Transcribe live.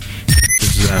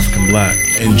African Black.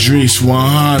 And Drees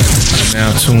 100.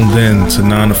 Now tuned in to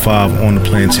 9 to 5 on the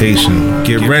plantation.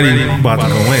 Get ready, about to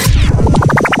go in.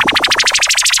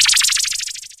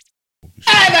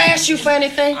 I ever asked you for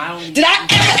anything? Did I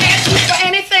ever ask you for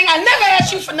anything? I never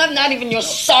asked you for nothing, not even your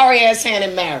sorry ass hand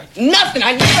in marriage. Nothing.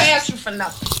 I never asked you for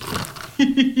nothing.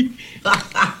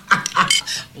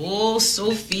 Oh,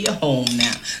 Sophia home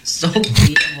now.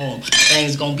 Sophia home.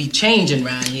 Things gonna be changing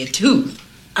around here too.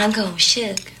 I'm going with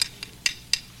Suge.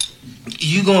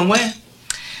 You going where?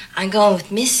 I'm going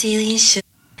with Miss Celia and Suge.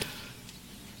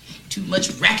 Too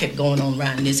much racket going on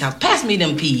around in this house. Pass me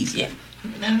them peas, yeah.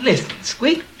 Now listen,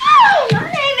 Squeak. Oh, my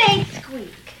name ain't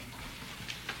Squeak.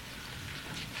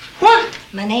 What?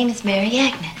 My name is Mary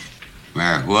Agnes.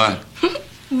 Mary what?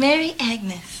 Mary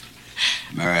Agnes.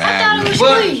 Mary I thought it was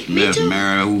Squeak. Me Miss too.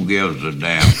 Mary, who gives a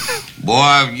damn?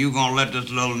 Boy, if you gonna let this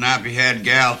little nappy-head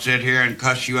gal sit here and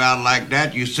cuss you out like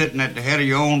that, you sitting at the head of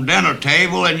your own dinner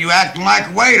table and you acting like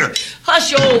a waiter.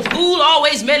 Hush, you old fool.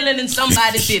 Always meddling in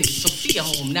somebody's business. Sophia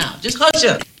home now. Just hush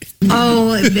up.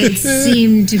 Oh, they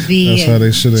seem to be. That's how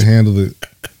they should have handled it.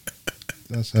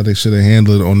 That's how they should have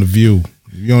handled it on The View.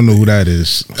 You don't know who that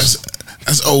is.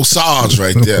 That's old Sarge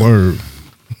right there. Word.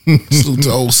 Salute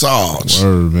to old Sarge.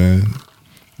 Word, man.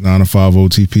 9 to 5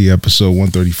 OTP episode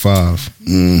 135.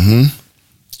 Mm-hmm.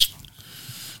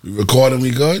 We recording,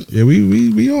 we good? Yeah, we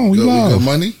on. We Good, live. we good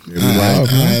money? Yeah, we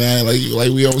live, man.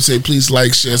 Like we always say, please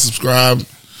like, share, subscribe.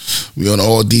 We on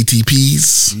all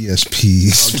DTPs.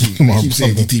 ESPs. Keep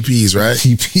saying DTPs, right?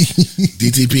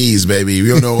 DTPs, baby.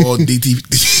 We on all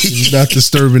DTPs. Not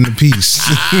disturbing the peace.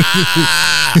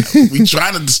 We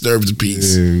trying to disturb the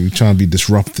peace. Yeah, we trying to be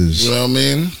disruptors. You know what I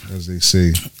mean? As they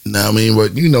say. Nah, I mean,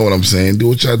 but you know what I'm saying. Do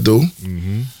what y'all do.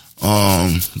 Mm-hmm.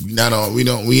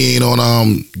 We ain't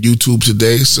on YouTube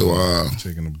today, so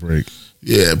taking a break.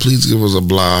 Yeah, please give us a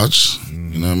blodge.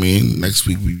 You know what I mean? Next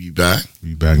week we be back.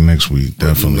 Be back next week,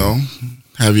 definitely. You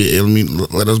know,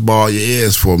 let us borrow your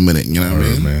ears for a minute. You know what I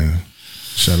mean, man?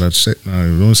 Shout out,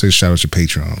 don't say shout out your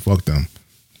Patreon. Fuck them.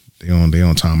 They on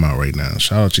timeout right now.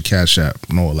 Shout out your Cash App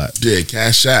and all that. Yeah,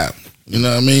 Cash App. You know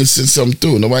what I mean? Send something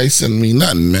through. Nobody sending me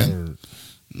nothing, man. Word.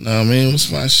 You know what I mean? What's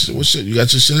my shit? What shit? You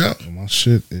got your shit out? My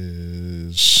shit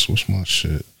is what's my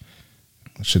shit?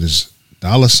 My shit is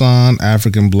 $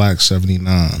 African Black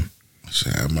 79.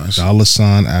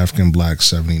 $ African Black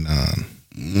 79.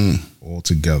 All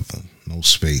together. No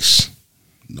space.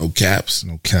 No caps.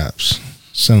 No caps.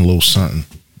 Send a little something.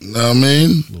 You know what I mean?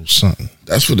 A little something.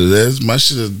 That's what it is. My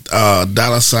shit is $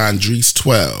 Drees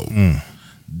 12.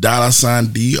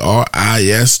 $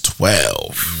 DRIS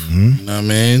 12. You know what I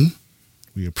mean?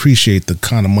 We appreciate the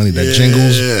kind of money that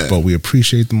jingles, but we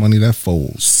appreciate the money that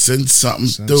folds. Send something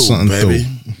through, baby.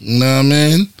 You know what I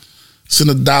mean? Send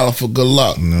 $1 for good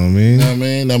luck. You know what I mean? You know what I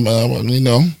mean? You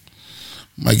know,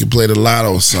 might can play the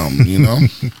lotto or something, you know?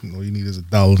 All you need is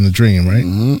 $1 in the dream, right?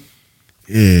 Mm-hmm.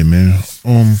 Yeah, man.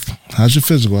 How's your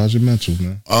physical? How's your mental,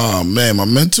 man? Oh, man, my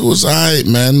mental is all right,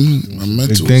 man. My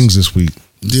mental big things this week.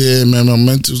 Yeah, man, my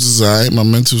mental is all right.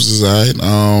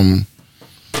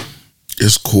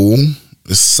 It's cool.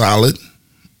 It's solid.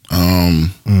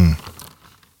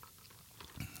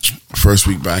 First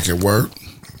week back at work.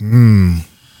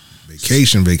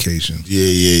 Vacation.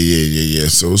 Yeah.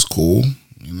 So it's cool.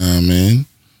 You know what I mean?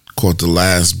 Caught the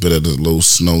last bit of the little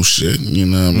snow shit. You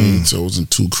know what I mean? So it wasn't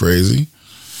too crazy.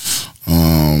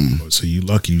 So you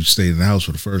lucky you stayed in the house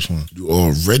for the first one. You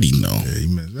already know.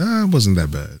 Yeah, it wasn't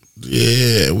that bad.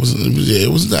 Yeah, it wasn't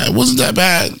that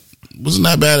bad. It wasn't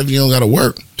that bad if you don't gotta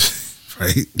work.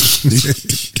 Right.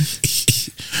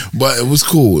 But it was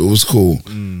cool.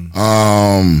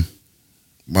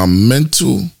 My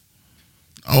mental,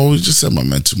 I always just said my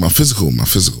mental. My physical. My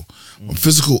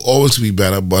physical always be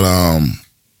better, but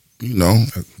you know,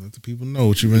 let the people know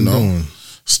what you've been doing.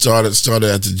 Started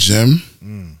at the gym.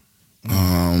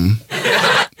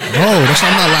 Oh, that's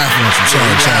I'm not laughing at you.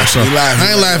 Sorry. You laughing.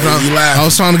 I ain't laughing. You laughing. I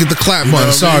was trying to get the clap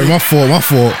button. Sorry, my fault.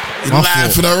 You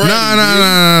laughing already?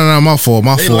 No. My fault.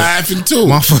 They laughing too.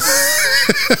 My fault.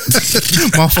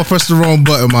 My fault. Pressed the wrong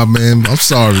button, my man. I'm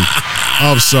sorry.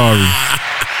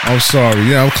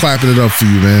 Yeah, I'm clapping it up for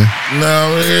you, man.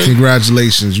 No, man.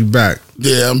 Congratulations, you back.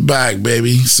 Yeah, I'm back,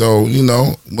 baby. So, you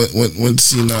know, when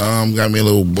Cena got me a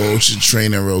little bullshit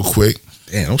training real quick.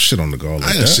 Damn, don't shit on the girl like that.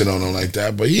 I didn't shit on him like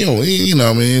that, but you know what I mean? You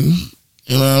know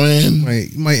what I mean?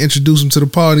 You might introduce him to the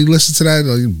party, listen to that,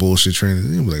 you bullshit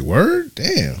training. He'll be like, word?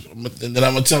 Damn. And then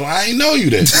I'm going to tell him, I ain't know you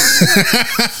then.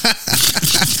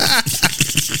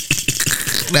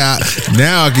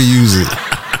 Now I can use it.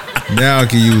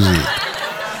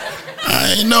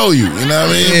 I ain't know you. You know what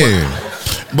I mean? Yeah.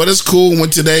 But it's cool.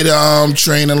 Went today to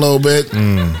train a little bit.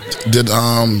 did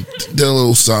a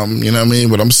little something, you know what I mean?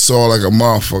 But I'm sore like a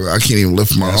motherfucker. I can't even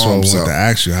lift my That's why I arms wanted up. to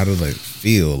ask you, how did it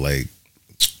feel? Like,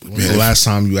 when was the last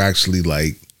time you actually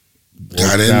like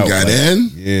Got in?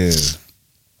 Yeah.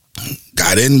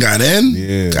 Got in?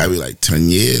 Yeah. Gotta be like 10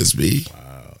 years, B.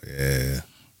 Wow, yeah.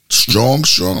 Strong,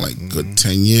 like good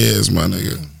 10 years, my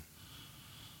nigga.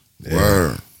 Yeah.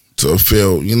 Word. To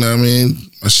feel, you know what I mean?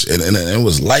 And it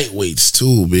was lightweights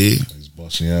too, B. He's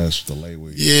busting your ass with the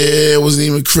lightweight. Yeah, it wasn't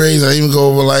even crazy. I didn't even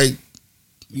go over like,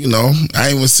 you know, I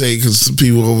ain't even say because some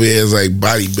people over here is like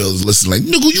bodybuilders listen like,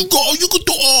 nigga, you could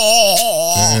do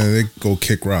Yeah, they go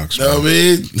kick rocks. You know what I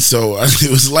mean? So it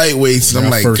was lightweights, and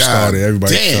I'm like, first God, started,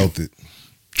 everybody damn. felt it.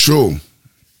 True.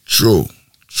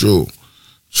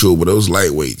 But it was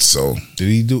lightweights. So Did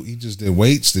he do? He just did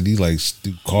weights. Did he like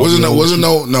do cardio?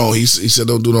 wasn't. He said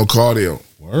don't do no cardio.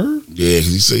 Word? Yeah,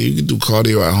 because he said you can do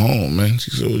cardio at home, man. He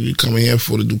said what you coming here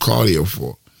for to do cardio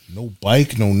for? No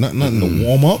bike, no nothing to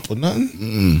warm up or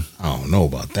nothing. I don't know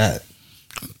about that.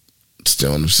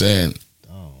 Still what I'm saying.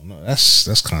 I don't know.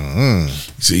 That's kind of.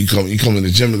 So you come to the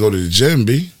gym to go to the gym,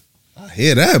 B. I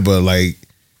hear that, but like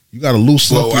you got to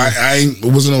loosen Well, up. I ain't.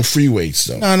 It wasn't no free weights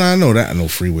though. No, I know that. No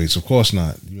free weights, of course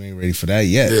not. You ain't ready for that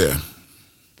yet. Yeah.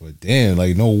 But damn,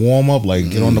 like no warm up, like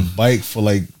get on the bike for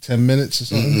like 10 minutes or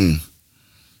something.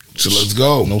 So let's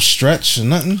go. No stretch or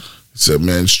nothing. He said,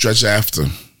 man, stretch after.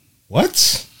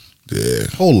 What? Yeah.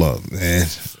 Hold up, man.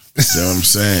 See what I'm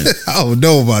saying? I don't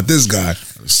know about this guy.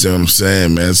 See what I'm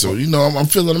saying, man? So, you know, I'm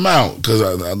filling them out because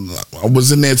I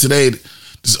was in there today.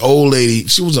 This old lady,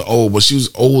 she wasn't old, but she was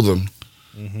older,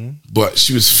 but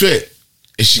she was fit.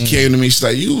 And she came to me, she's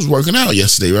like, you was working out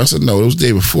yesterday, right? I said, no, it was the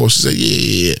day before. She said,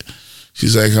 yeah.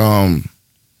 She's like,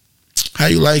 how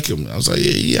you like him? I was like,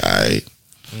 yeah, all right.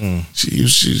 She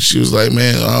was like,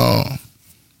 man,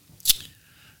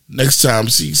 next time,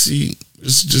 see,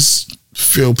 just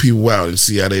fill people out and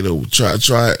see how they do. Try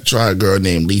a girl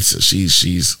named Lisa.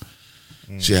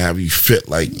 She'll have you fit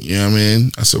like, you know what I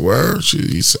mean? I said, word?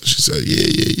 She said,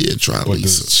 yeah, try But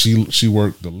Lisa. she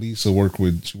worked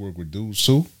with dudes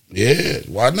too? Yeah,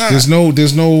 why not? There's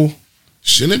no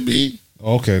Shouldn't it be?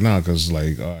 okay, because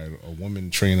like all right, a woman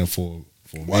trainer for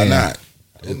Why man, not?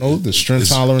 I don't know. The strength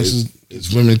tolerance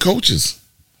it's women coaches.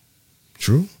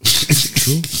 True,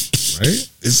 right?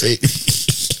 It's all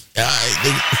right,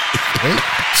 nigga. Right?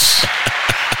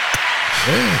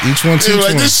 Yeah, each one teach Like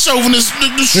one. this chauvinist.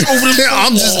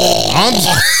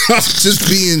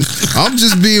 I'm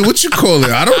just being what you call it.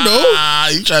 I don't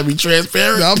know. You trying to be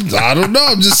transparent? I don't know.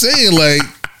 I'm just saying, like,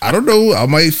 I don't know. I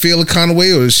might feel a kind of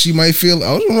way, or she might feel.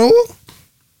 I don't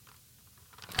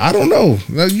know.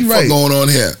 No, you're right. What's going on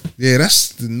here? Yeah,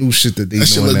 that's the new shit that they That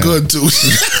shit doing look now. good too.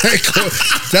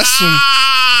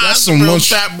 That's some real lunch.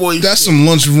 fat boy That's shit. some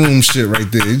lunchroom shit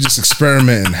right there. You just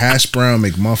experimenting. Hash brown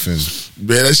McMuffins.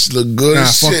 Man, that shit look good Nah,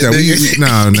 as fuck shit, that.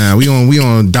 nigga. We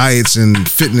on diets and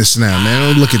fitness now,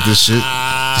 man. Don't look at this shit.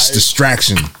 It's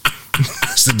distraction.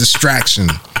 It's a distraction.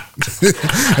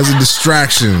 That's a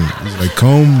distraction. He's like,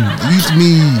 come eat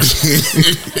me,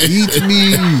 eat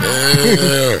me.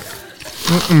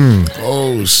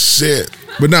 Oh shit.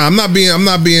 But nah, I'm not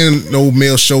being no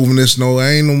male chauvinist. No,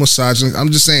 I ain't no misogynist.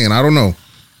 I'm just saying, I don't know.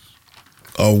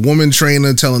 A woman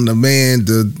trainer telling the man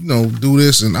to, do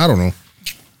this, and I don't know.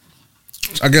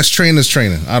 I guess trainer's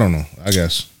trainer. I don't know. I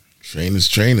guess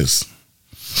Trainers.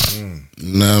 You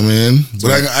know what I mean?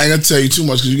 But I ain't gonna tell you too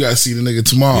much because you gotta see the nigga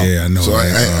tomorrow. Yeah, I know, So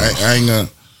I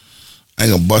ain't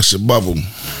gonna bust your bubble.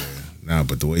 Nah,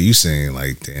 but the way you saying,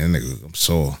 like, damn, nigga, I'm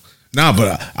sore. Nah,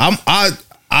 but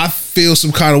I feel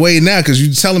some kind of way now because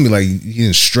you telling me like you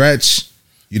didn't stretch,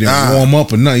 you didn't warm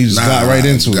up or nothing. You just got right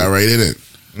into Got it. right in it.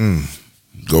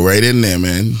 Go right in there,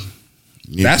 man.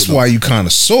 That's why you kind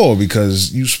of sore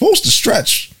because you supposed to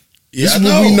stretch. Yeah, This I is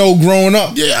know. what we know growing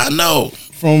up. Yeah, I know.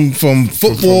 From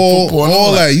football, and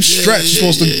all that. You Yeah, stretch.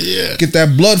 You're supposed to get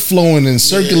that blood flowing and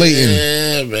circulating.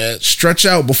 Yeah, man. Stretch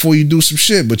out before you do some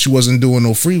shit, but you wasn't doing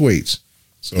no free weights.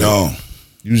 So No.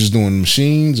 you just doing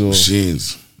machines or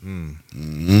Machines. Oh, we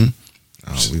gonna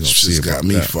see Shit's got about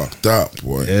me that. fucked up,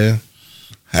 boy. Yeah.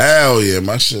 Hell yeah,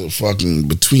 my shit fucking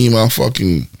between my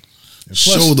fucking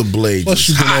shoulder blades. Plus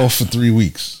you is been hot. off for 3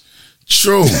 weeks.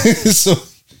 True. So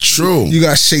True. you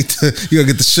gotta you gotta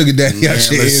get the sugar daddy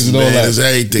out your ears and all man, that. there's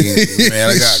everything. Man,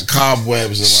 I got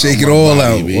cobwebs in my Shake it my all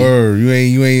body, out. B. Word. You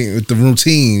ain't with the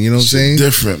routine, you know what I'm Shit saying?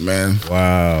 different, man.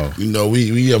 Wow. You know,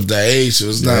 we of that age, so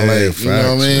it's not like, facts, you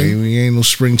know what I mean? man. We ain't no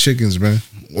spring chickens, man.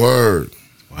 Word.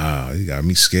 Wow, you got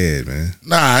me scared, man.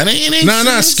 Nah, it ain't Nah,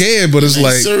 not serious. scared, but it's It ain't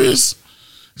like serious.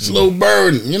 It's a little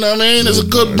burn. You know what I mean? It's a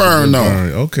good burn,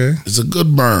 though. Okay. It's a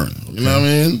good burn. You know what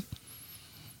I mean?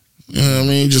 You know what I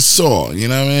mean? Just sore. You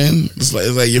know what I mean? It's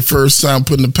like your first time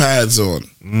putting the pads on.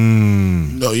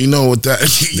 You know what that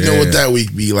what that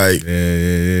week be like.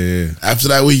 Yeah. After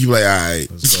that week, you be like, all right.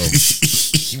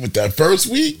 With that first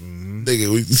week,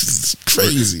 nigga, it's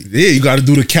crazy. Yeah, you got to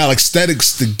do the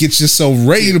calisthenics to get yourself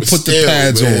ready to put the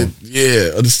pads on.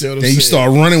 Yeah, understand what I'm saying? Then you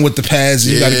start running with the pads,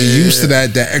 and you got to get used to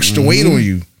that extra weight on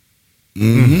you.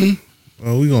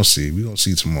 Well, we gonna see. We gonna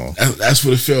see tomorrow. That's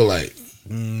what it feel like.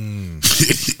 Damn.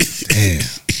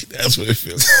 That's what it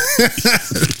feels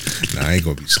like. Nah, I ain't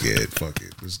gonna be scared. Fuck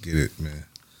it. Let's get it, man.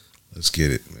 Let's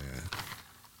get it, man.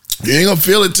 You ain't gonna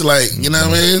feel it till like, you know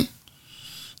what I mean?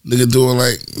 Nigga doing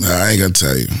like, nah, I ain't gonna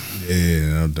tell you.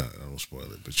 Yeah, I don't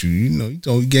spoil it. But you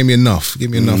gave me enough. Give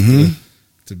me enough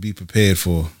to be prepared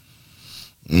for.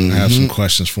 I have some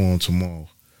questions for him tomorrow.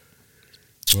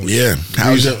 But yeah.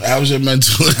 How's your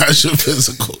mental? How's your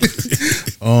physical?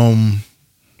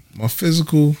 My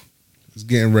physical is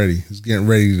getting ready. It's getting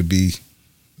ready to be.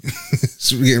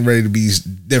 It's getting ready to be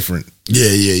different.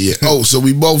 Yeah. Oh, so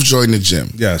we both joined the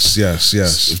gym. Yes.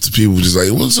 If the people just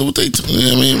like, what they talking?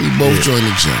 I mean, we both joined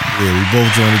the gym. Yeah, we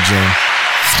both joined the gym.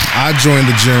 I joined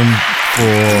the gym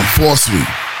for force me.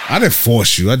 I didn't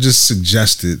force you. I just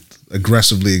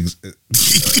aggressively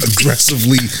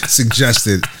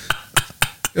suggested.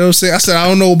 You know what I'm saying? I said, I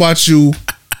don't know about you,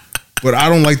 but I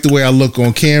don't like the way I look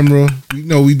on camera. You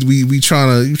know, you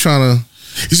trying to.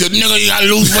 He said, nigga, you gotta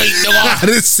lose weight, nigga. I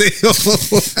didn't say all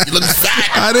that. You look fat.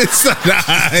 I didn't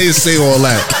say all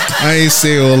that. I ain't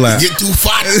say all that. You get too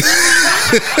fat.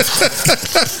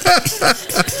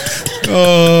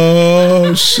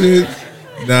 Oh shit.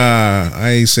 Nah,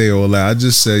 I ain't say all that. I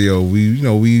just said, yo,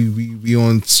 we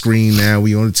on screen now.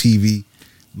 We on the TV,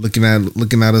 looking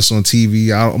at us on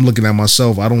TV. I'm looking at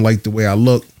myself. I don't like the way I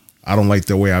look. I don't like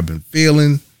the way I've been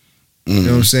feeling. You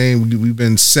know what I'm saying? We've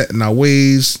been set in our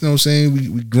ways. You know what I'm saying?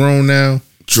 We grown now.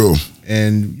 True.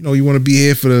 And you want to be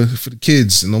here for the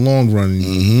kids in the long run.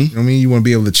 You know what I mean? You want to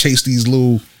be able to chase these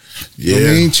little, you know what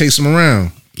I mean? Chase them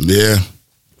around. Yeah.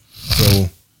 So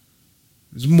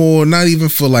it's more not even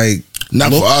for like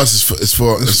not for us. It's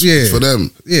for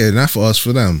them. Yeah, not for us.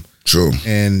 For them. True.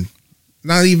 And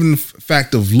not even the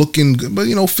fact of looking good, but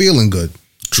feeling good.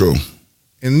 True.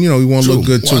 And you want to look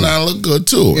good too. Why not look good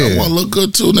too? Yeah. I want to look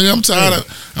good too, nigga. I'm tired of.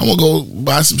 I want to go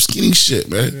buy some skinny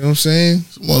shit, man. You know what I'm saying?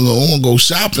 I want to go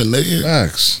shopping, nigga.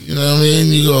 Facts. You know what I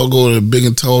mean? You gotta go to the big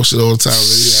and tall shit all the time. You have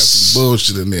some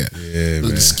bullshit in there. Yeah, look,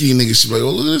 man. The skinny nigga shit like, oh,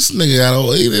 look at this nigga got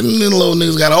all. Them little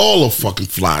niggas got all the fucking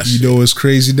fly shit. You know what's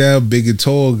crazy now? Big and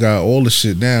tall got all the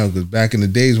shit now. Because back in the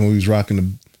days when we was rocking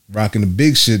the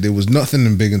big shit, there was nothing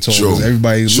in big and tall. True.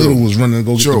 Everybody little was running to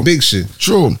go get the big shit.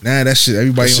 True. Now that shit,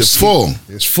 everybody full.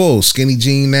 It's full. Skinny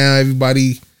jean now.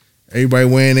 Everybody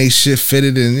wearing they shit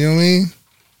fitted, and you know what I mean.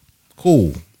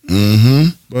 Cool.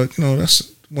 But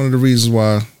that's one of the reasons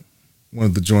why I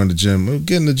wanted to join the gym.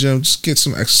 Get in the gym, just get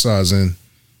some exercise in,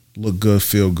 look good,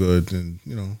 feel good, and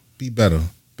be better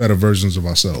versions of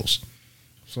ourselves.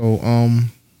 So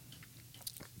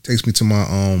takes me to my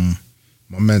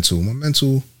mental.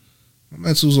 My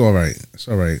mental's all right. It's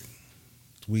all right.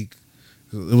 Week.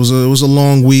 It was a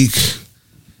long week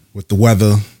with the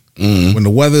weather. When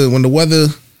the weather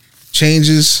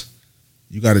changes,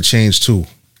 you got to change too.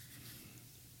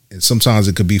 And sometimes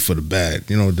it could be for the bad.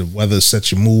 The weather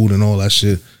sets your mood and all that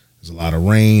shit. There's a lot of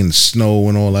rain, snow,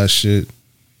 and all that shit.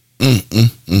 You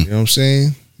know what I'm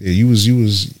saying? Yeah, you was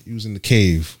in the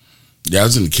cave. Yeah, I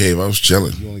was in the cave. I was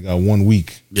chilling. You only got 1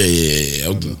 week. Yeah.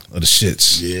 Of the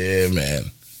shits. Yeah,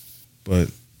 man.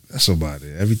 But that's about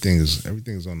it. Everything is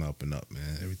on the up and up,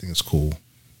 man. Everything is cool.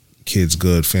 Kids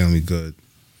good, family good.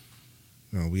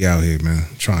 We out here, man,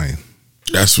 trying.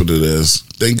 That's what it is.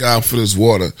 Thank God for this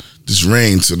water, this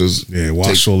rain. So this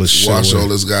wash all this shit away. All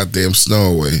this goddamn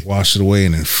snow away. Wash it away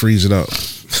and then freeze it up.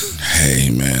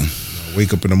 Hey, man.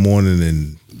 Wake up in the morning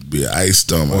and be an ice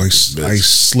stomach. Ice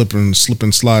slipping,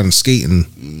 sliding, skating.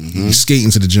 Be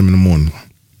skating to the gym in the morning.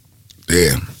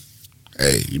 Yeah.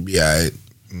 Hey, you be all right.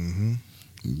 You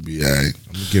be all right.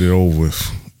 I'm going to get it over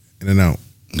with. In and out.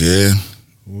 Yeah.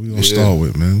 What we going to start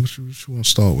with, man? What you want to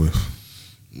start with?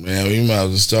 Man, we might as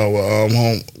well start with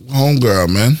homegirl,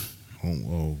 man.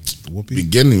 Whoopi?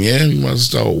 Beginning, yeah. We might as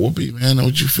well start with Whoopi, man.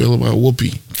 What you feel about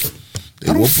Whoopi?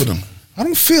 They whooping them. I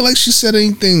don't feel like she said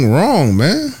anything wrong,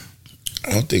 man.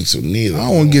 I don't think so neither. I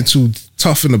don't want to get too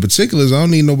tough in the particulars. I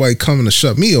don't need nobody coming to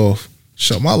shut me off,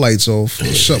 shut my lights off,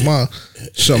 shut my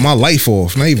life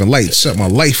off. Not even lights, shut my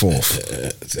life off.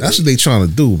 That's what they trying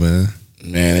to do, man.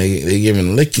 Man, they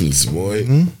giving lickings, boy.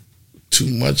 Too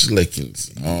much lickings.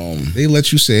 They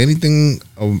let you say anything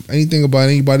about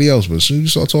anybody else, but as soon as you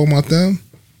start talking about them,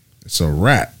 it's a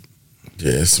wrap.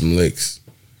 Yeah, some licks.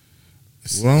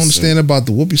 What I don't understand about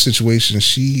the Whoopi situation,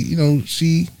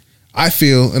 I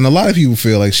feel, and a lot of people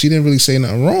feel like she didn't really say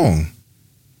nothing wrong.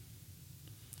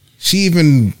 She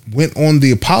even went on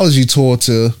the apology tour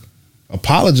to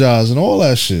apologize and all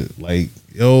that shit. Like,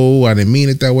 yo, I didn't mean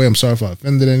it that way. I'm sorry if I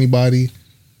offended anybody.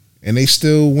 And they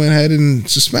still went ahead and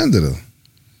suspended her.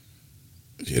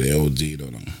 Yeah, they OD'd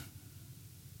on her.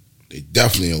 They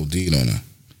definitely OD'd on her.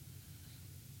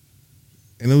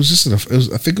 And it was just,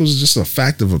 I think it was just a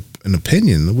fact of an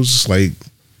opinion. It was just like,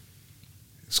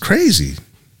 it's crazy.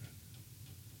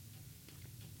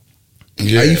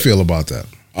 Yeah. How you feel about that?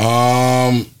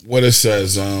 What it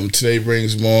says, today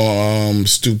brings more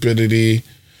stupidity.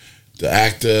 The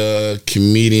actor,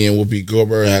 comedian Whoopi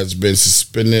Goldberg has been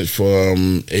suspended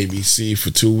from ABC for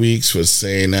 2 weeks for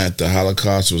saying that the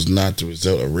Holocaust was not the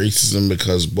result of racism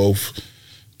because both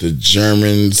the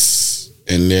Germans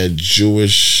and their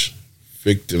Jewish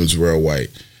victims were white.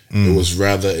 It was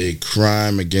rather a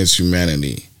crime against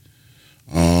humanity.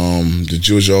 The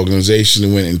Jewish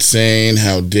organization went insane.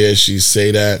 How dare she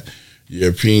say that?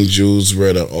 European Jews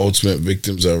were the ultimate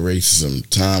victims of racism.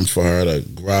 Time for her to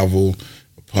grovel,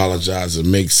 apologize, and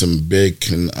make some big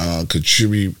let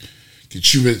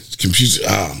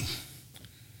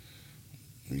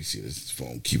me see this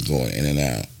phone keep going in and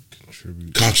out.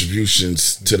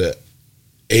 Contributions to the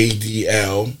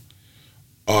ADL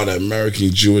or the American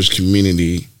Jewish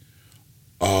community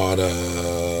or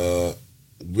the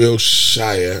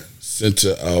Wilshire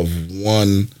Center of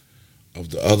one of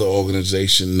the other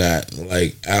organization that,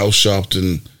 like Al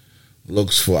Sharpton,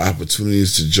 looks for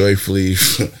opportunities to joyfully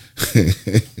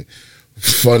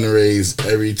fundraise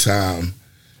every time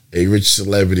a rich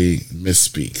celebrity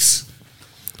misspeaks.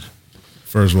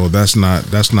 First of all, that's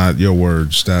not your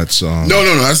words. That's no.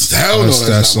 That's hell no.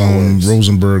 That's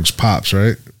Rosenberg's pops,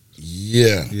 right?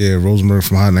 Yeah. Rosenberg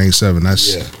from Hot 97.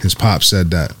 That's his pop said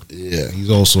that. Yeah. He's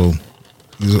also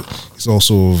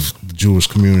of the Jewish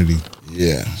community.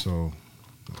 Yeah. So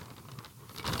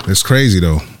it's crazy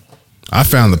though. I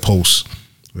found the post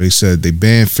where they said they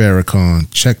banned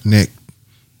Farrakhan, checked Nick,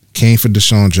 came for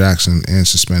Deshaun Jackson, and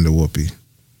suspended Whoopi.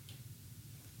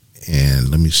 And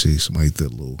let me see. Somebody did a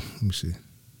little. Let me see.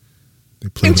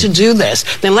 To do this,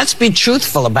 then let's be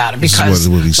truthful about it, because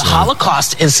the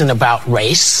Holocaust isn't about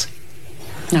race.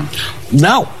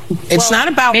 No, it's not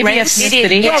about race.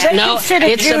 Ethnicity. No,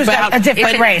 it's about a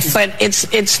different race. But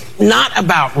it's not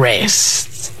about race.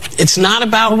 It's not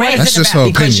about race. That's just her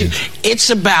opinion. It's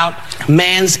about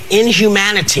man's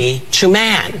inhumanity to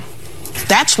man.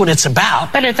 That's what it's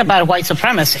about. But it's about white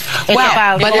supremacy. It's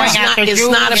about going after Jews. It's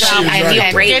not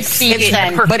about race.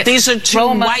 But these are two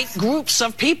white groups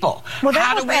of people. Well,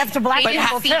 how do we have to black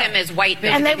people see them as white?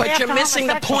 But you're missing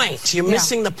the point. You're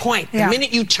missing the point. The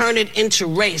minute you turn it into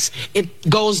race, it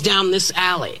goes down this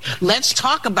alley. Let's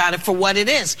talk about it for what it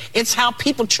is. It's how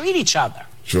people treat each other.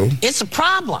 True. It's a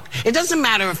problem. It doesn't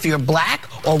matter if you're black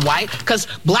or white, because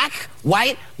black,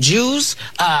 white, Jews,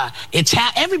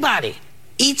 everybody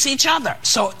eats each other.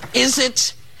 So is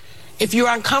it, if you're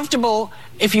uncomfortable,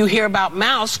 if you hear about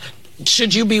Mouse,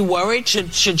 should you be worried?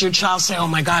 Should your child say, oh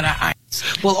my God,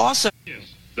 well also.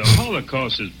 Yes, the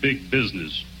Holocaust is big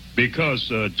business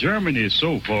because Germany is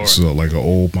so far. So like an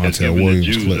old Montel Williams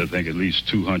the Jews, clip. I think at least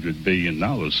 $200 billion.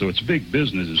 So it's big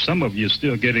business. And some of you are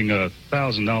still getting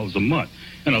 $1,000 a month.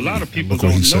 And a lot of people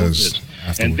don't know this.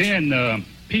 And then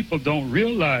people don't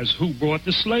realize who brought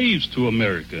the slaves to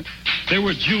America. They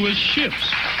were Jewish ships.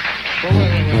 Wait a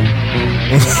minute.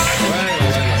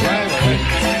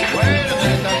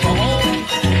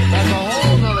 That's a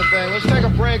whole nother thing. Let's take a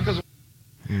break.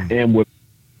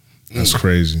 That's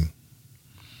crazy.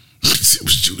 It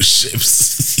was Jewish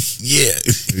ships. Yeah.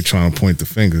 They're trying to point the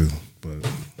finger, but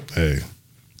hey.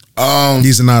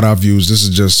 These are not our views. This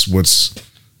is just what's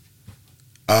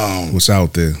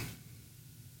out there.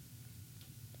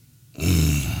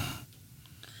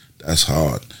 That's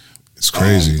hard. It's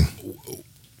crazy.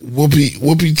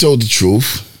 Whoopi told the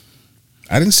truth.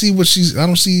 I don't see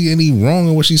any wrong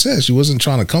in what she said. She wasn't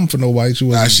trying to come for nobody. She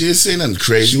didn't say nothing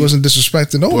crazy. She wasn't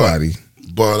disrespecting nobody.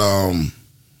 But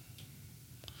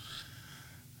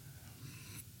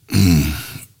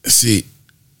see,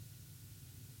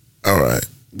 all right.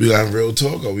 We got real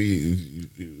talk, or we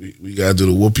gotta do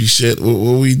the Whoopi shit? What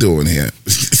are we doing here?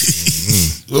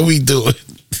 What are we doing?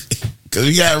 Because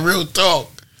we got real talk.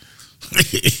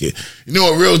 You know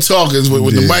what real talk is? When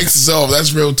the mics is off,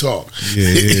 that's real talk.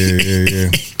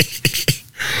 Yeah.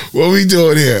 What are we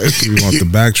doing here? We want the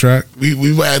backtrack? We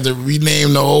might have to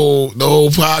rename the whole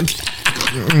podcast.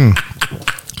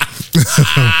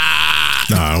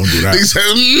 Nah, I don't do that.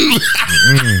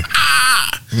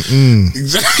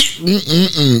 Exactly.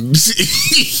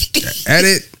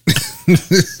 Edit.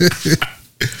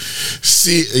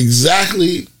 See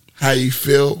exactly how you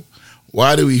feel.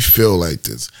 Why do we feel like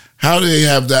this? How do they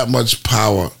have that much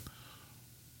power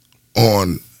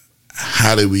on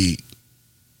how do we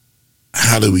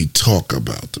talk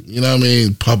about them? You know what I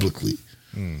mean? Publicly.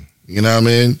 You know what I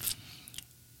mean?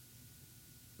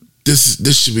 This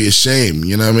should be a shame.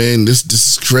 You know what I mean? This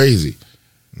is crazy.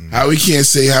 How we can't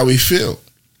say how we feel.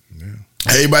 Yeah.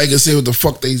 Everybody can say what the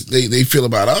fuck they feel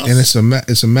about us. And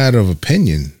it's a matter of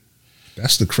opinion.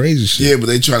 That's the crazy shit. Yeah, but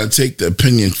they try to take the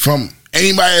opinion from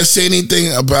anybody that say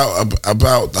anything about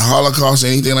the Holocaust,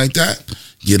 anything like that,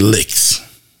 get licks.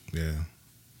 Yeah.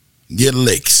 Get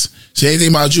licks. Say anything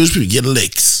about Jewish people, get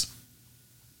licks.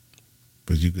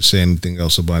 But you could say anything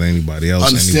else about anybody else.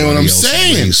 Understand what I'm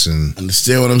saying?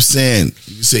 Understand what I'm saying?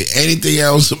 You can say anything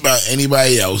else about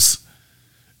anybody else,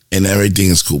 and everything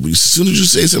is cool. But as soon as you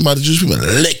say something about the Jewish people,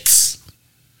 licks.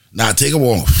 Nah, take them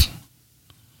off.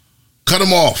 Cut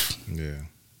them off. Yeah.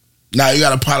 Now you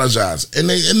gotta apologize. And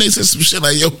they said some shit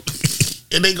like, yo,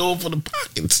 and they go for the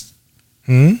pockets.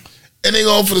 And they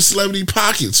go for the celebrity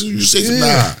pockets. So you say,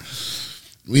 nah,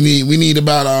 we need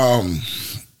about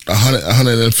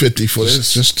 150 for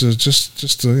this. Just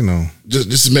to you know,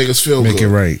 just to make us feel make good. it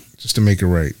right. Just to make it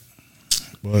right.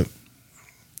 But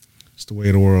it's the way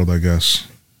of the world, I guess.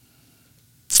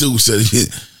 Dude said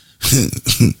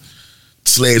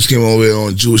slaves came over here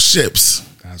on Jewish ships.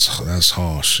 That's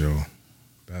harsh, yo.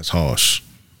 That's harsh.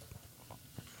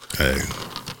 Hey.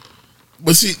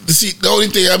 But see, the only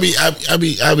thing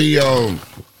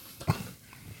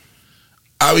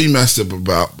I be messed up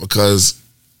about, because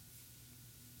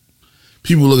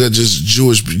people look at just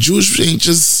Jewish ain't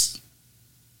just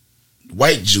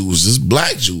white Jews, it's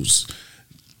black Jews.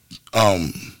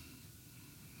 The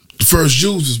first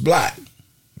Jews was black.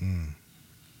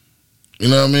 You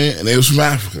know what I mean? And they was from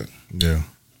Africa. Yeah.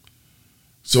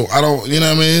 So I don't, you know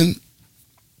what I mean?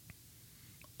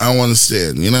 I don't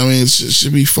understand. You know what I mean? It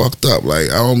should be fucked up.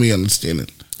 Like, I don't be understanding.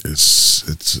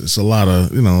 It's a lot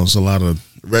of, you know, it's a lot of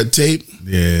red tape.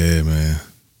 Yeah, man.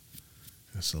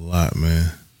 It's a lot,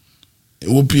 man.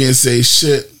 And Whoopi and say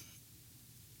shit.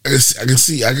 I can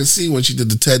see when she did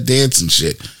the Ted Danson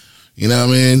shit. You know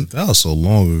what I mean? That was so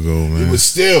long ago, man. It was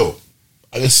still.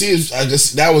 I can see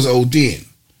that was ODing.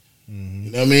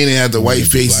 You know what I mean? They had the white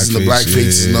faces and the black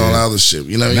faces and all that other shit.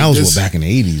 You know what I mean? That was back in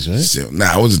the 80s, right? Still,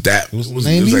 it wasn't that. It was like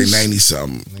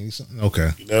 90-something. Okay.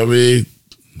 You know what I mean?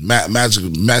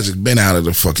 Magic been out of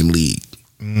the fucking league.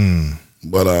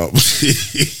 But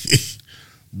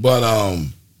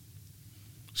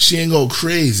she ain't go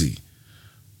crazy.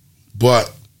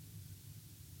 But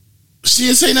she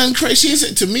didn't say nothing crazy. She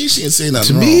didn't say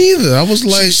nothing wrong. To me either. I was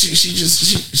like, she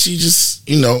just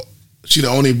you know, she the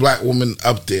only black woman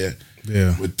up there.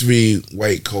 Yeah. With 3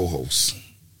 white co-hosts.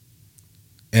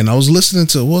 And I was listening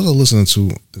to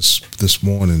this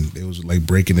morning. It was like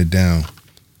breaking it down.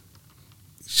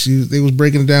 They was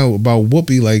breaking it down about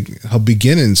Whoopi, like her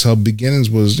beginnings. Her beginnings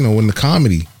was, you know, in the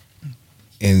comedy.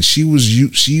 And she was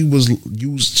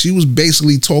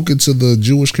basically talking to the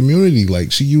Jewish community.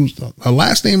 Like, she used her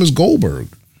last name is Goldberg.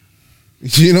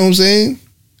 You know what I'm saying?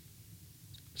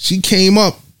 She came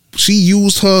up, she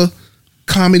used her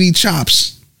comedy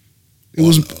chops. It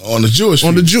was on the Jewish,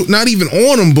 not even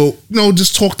on them, but you know,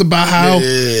 just talked about how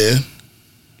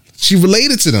she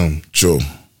related to them. True.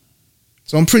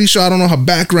 So I'm pretty sure, I don't know her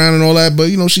background and all that, but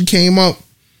you know, she came up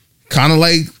kind of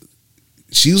like,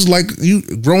 she was like, you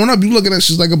growing up, you look at her,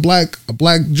 she's like a black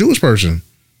Jewish person.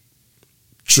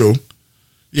 True.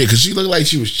 Yeah, because she looked like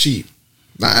she was cheap.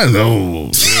 I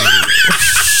know.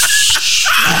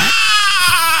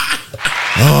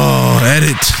 Oh,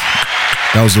 edit.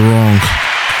 That was the wrong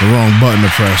button to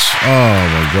press. Oh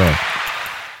my God.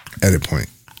 Edit point.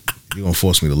 You're gonna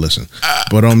force me to listen.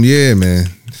 But yeah, man.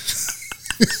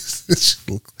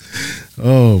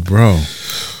 Oh, bro.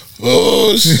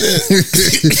 Oh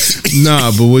shit.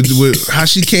 Nah, but with how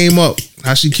she came up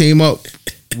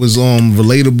was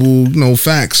relatable, you know,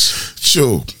 facts.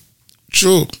 True.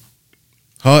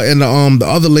 Her and the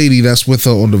other lady that's with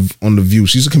her on the View.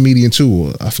 She's a comedian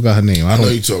too. I forgot her name. I know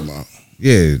you talking about.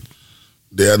 Yeah.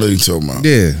 Yeah, I know you talking about.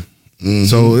 Yeah. Mm-hmm.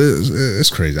 So it's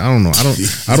crazy. I don't know.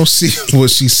 I don't see what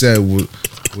she said. What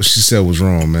she said was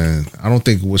wrong, man. I don't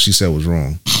think what she said was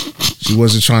wrong. She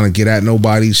wasn't trying to get at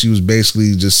nobody. She was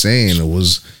basically just saying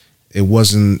it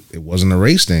wasn't a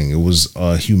race thing. It was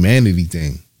a humanity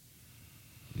thing.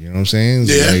 You know what I'm saying?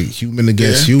 Yeah. Like human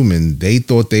against human. They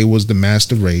thought they was the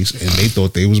master race, and they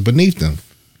thought they was beneath them.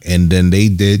 And then they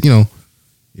did, you know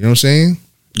what I'm saying?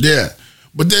 Yeah.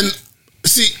 But then,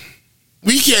 see,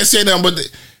 We can't say nothing, but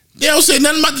they don't say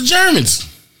nothing about the Germans.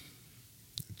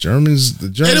 The Germans.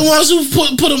 They're the ones who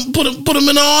put them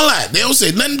in all that. They don't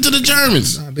say nothing to the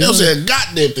Germans. They don't say a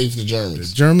goddamn thing to the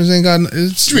Germans. The Germans ain't got. They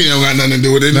don't got nothing to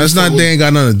do with it. That's not. They ain't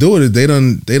got nothing to do with it. They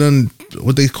done.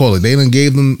 What they call it? They done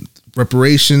gave them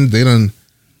reparations. They done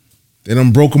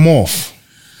broke them off.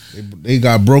 They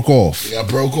got broke off. They got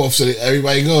broke off, so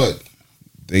everybody good.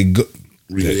 They good.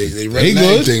 They run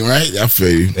everything, right? I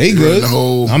feel you. They good.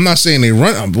 I'm not saying they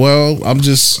run. Well, I'm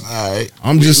just. All right.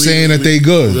 I'm just saying that they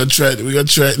good. We got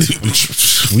track.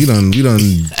 We done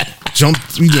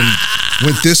jumped. We done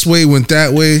went this way, went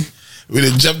that way. We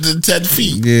done jumped to 10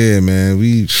 feet. Yeah, man.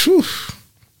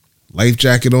 Life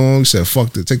jacket on. We said,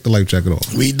 fuck it. Take the life jacket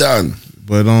off. We done.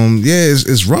 But yeah,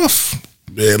 it's rough.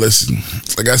 Man, listen.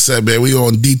 Like I said, man, we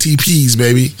on DTPs,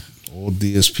 baby. All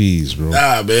DSPs, bro.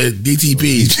 Nah, man,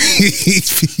 DTPs.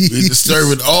 We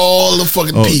disturbing all the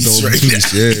fucking peace right now.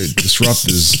 Yeah,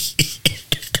 disruptors.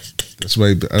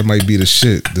 That might be the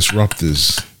shit.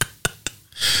 Disruptors.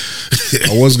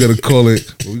 I was gonna call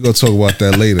it, but we're gonna talk about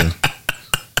that later.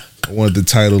 I wanted to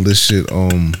title this shit. We're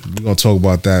gonna talk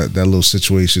about that little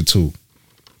situation too.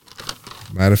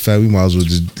 Matter of fact, we might as well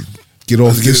just get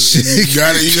off this shit. You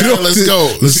got it. Let's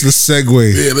go. Let's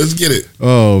segue. Yeah, let's get it.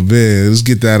 Oh man, let's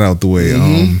get that out the way.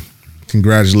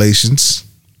 Congratulations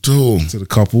to the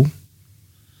couple.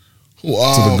 To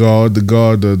the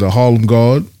guard, the Harlem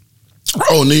guard.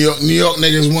 Oh, New York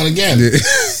niggas won again. Yeah.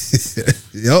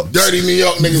 Yep. Dirty New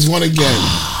York niggas won again.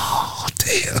 Oh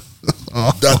damn.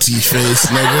 Oh. Dirty face,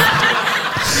 nigga.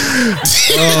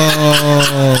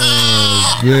 Oh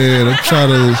man, I'm trying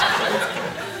to.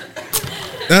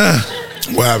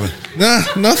 What happened?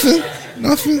 Nothing.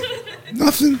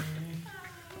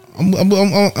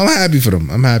 I'm happy for them.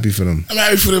 I'm happy for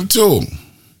them too.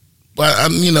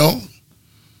 But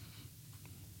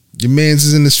your man's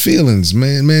is in his feelings,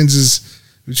 man. Man's is.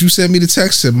 But you sent me the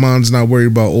text said mine's not worried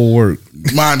about old work.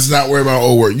 Mine's not worried about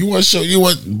old work.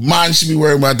 Mine should be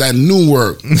worried about that new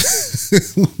work.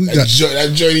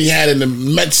 that joint he had in the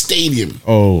Met Stadium.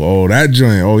 Oh, that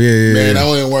joint. Oh yeah. Man, I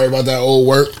don't worry about that old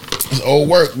work. It's old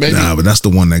work, baby. Nah, but that's the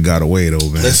one that got away though,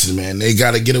 man. Listen, man, they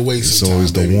gotta get away sometimes.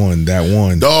 It's always that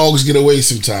one. Dogs get away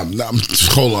sometimes.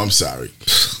 Hold on, I'm sorry.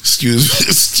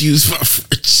 Excuse my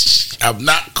French. I'm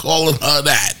not calling her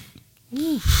that.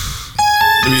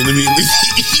 Let me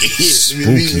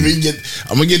get.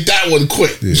 I'm gonna get that one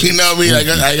quick. Yeah. You know what I mean? I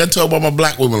got to talk about my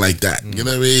black women like that. You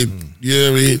know what I mean? You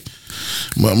know what I mean?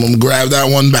 I'm gonna grab that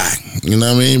one back. You know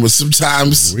what I mean? But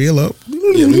sometimes reel up.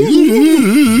 You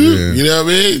know what I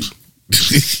mean?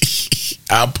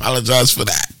 I apologize for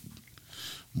that.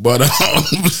 But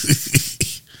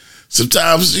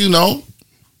sometimes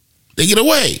they get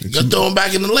away. You gotta throw him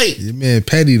back in the lake. Your man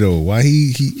petty though. Why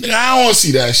he I don't want to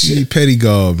see that shit. He petty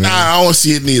god, man. Nah, I don't want to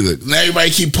see it neither. And everybody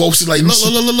keep posting like, look.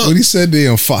 What he said he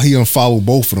unfollowed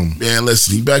both of them. Man,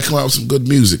 listen, he better come out with some good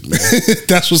music, man.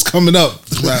 That's what's coming up.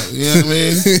 Right, you know what I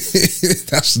mean?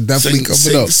 That's definitely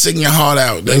coming up. Sing your heart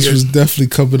out. That's what's definitely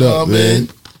coming up, man.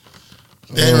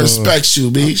 They respect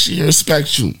you, B. She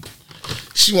respects you.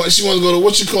 She want to go to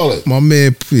what you call it? My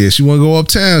man, yeah, she want to go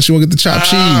uptown. She want to get the chopped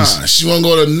cheese. She want to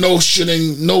go to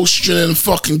Nostrand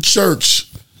fucking church.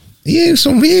 He ain't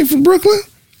from Brooklyn.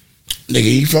 Nigga,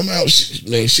 he from out.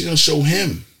 She gonna show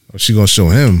him. Oh, she gonna show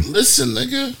him. Listen,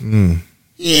 nigga.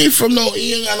 He ain't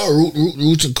got no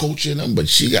roots and culture in him, but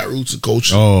she got roots and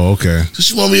culture. Oh, okay. So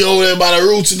she want to be over there by the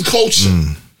roots and culture.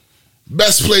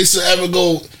 Best place to ever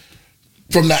go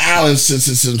from the islands to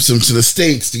the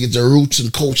States to get their roots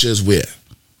and culture is where?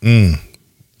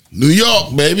 New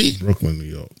York, baby. Brooklyn, New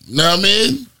York. You know what I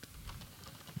mean?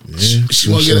 Yeah, she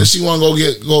want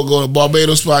to go to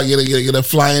Barbados spot, get a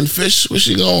flying fish. Where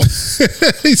she going?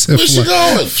 He said where she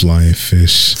going? Flying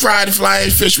fish. Fried flying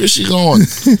fish. Where she going?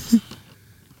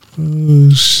 Oh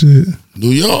shit. New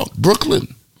York,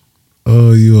 Brooklyn.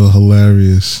 Oh, you are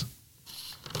hilarious.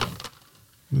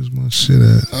 Where's my shit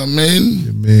at? I mean,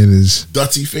 your man is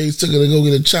Dirty Face took her to go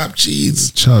get a chopped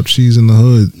cheese. Chopped cheese in the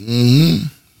hood.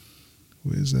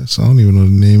 Where's that song? I don't even know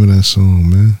the name of that song,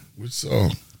 man. What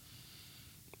song?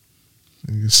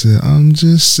 Nigga said, I'm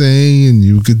just saying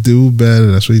you could do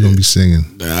better. That's what he gonna be singing.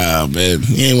 Nah, man.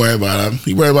 He ain't worried about them.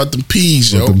 He worried about them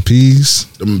peas, yo. Them peas?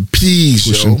 Them peas,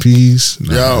 pushing peas?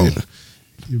 Nah, yo. Man.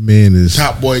 Your man is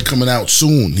Top Boy coming out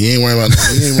soon. He ain't worried about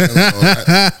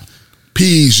that.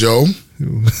 Peas, yo.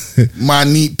 My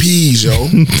neat peas, yo.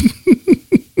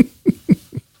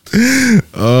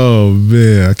 Oh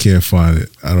man, I can't find it.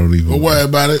 I don't even. Don't worry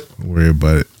about it. Don't worry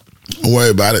about it. Don't worry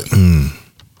about it.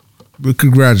 But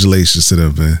congratulations to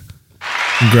them, man.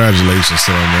 Congratulations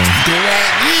to them, man.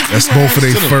 Yeah, that's both of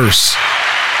their first.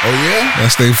 Oh yeah,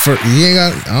 that's they first. He ain't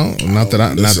got. Not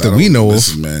that we know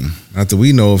of, man. Not that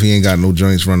we know if he ain't got no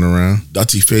joints running around.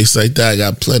 Dirty face like that, I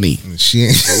got plenty. She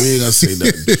ain't. But we ain't gonna say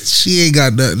nothing. She ain't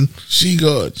got nothing. She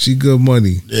good. She good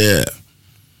money. Yeah.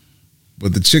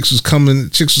 But the chicks was coming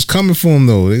for him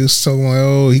though. They was talking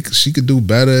like, she could do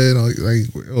better.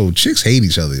 And chicks hate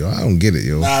each other, yo. I don't get it,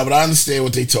 yo. Nah, but I understand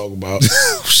what they talk about.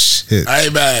 Oh shit. I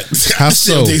ain't mad. How I understand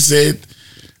so? what they said.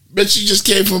 Bet you just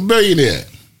came from a billionaire.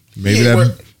 Maybe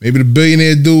the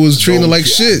billionaire dude was treating her like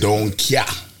shit. Don't care.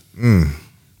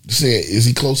 Say, is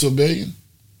he close to $1 billion?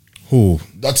 Who?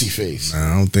 Dirty face.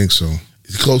 Nah, I don't think so.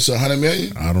 Is he close to 100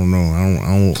 million? I don't know. I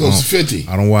don't. Close to 50.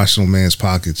 I don't watch no man's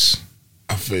pockets.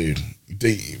 I feel you.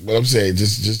 What I'm saying,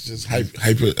 just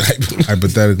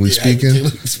hypothetically speaking.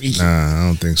 Nah, I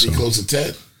don't think so. He close to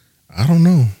 10? I don't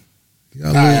know. You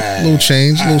got a little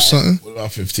change, a little something. What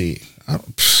about 15? I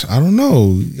don't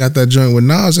know. You got that joint with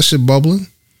Nas, that shit bubbling.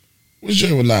 What's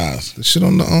joint with Nas? The shit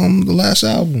on the last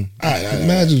album. The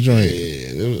Magic joint.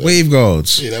 Yeah. Wave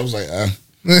Guards. Yeah, that was like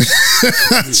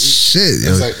shit.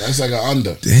 That's like an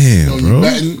under. Damn, bro. You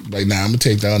betting? Like, nah, I'm gonna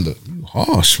take the under.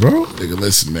 Harsh, bro. Nigga,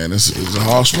 listen, man. It's a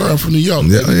harsh world from New York.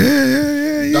 Yeah.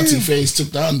 Dirty face took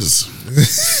the unders.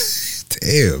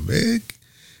 Damn, man.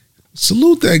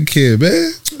 Salute that kid,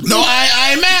 man. No,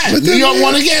 I ain't mad. New York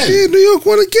won again. Yeah, New York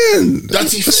won again.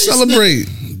 Dirty face. Celebrate.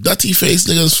 Dirty face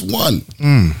niggas won.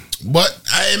 But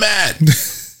I ain't mad.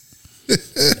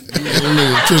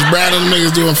 Chris Brown and the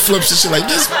niggas doing flips and shit like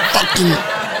this fucking.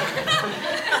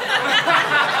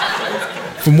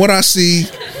 From what I see,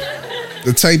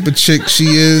 the type of chick she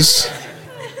is,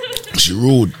 she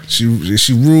rude. She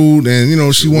rude,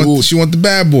 and she want the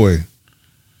bad boy.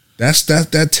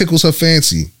 That tickles her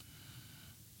fancy.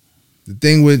 The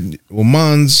thing with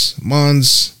Mons don't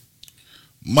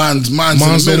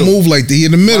move like that. He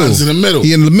in the middle. Mons in the middle.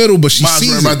 He in the middle, but she Mons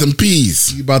sees about them peas.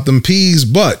 He about them peas,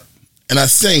 but and I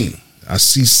sing. I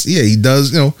see. Yeah, he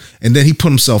does. And then he put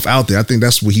himself out there. I think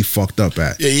that's where he fucked up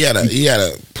at. Yeah, he had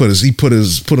a put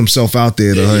himself out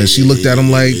there to her, and she looked at him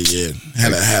like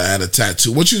had a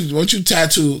tattoo. Once you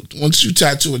tattoo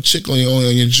a chick on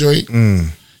your joint,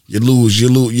 you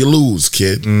lose,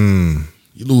 kid.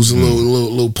 You lose a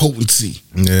little potency.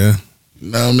 Yeah, you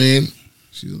know what I mean.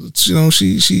 She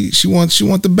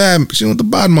want the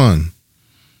bad man.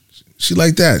 She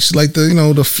like that. She like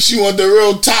the She want the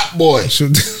real top boy.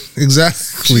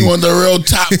 Exactly. She want the real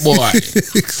top boy.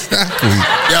 Exactly.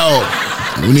 Yo,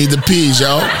 we need the peas,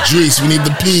 yo. Drees, we need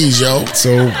the peas, yo.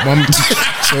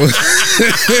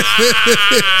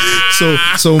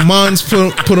 So Mons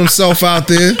put himself out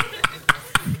there,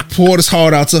 poured his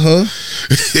heart out to her,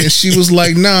 and she was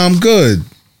like, "Nah, I'm good.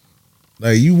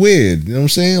 Like, you weird. You know what I'm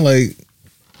saying? Like,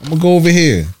 I'm gonna go over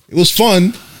here." It was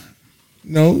fun,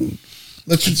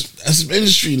 That's some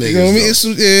industry niggas. You know what I mean?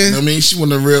 You know what I mean? She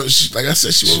want the real. Like I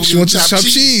said, she want chopped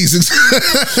cheese. She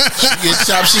get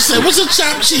chopped. She said, "What's a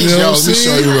chopped cheese?" Yo, let me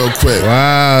show you real quick.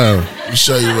 Wow. Let me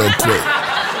show you real quick.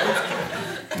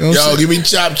 Yo, give me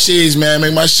chopped cheese, man.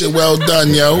 Make my shit well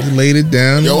done, yo. You laid it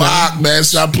down. Yo, Hawk, man.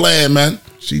 Stop playing, man.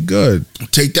 She good.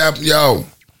 Take that, yo.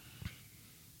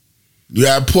 You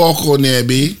have pork on there,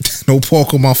 B. No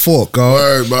pork on my fork, God.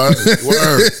 Word, bud.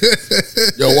 Word.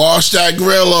 Yo, wash that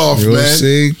grill off, man.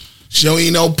 See? She don't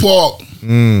eat no pork.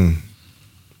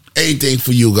 Anything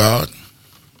for you, God.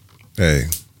 Hey,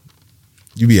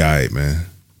 you be all right, man.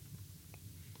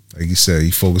 Like you said,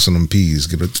 he focus on them peas.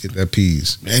 Get that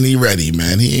peas. Man, he ready,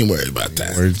 man. He ain't worried about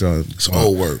that. It's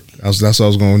old work. That's what I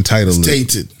was going to title it.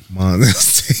 Tainted.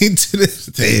 It's tainted.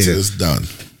 Tainted is done.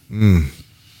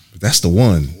 But that's the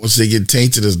one. Once they get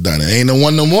tainted, it's done. It ain't the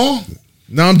one no more.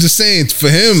 No, I'm just saying, for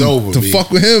him, over, to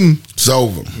fuck with him. It's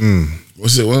over.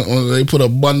 What's it? When they put a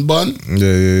bun?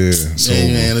 Yeah.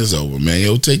 Man, it's over, man.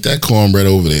 Yo, take that cornbread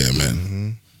over there,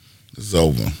 man. It's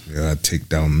over. Yeah, I take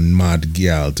down my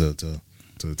gal to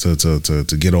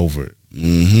get over it.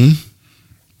 He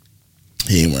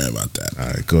ain't worried about that. All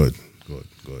right, good.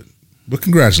 But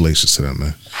congratulations to them,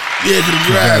 man. Yeah,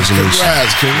 congrats.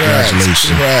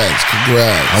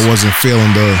 I wasn't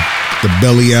feeling the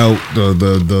belly out.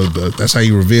 The that's how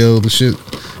you reveal the shit.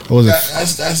 I wasn't.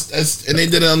 That's and they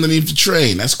did it underneath the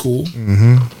train. That's cool.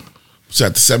 Was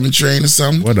that the 7 train or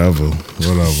something? Whatever.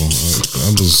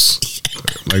 I'm just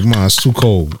like, man, it's too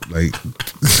cold. Like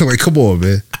come on,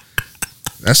 man.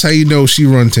 That's how you know she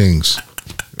run things.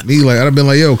 Me, like, I'd have been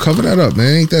like, yo, cover that up,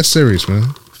 man. Ain't that serious,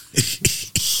 man.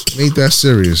 Ain't that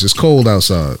serious. It's cold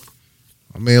outside.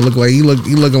 My man look like he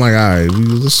looking like, all right,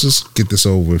 let's just get this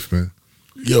over with, man.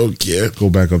 Yo, kid. Go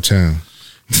back uptown.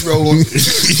 Rolling.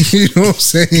 You know what I'm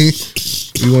saying?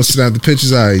 You want to snap the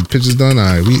pictures? All right, pictures done. All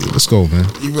right, let's go, man.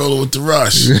 You rolling with the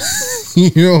rush.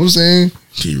 You know what I'm saying?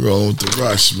 He rolling with the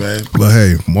rush, man. But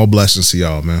hey, more blessings to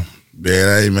y'all, man. Man,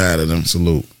 I ain't mad at them.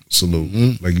 Salute.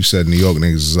 Like you said, New York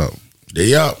niggas is up.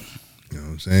 They up. You know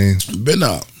what I'm saying? Been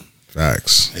up.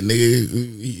 Facts. And nigga,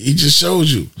 he just showed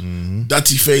you.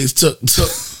 Dutty Face took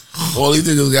all these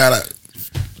niggas got a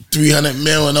 300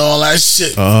 mil and all that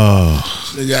shit. Oh.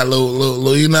 They got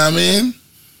little, you know what I mean?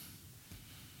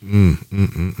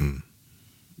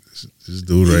 This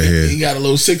dude right here. He got a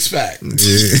little 6-pack.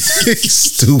 Yeah.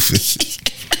 Stupid.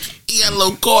 He got a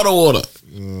little quarter water.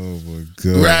 Oh my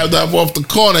God. Grabbed up off the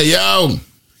corner, yo.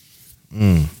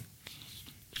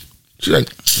 She like,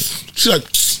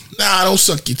 nah, don't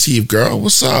suck your teeth, girl.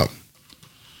 What's up?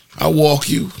 I'll walk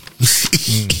you.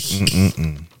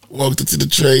 Walked her to the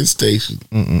train station.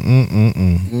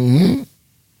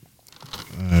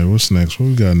 All right, what's next? What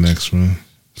we got next, man?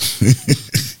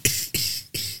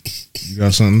 You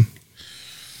got something?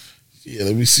 Yeah,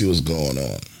 let me see what's going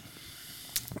on.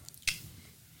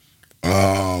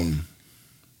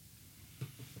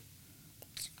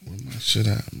 Where my shit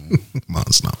at, man?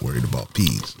 Mom's not worried about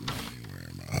peas.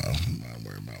 I'm not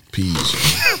worried about peas.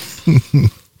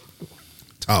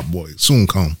 Top boy, soon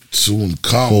come.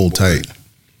 Hold tight.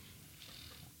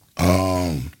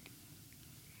 All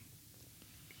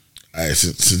right,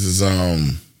 since it's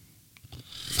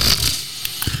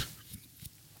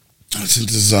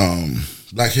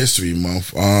Black History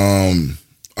Month,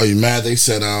 are you mad? They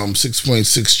said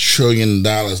 $6.6 trillion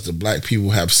the black people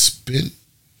have spent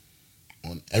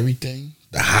on everything.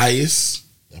 The highest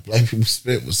that black people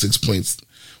spent was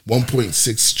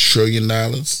 $1.6 trillion.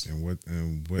 And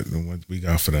what we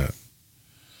got for that?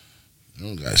 We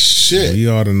don't got shit. We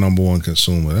are the number one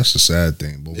consumer. That's the sad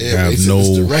thing. But we have it's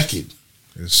the record.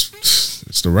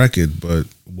 It's the record, but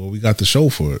what we got to show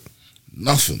for it?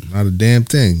 Nothing. Not a damn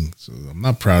thing. So I'm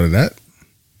not proud of that.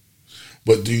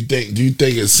 But do you think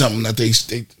it's something that they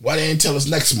why they didn't tell us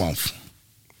next month?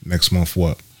 Next month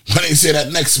what? Why they say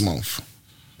that next month?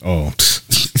 Oh,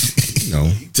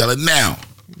 no. Tell it now.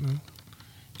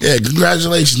 Yeah,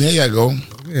 congratulations. There you go.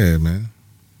 Yeah, man.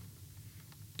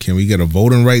 Can we get a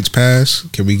voting rights pass?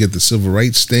 Can we get the civil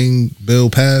rights bill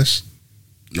passed?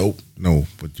 Nope. No,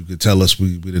 but you could tell us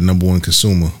we the number one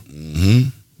consumer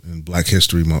in Black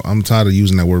History Month. I'm tired of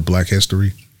using that word Black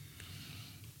History.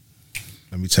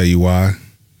 Let me tell you why.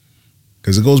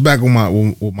 Because it goes back with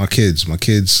my kids. My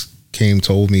kids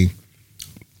told me,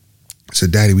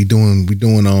 said, "Daddy, we doing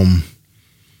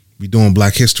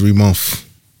Black History Month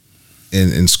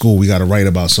in school. We got to write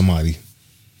about somebody."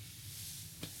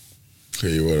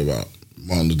 Okay, you wrote about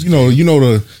Martin Luther King. You know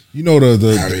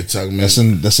the Harriet Tubman.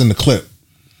 That's in the clip.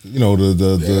 You know I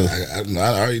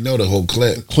already know the whole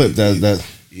clip. The clip that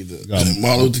either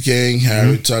Martin Luther King,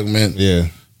 Harriet Tubman. Yeah.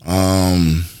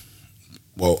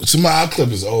 Well, some of our clip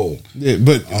is old. Yeah,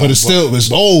 but it's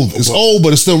old. It's old,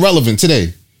 but it's still relevant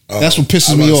today. That's what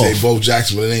pisses me off. Say Bo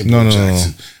Jackson, but it ain't Bo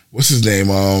Jackson. No. What's his name?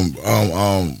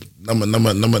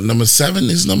 Number 7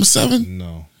 is number 7.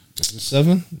 No, is it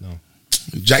 7? No.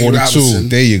 Jackie 42. Robinson.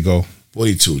 There you go.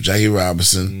 42. Jackie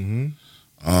Robinson.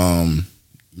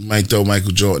 You might throw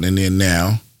Michael Jordan in there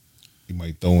now. You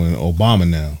might throw in Obama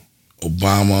now.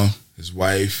 Obama, his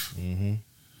wife.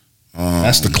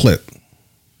 That's the clip.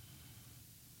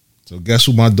 So guess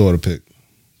who my daughter picked?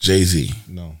 Jay-Z.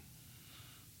 No.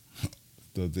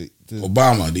 The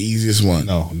Obama, the easiest one.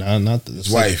 No, not his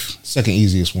wife. Second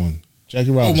easiest one.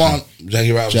 Jackie Robinson.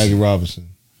 Jackie Robinson.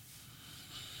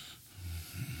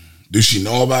 Does she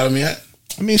know about him yet?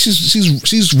 I mean,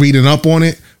 she's reading up on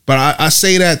it, but I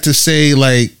say that to say,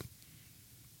 like,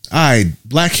 all right,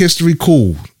 Black History,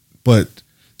 cool, but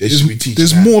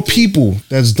there's more people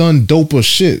that's done doper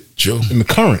shit in the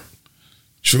current.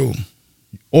 True.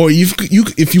 Or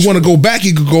if you want to go back,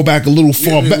 you could go back a little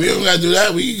far back. We don't got to do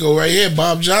that. We can go right here.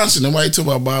 Bob Johnson. Nobody talk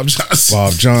about Bob Johnson.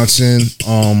 Bob Johnson.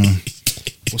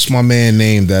 What's my man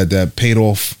name that paid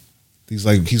off? He's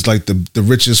like the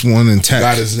richest one in tech.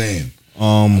 Got his name.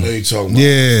 I know you're talking about.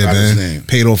 Yeah, got man. His name.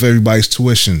 Paid off everybody's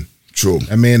tuition. True.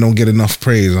 That man don't get enough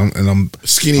praise. I'm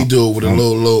skinny dude with a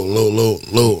little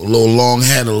long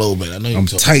head a little bit. I know you're I'm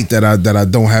tight that I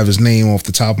don't have his name off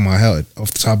the top of my head.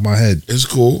 It's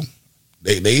cool.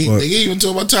 They even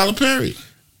talk about Tyler Perry.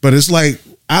 But it's like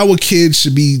our kids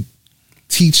should be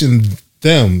teaching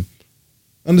them.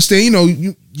 Understand? You know,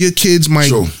 your kids might.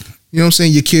 True. You know what I'm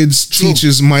saying? Your kids'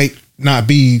 teachers might not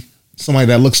be somebody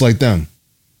that looks like them.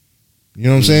 You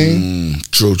know what I'm saying?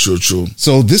 True.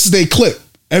 So this is their clip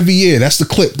every year. That's the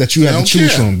clip that you have to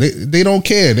choose from. They don't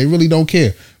care. They really don't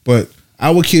care. But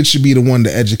our kids should be the one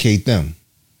to educate them.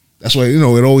 That's why,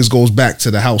 it always goes back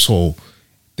to the household.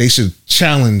 They should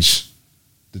challenge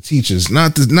the teachers,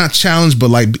 not challenge, but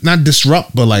like not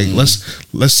disrupt, but like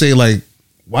let's say like,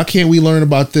 why can't we learn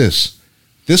about this?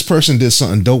 This person did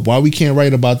something dope. Why we can't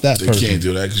write about that person? They can't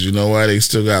do that because you know why? They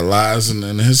still got lies in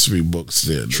the history books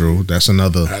there. True. That's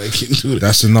another. How they can't do that?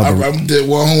 That's another. I did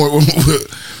one homework.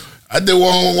 I did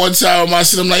one time with my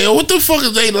son. I'm like, yo, what the fuck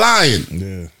is they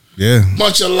lying? Yeah.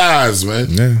 Bunch of lies, man.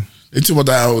 Yeah. They talk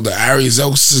about the Aries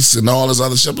Oxus and all this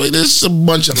other shit. Like, this is a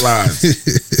bunch of lies.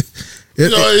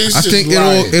 I think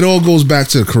it all goes back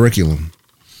to the curriculum.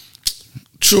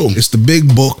 True. It's the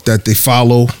big book that they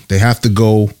follow. They have to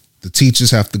go. The teachers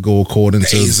have to go according to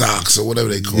AZOX or whatever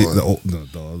they call it.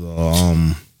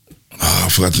 I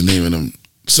forgot the name of them.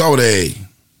 So they.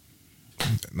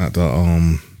 Not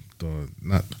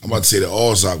not. I'm about to say the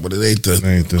Allzoc, but it ain't the.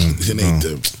 It ain't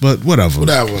the. But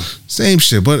whatever. Same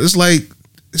shit. But it's like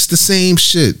it's the same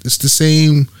shit. It's the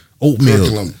same oatmeal.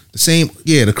 Curriculum. The same.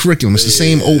 Yeah, the curriculum. It's the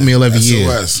same oatmeal every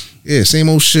year. Yeah, same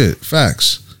old shit.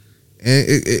 Facts. And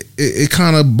it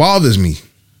kind of bothers me.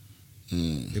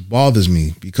 It bothers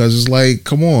me because it's like,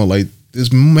 come on, like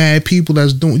there's mad people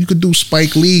that's doing. You could do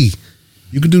Spike Lee,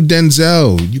 you could do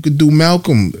Denzel, you could do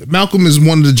Malcolm. Malcolm is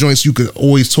one of the joints you could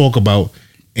always talk about,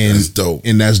 and that's dope.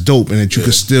 And that's dope, and that you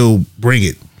could still bring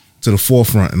it to the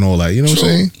forefront and all that. You know what I'm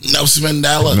saying? Nelson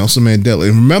Mandela.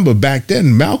 And remember back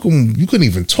then, Malcolm, you couldn't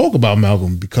even talk about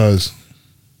Malcolm because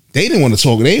they didn't want to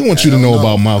talk. They didn't want you to know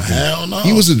about Malcolm. Hell no.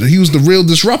 He was the real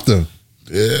disruptor.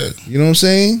 Yeah. You know what I'm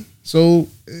saying? So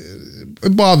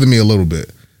it bothered me a little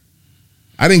bit.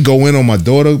 I didn't go in on my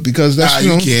daughter because that's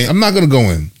you can't. I'm not gonna go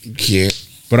in. You can't.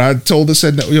 But I told her,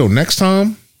 said, yo, next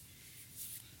time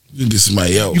you can get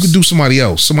somebody else. You could do somebody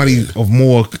else, somebody of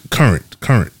more current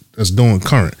that's doing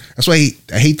current. That's why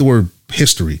I hate the word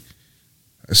history.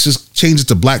 Let's just change it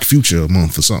to Black Future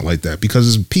Month or something like that because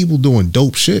there's people doing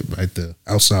dope shit right there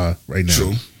outside right now.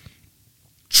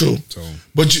 True. So,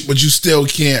 but you still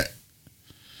can't.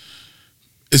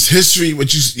 It's history,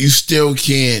 but you still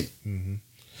can't. Mm-hmm.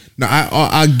 No,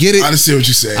 I get it. I understand what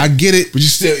you're saying. I get it, but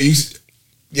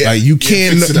you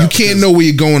can't know where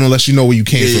you're going unless you know where you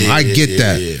came from. I get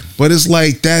that, but it's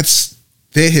like that's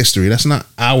their history. That's not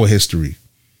our history.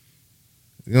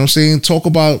 You know what I'm saying? Talk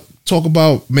about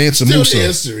Mansa Musa. Still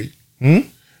history.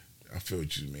 I feel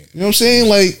what you mean. You know what I'm saying?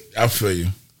 Like I feel you.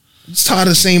 It's tired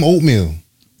of the same oatmeal.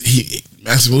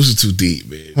 Mansa Musa too deep,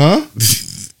 man. Huh?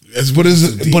 But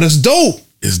it's dope.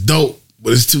 It's dope,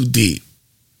 but it's too deep.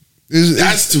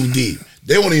 That's too deep.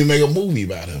 They won't even make a movie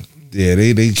about him. Yeah,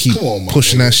 they keep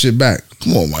pushing that shit back.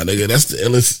 Come on, my nigga. That's the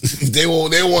illest. They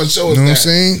want to show us that. You know what I'm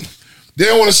saying? They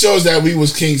don't want to show us that we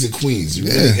was kings and queens.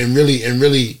 And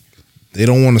really. They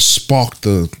don't want to spark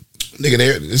the. Nigga,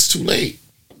 it's too late.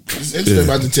 This internet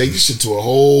about to take this shit to a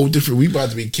whole different. We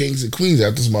about to be kings and queens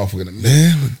after this motherfucker.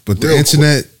 Yeah, but the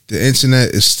internet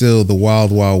is still the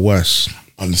wild, wild west.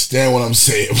 Understand what I'm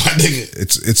saying, my nigga?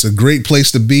 It's a great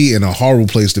place to be and a horrible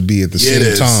place to be at the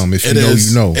same time. If you know,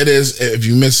 you know. It is. If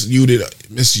you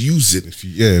misuse it.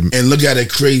 And look at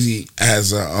it crazy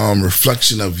as a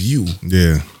reflection of you.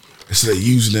 Yeah. Instead of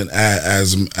using it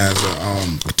as a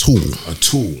tool. A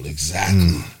tool,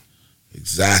 exactly.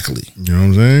 Exactly. You know what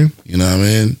I'm saying? You know what I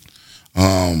mean?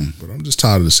 But I'm just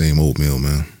tired of the same oatmeal,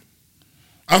 man.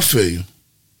 I feel you.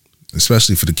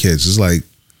 Especially for the kids. It's like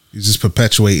you're just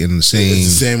perpetuating the same.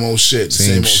 It's the same old shit.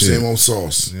 Same old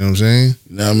sauce. You know what I'm saying?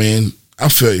 You know what I mean? I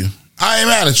feel you. I ain't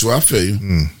mad at you. I feel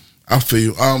you. I feel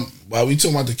you. While we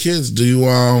talking about the kids, do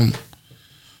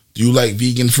you like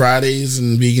vegan Fridays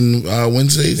and vegan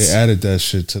Wednesdays? They added that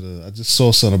shit to the. I just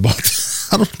saw something about that.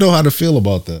 I don't know how to feel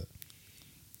about that.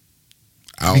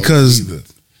 Because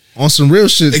on some real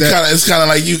shit, it's kind of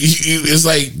like you. It's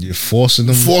like you're forcing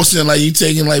them. Like we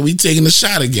taking the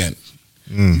shot again.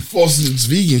 Forcing this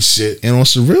vegan shit. And on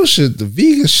some real shit, the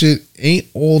vegan shit ain't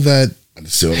all that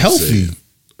healthy.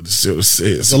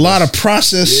 There's a lot of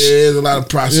process. Yeah, there's a lot of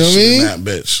process shit in that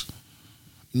bitch.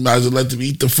 You might as well let them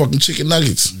eat the fucking chicken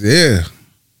nuggets. Yeah.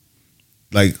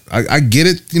 Like I get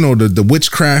it, you know, the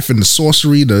witchcraft and the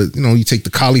sorcery, you take the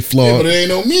cauliflower. Yeah, but it ain't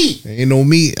no meat. Ain't no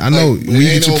meat. I know. Where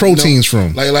you get your proteins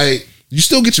from. Like you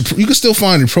still get you can still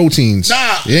find your proteins.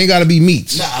 Nah. It ain't gotta be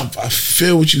meats. Nah, I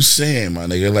feel what you saying, my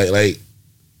nigga. Like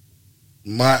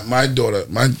my daughter,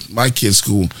 my kid's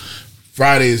school,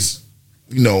 Fridays,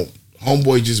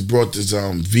 homeboy just brought this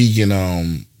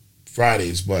vegan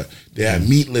Fridays, but they have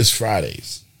meatless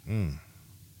Fridays.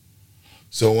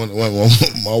 So when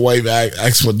my wife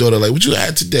asked my daughter, like, what you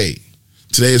had today?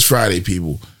 Today is Friday,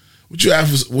 people. What you have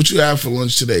for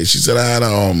lunch today? She said I had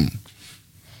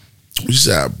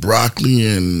broccoli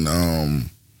and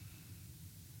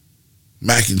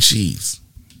Mac and cheese.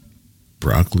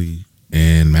 Broccoli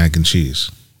and mac and cheese.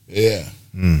 Yeah.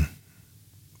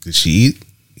 Did she eat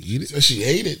it? So she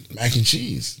ate it. Mac and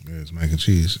cheese. Yeah, it's mac and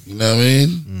cheese. You know what I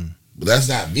mean? But that's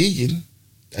not vegan.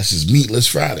 That's just meatless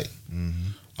Friday.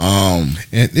 And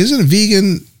isn't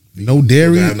vegan no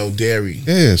dairy? Got no dairy.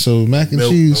 Yeah, so mac and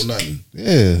Milk, cheese. no nothing.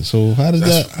 Yeah, so how does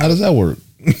that work?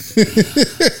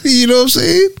 You know what I'm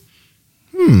saying?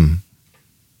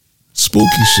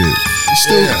 Spooky shit.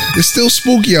 It's still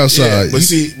spooky outside. Yeah, but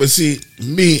see,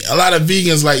 me, a lot of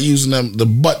vegans like using the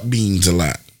butt beans a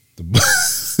lot.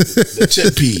 The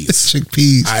chickpeas.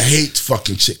 Chickpeas. I hate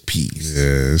fucking chickpeas.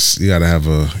 Yes, you gotta have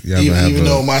a. Even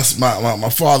though my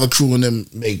father crew and them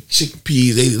make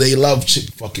chickpeas, they love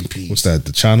fucking peas. What's that?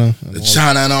 The chana? The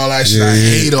chana and all that shit. I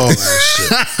hate all that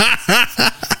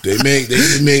shit. They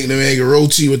make a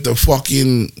roti with the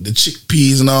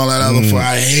chickpeas and all that other fuck.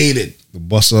 I hate it. The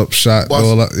bust up shot,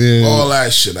 all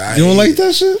that shit. You don't like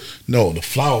that shit? No, the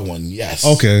flour one, yes.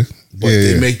 Okay, but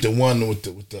they make the one with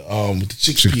the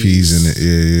chickpeas in it.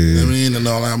 Yeah. You know what I mean, and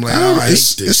all that. I'm like, I hate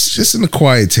this. It's just an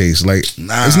acquired taste. Like it's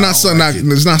not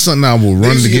something. It's not something I will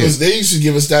run to get. They used to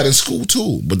give us that in school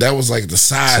too, but that was like the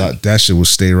side. That shit would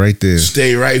stay right there.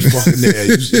 Stay right fucking there.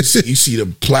 You see the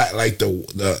like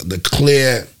the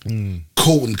clear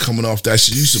coating coming off that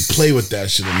shit. You used to play with that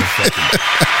shit in the fucking.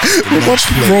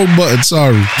 Wrong button.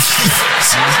 Sorry. Wrong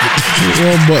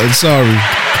button. Sorry.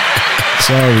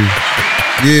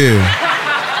 Yeah.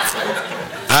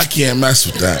 I can't mess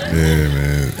with that. Yeah,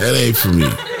 man. That ain't for me.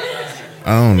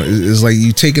 I don't know. It's like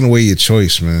you taking away your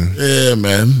choice, man. Yeah,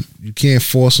 man. You can't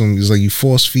force them. It's like you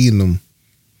force feeding them.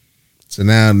 So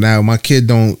now my kid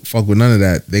don't fuck with none of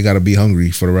that. They got to be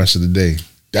hungry for the rest of the day.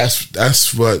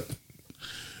 That's what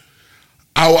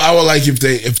I would like if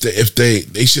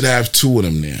they should have two of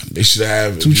them there. They should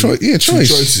have two choices. Yeah, two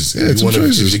choices.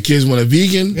 If the kids want a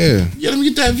vegan, let them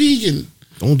get that vegan.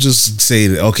 Don't just say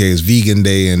that. Okay, it's vegan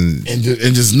day and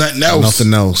just nothing else.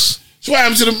 Nothing else. So what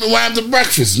happened to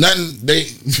breakfast? Nothing.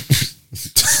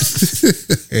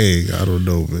 Hey, I don't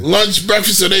know, man. Lunch,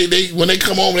 breakfast. So they when they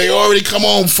come home, they already come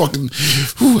home fucking.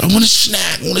 I want a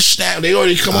snack. They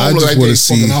already come home like they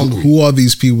fucking hungry. Who are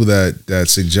these people that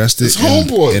suggest it? It's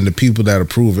homeboy and the people that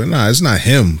approve it. Nah, it's not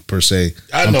him per se.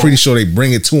 I'm pretty sure they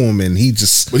bring it to him and he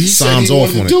just signs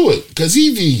off on it. Do it because he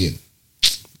vegan.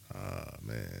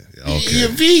 Man, okay. He a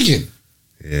vegan.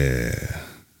 Yeah,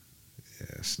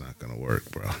 it's not gonna work,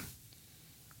 bro.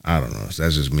 I don't know. That's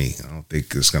just me. I don't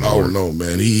think it's gonna work. I don't know,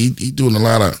 man. He doing a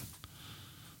lot of.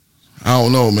 I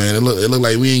don't know, man. It look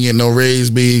like we ain't getting no raise.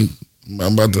 I'm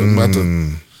about to.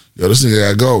 Yo, this nigga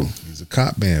gotta go. He's a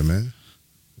cop man.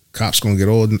 Cops gonna get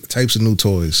all types of new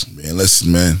toys. Man,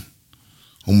 listen, man.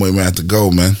 Homeboy might have to go,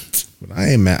 man. But I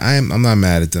ain't mad. I'm not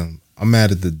mad at them. I'm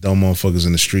mad at the dumb motherfuckers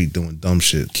in the street doing dumb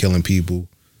shit, killing people,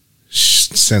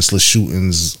 senseless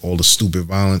shootings, all the stupid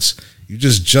violence. You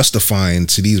just justifying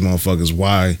to these motherfuckers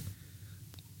why,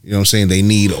 you know what I'm saying, they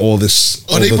need all this.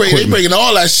 Oh, they bringing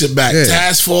all that shit back. Yeah.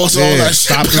 Task force, all that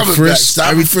shit coming back.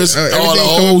 Stop and frisk, all the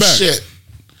old shit.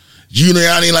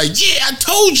 Giuliani like, yeah, I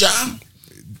told y'all.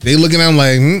 They looking at him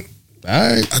like,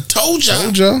 all right. I told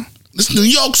y'all. This New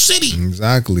York City.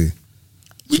 Exactly.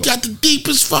 We got the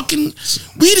deepest fucking,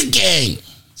 we the gang.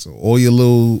 So all your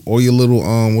little,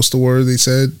 what's the word they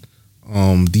said?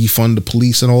 Defund the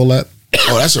police and all that.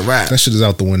 Oh, that's a wrap. That shit is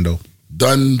out the window.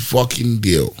 Done fucking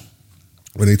deal.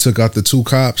 When they took out the 2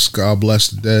 cops, God bless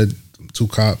the dead, 2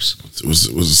 cops. It was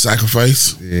a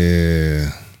sacrifice?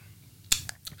 Yeah.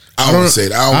 I don't want to say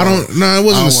that. It wasn't. I don't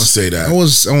want to say that. I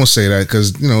won't say that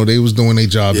because they was doing their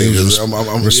job. Yeah, they was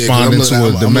responding to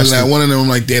a domestic. I'm looking at one of them. I'm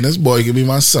like, damn, this boy could be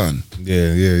my son.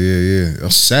 Yeah.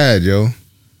 That's sad, yo.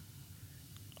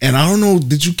 And I don't know.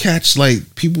 Did you catch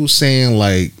like people saying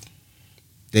like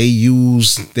they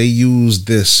use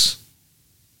this,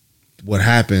 what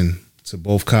happened to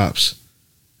both cops,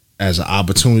 as an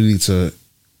opportunity to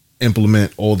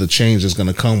implement all the change that's going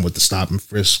to come with the stop and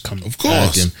frisk coming. Of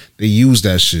course. Back, and they use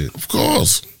that shit. Of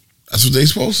course. That's what they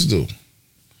supposed to do.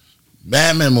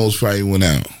 Bad memos probably went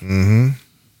out. Mm-hmm.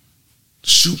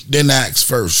 Shoot, then axe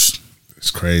first.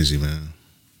 It's crazy, man.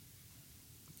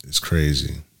 It's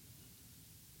crazy.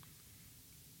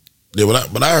 Yeah,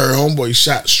 but I heard homeboy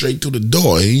shot straight through the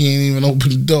door. He ain't even open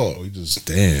the door. He just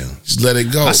let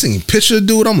it go. I seen a picture of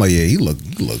dude. I'm like, yeah, he looks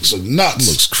nuts.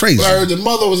 He looks crazy. But I heard the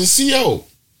mother was a CO,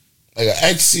 like an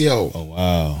ex-CO. Oh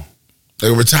wow,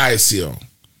 like a retired CO.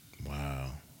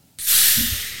 Wow,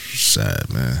 sad,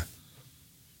 man.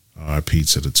 R.I.P.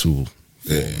 to the 2.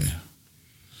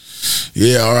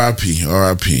 Yeah,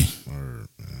 R.I.P.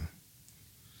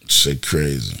 Shit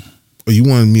crazy. Oh, you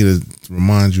wanted me to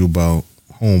remind you about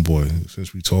homeboy,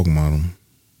 since we talking about him,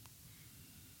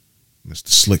 Mr.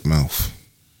 Slickmouth.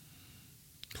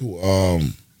 Who?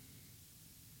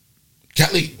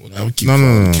 Kelly. No.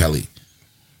 Kelly.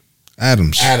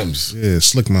 Adams. Yeah,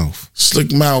 Slickmouth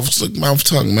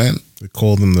tongue, man. They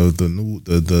called him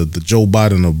the Joe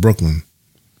Biden of Brooklyn.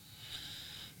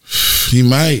 He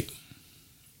might.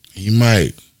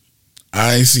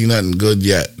 I ain't seen nothing good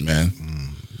yet, man.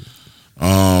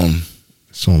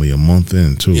 It's only a month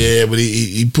in too. Yeah, but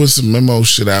he put some memo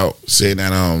shit out saying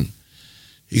that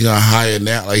he gonna hire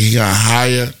now, like he gonna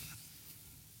hire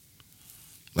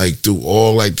like through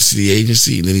all like the city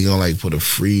agency, and then he gonna like put a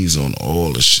freeze on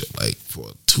all the shit. Like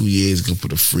for 2 years, he gonna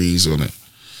put a freeze on it,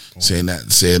 saying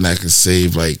that can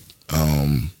save like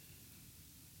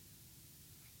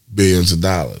billions of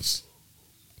dollars.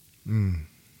 All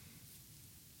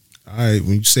right,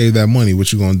 when you save that money,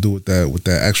 what you gonna do with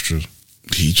that extra?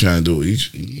 He trying to do it.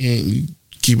 He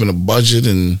keeping a budget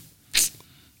and.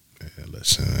 Yeah,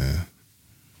 listen, man.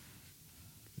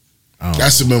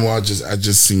 That's the memo I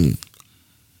just seen.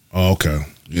 Oh, okay.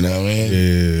 You know what I mean?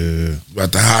 Yeah.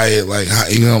 About to hire, like,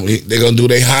 they're gonna do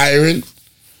their hiring.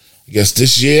 I guess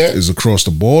this year. Is it across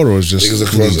the board or is just? I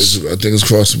think it's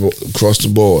across the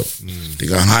board. They're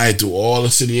gonna hire through all the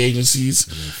city agencies.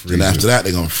 Then after that,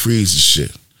 they're gonna freeze the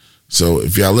shit. So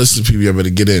if y'all listen to people, y'all better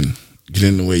get in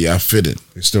the way y'all fit in.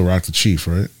 They still rock the Chief,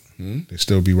 right? They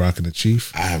still be rocking the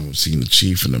Chief. I haven't seen the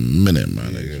Chief in a minute,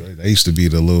 man. Right. That used to be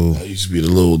the little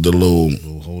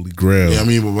holy grail. Yeah, I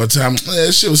mean, but by the time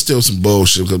that shit was still some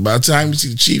bullshit. Because by the time you see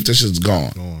the Chief, that shit's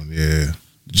gone. Yeah,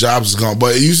 the jobs is gone.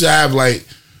 But it used to have like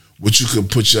what you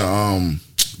could put your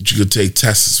what you could take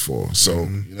tests for. So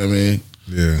you know what I mean?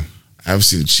 Yeah, I haven't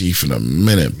seen the Chief in a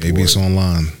minute. Maybe boy. it's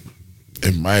online.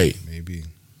 It might. Maybe.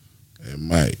 It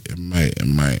might.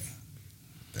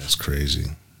 That's crazy.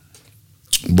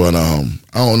 But I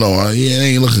don't know. It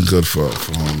ain't looking good for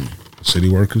city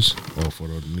workers or for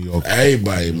the New York.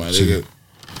 Everybody, my nigga.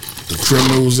 The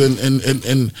criminals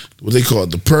and what they call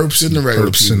it, the perps and the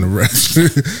regular people. And the rest.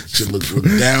 Should look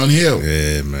downhill.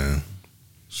 Yeah, man.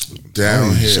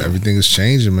 Downhill. Everything is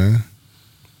changing, man.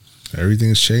 Everything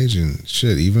is changing.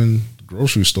 Shit, even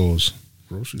grocery stores.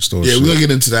 Yeah, we're gonna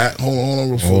get into that. Hold on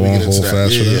before we get into that.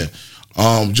 Fast for that.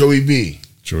 Joey B.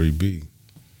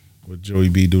 What Joey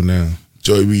B do now?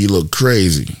 Joey B look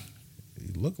crazy.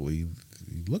 He look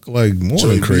like more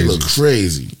Joey than crazy. B look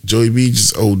crazy. Joey B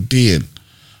just ODing.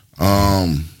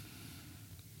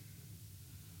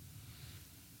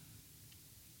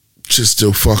 Shit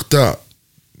still fucked up.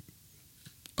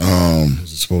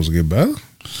 Was it supposed to get better?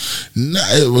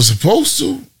 Nah, it was supposed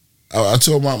to. I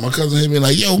told my cousin, he been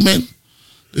like, yo, man,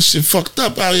 this shit fucked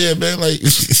up out here, man. Like,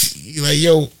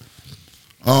 yo,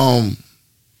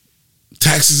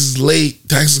 taxes is late.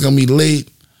 Taxes gonna be late.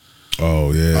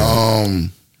 Oh yeah.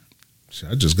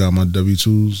 I just got my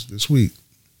W-2s this week.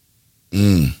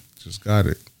 Just got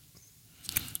it.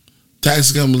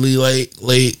 Taxes gonna be late.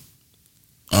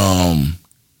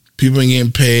 People ain't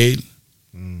getting paid.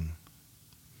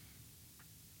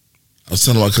 I was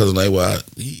telling my cousin, like, well,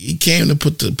 he came to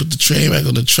put the train back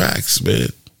on the tracks, man.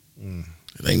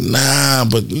 Like, nah,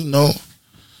 but you know.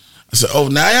 I said, oh,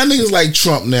 now y'all niggas like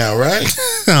Trump now, right?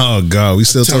 Oh God, we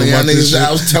still talking about this shit.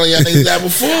 I was telling y'all niggas that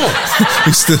before.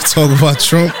 We still talking about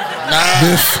Trump? Nah.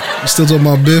 Biff? We still talking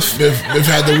about Biff? Biff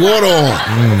had the water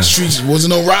on. The streets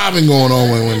wasn't no robbing going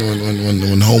on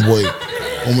when homeboy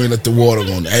let the water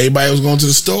go on. Everybody was going to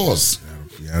the stores.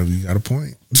 Yeah, you got a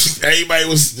point. Everybody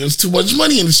there's too much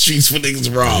money in the streets for niggas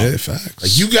to rob. Yeah, facts.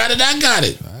 Like, you got it, I got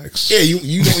it. Facts. Yeah,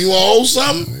 you want to hold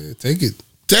something? Yeah, take it.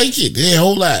 Take it. Yeah,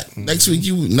 hold that. Next week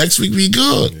we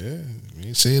good. Yeah, we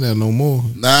ain't saying that no more.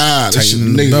 Nah, this shit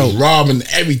niggas robbing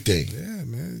everything. Yeah,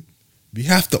 man. We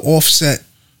have to offset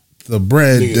the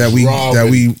bread niggas that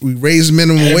we raised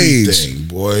minimum wage.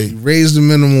 Boy. We raised the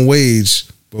minimum wage,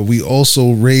 but we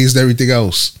also raised everything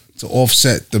else to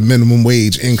offset the minimum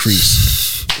wage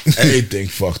increase. Everything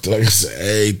fucked up. Like I said,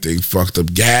 everything fucked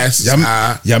up. Gas.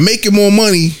 Y'all making more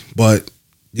money, but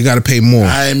you got to pay more.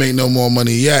 I ain't make no more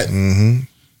money yet.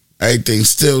 Everything's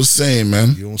still the same,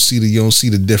 man. You don't see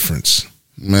the difference.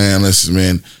 Man, listen,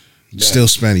 man. Still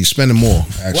spending. You spending more,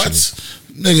 actually. What?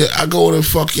 Nigga, I go to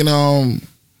fucking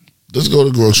let's go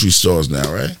to grocery stores now,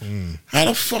 right? How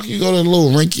the fuck you go to the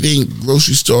little rinky-dink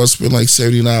grocery store and spend like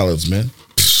 $70, man?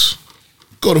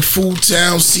 Go to Food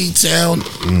Town, C-Town,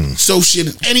 so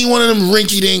shit. Any one of them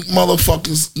rinky-dink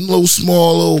motherfuckers, little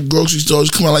small little grocery stores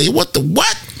come out like, what the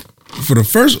what? For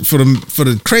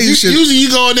the crazy shit. Usually you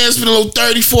go in there and spend a little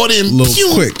 30, 40 and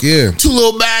little quick, yeah. 2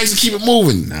 little bags and keep it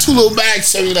moving. 2 little bags,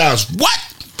 $70. What?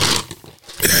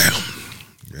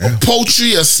 Yeah. A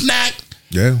poultry, a snack.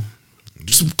 Yeah.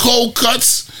 some cold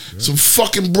cuts, some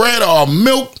fucking bread or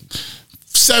milk.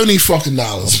 $70 fucking.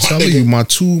 I'm telling you, my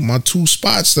two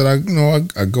spots that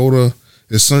I go to.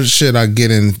 There's some shit I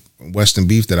get in Western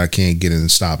Beef that I can't get in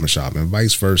Stop and Shop, and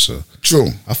vice versa. True.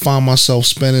 I find myself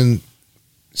spending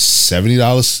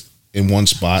 $70 in one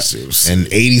spot and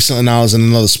 $80-something in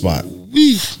another spot.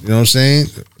 You know what I'm saying?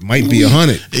 Might be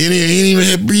 $100. He ain't even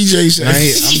had BJ.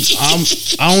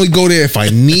 I only go there if I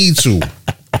need to,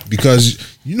 because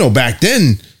back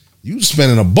then you was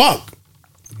spending $1.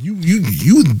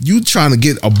 You trying to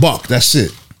get $1. That's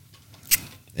it.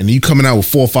 And you coming out with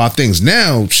 4 or 5 things.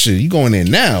 Now, shit, you going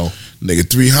in now, nigga,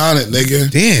 300,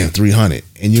 nigga. Damn, 300,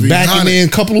 and you're back in there in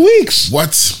a couple of weeks.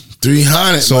 What?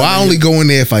 300. So I only go in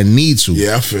there if I need to.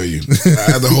 Yeah, I feel you.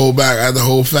 I had to hold back. I had to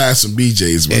hold fast some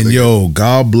BJs. And nigga.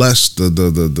 God bless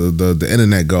the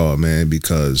internet god, man,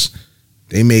 because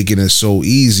they making it so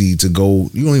easy to go.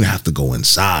 You don't even have to go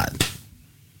inside.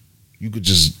 You could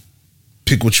just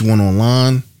pick what you want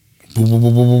online,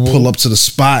 pull up to the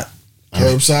spot,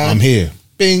 curbside. I'm here.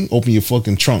 Bing, open your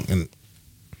fucking trunk, and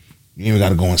you ain't even got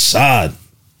to go inside.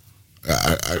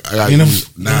 I ain't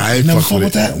fucking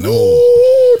with that. No.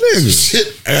 Nigga.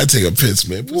 Shit, I gotta take a piss,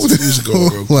 man. Put some music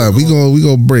on real quick. We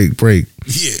gonna break.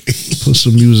 Yeah. Put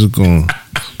some music on.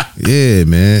 Yeah,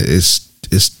 man.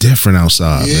 It's different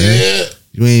outside, man.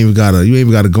 You ain't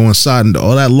even gotta go inside and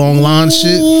all that long line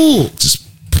shit. Just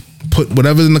put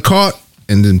whatever's in the cart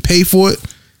and then pay for it.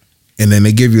 And then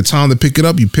they give you time to pick it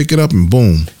up. You pick it up and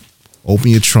boom. Open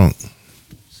your trunk.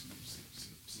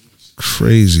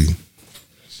 Crazy.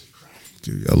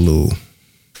 Give you a little.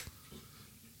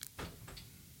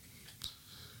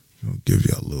 Give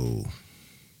you a little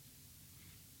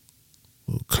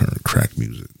current crack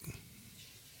music.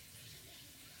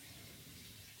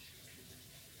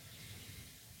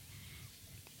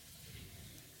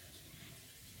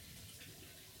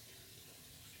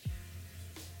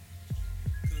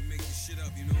 Couldn't make this shit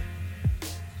up,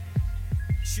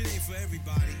 Shit ain't for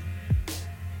everybody.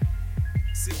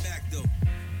 Sit back though.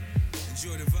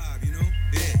 Enjoy the vibe,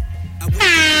 Yeah. I wake up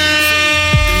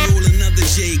and roll another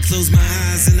J. Close my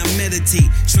eyes and I meditate,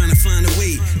 trying to find a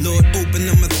way. Lord, open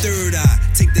up my third eye,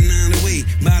 take the 9 away.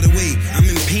 By the way, I'm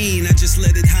in pain, I just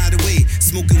let it hide away.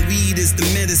 Smoking weed is the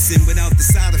medicine without the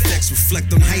side effects.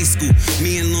 Reflect on high school,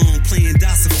 me and Long playing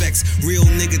DOS effects. Real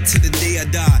nigga to the day I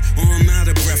die. I'm out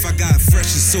of breath, I got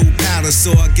fresh and soul powder,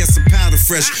 so I guess I'm powder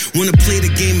fresh. Wanna play the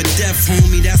game of death,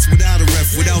 homie, that's without a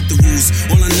ref, without the rules.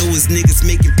 All I know is niggas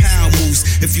making power moves.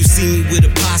 If you see me with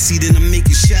a posse, then I'm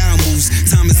making shower moves.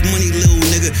 Time is money, little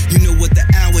nigga, you know what the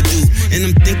hour do. And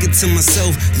I'm thinking to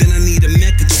myself, then I need a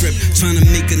Mecca trip. Trying to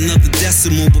make another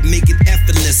decimal, but make it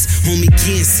effortless. Homie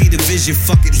can't see the vision,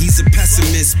 fuck it, he's a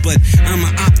pessimist. But I'm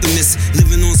an optimist,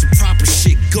 living on some proper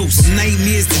shit. Ghosts, from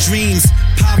nightmares to dreams,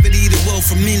 poverty to wealth,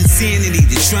 from insanity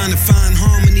to trying to find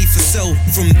harmony for self,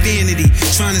 from vanity,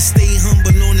 trying to stay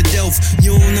humble on the delf.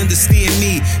 You don't understand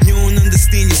me, you don't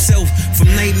understand yourself.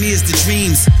 From nightmares to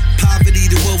dreams, poverty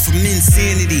to wealth, from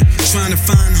insanity, trying to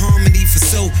find harmony for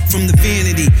self, from the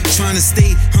vanity, trying to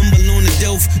stay humble on the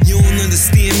delf. You don't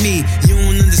understand me, you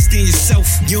don't understand yourself,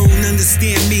 you don't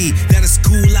understand me. That is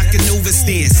cool, I can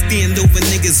overstand. Stand over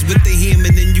niggas with the hammer,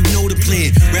 then you know the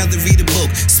plan. Rather read a book,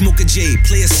 smoke a J,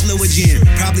 play a slower jam.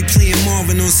 Probably playing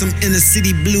Marvin on some inner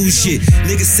city blues shit.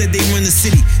 Niggas said they run the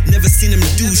city, never seen them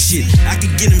do shit. I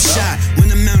could get them shot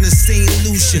when I'm out in St.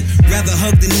 Lucia. Rather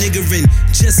hug the nigga and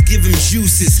just give him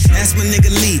juices. Ask my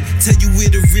nigga Lee, tell you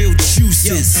where the real juice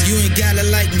is. You ain't gotta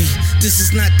like me, this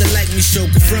is not the like me show.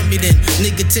 Confront me then,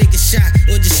 nigga, take a shot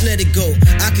or just let it go.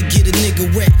 I could get a nigga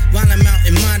wet while I'm out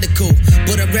in Monaco,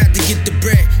 but I'd rather get the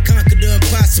bread, conquer the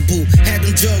impossible. Had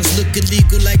them drugs look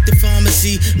illegal like the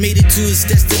pharmacy. Made it to its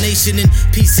destination in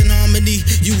peace and harmony.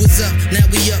 You was up, now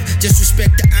we up, just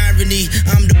respect the irony.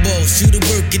 I'm the boss, you the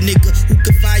working nigga, who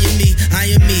could fire me?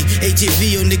 I am me,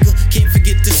 AJVO nigga, can't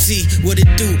forget to see what it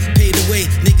do. Paid away,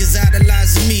 niggas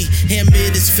idolizing me. Hammer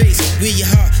in his face, where your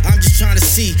heart, I'm just trying to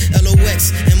see.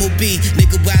 LOX, MOB,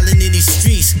 nigga wildin' in these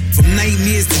streets. From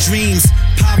nightmares to dreams,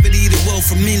 poverty to wealth,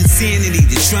 from insanity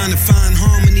to trying to find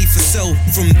harmony for self,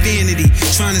 from vanity,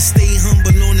 trying to stay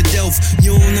humble on the delf.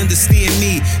 You don't understand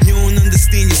me, you don't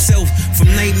understand yourself. From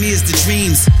nightmares to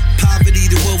dreams, poverty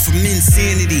to wealth, from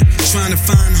insanity, trying to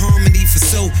find harmony for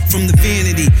self, from the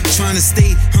vanity, trying to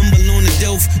stay humble on the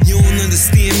delf. You don't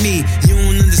understand me, you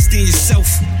don't understand yourself.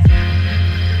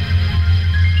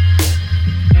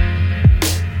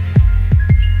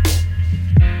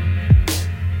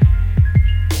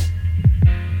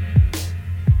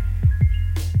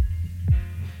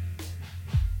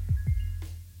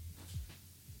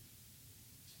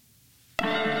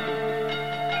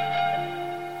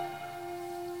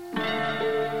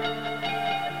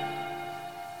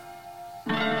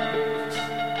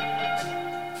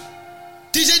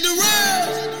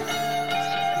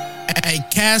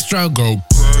 Castro go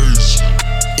crazy.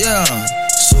 Yeah,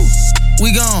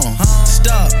 we gone.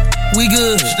 Stop, we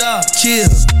good. Stop, chill,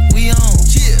 we on.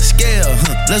 Scale,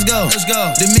 let's go.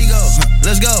 Domingo,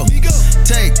 let's go.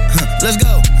 Take, let's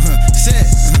go. Set,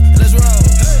 let's roll.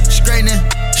 Straightening.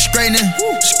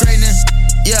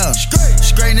 Yeah,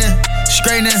 straightening.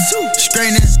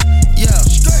 Yeah,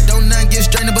 don't nothing get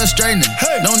straightening but straightening.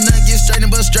 Don't nothing get straightening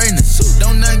but straightening.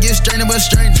 Don't nothing get straightening but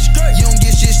straightening. You don't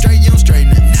get shit straight, you don't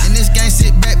straighten it. In this game,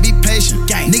 sit back, be patient.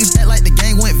 Niggas act like the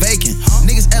game went vacant.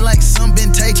 Niggas act like some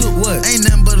been taken. What? Ain't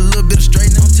nothing but a little bit of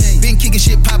straightening. Been kicking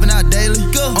shit popping out daily.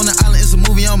 On the island, it's a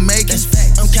movie I'm making.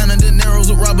 I'm counting the Neros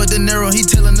with Robert De Niro. He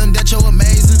telling them that you're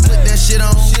amazing. Put that shit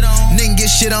on. Nigga get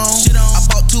shit on. I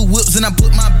bought 2 whips and I put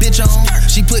my bitch on.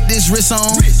 She put this wrist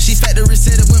on. She factory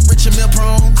said it went rich and meal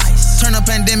prone. Turn a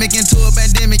pandemic into a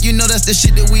pandemic. You know that's the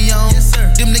shit that we on.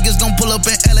 Them niggas gon' pull up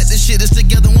and L at the shit that's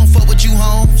together. Won't fuck with you,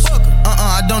 homes.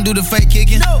 I don't do the fake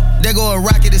kicking. There go a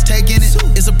rocket, it's taking it.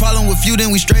 It's a problem with you, then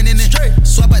we straightening it.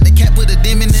 Swap out the cap, put a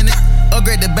demon in it.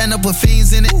 Upgrade the band up, put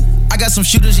fiends in it. I got some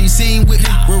shooters you seen with me.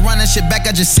 We're running shit back,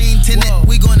 I just seen tenant.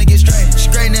 We gonna get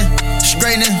straightening. That's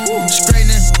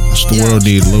the world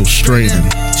need a little straightening.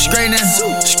 Straightening.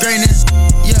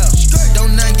 Yeah.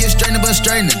 Don't nothing get straightening but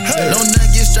straightening. Don't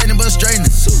nothing get straightening but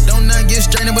straightening. Don't nothing get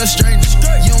straightening but straightening.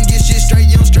 You don't get shit straight,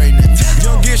 you don't straighten it.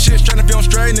 You don't get shit straight if you don't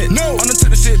straighten it. No. I'm the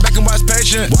type to sit back and watch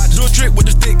patient. Do a trick with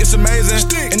the stick, it's amazing.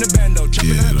 In the bando,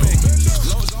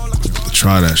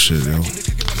 try that shit, yo.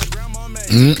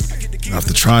 I have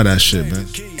to try that shit, man.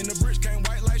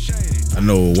 I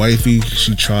know a wifey,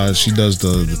 she does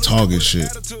the Target shit.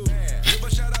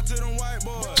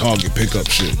 Target pickup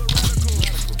shit.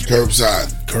 Curbside.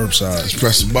 Just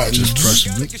press the button. Just press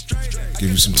it. Give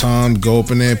you some time, go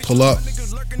up in there, pull up.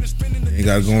 You ain't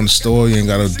gotta go in the store, you ain't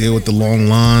gotta deal with the long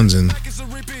lines and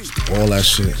all that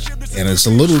shit. And it's a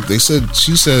little,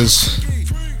 she says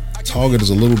Target is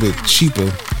a little bit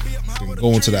cheaper than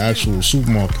going to the actual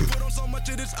supermarket.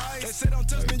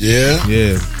 Yeah?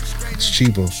 Yeah, it's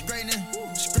cheaper.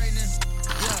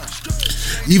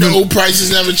 Even no prices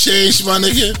never changed, my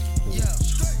nigga.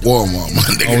 Walmart, my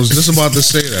nigga. I was just about to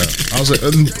say that. I was like,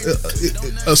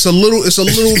 it's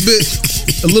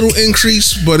a little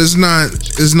increase, but it's not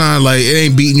like it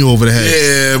ain't beating you over the head.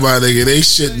 Yeah, my nigga, they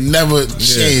shit never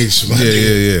change, my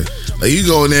nigga. Yeah. Like you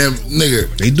go in there,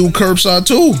 nigga. They do curbside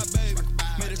too.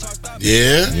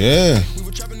 Yeah.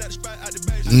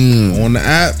 On the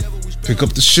app, pick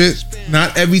up the shit.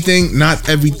 Not everything.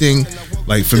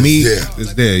 Like for me,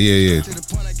 it's there. Yeah.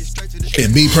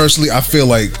 And me personally, I feel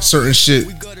like certain shit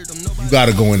you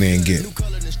gotta go in there and get.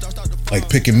 Like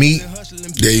picking meat.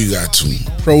 Yeah, you got to.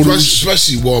 Produce.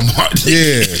 Especially Walmart.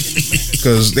 Yeah.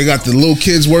 Because they got the little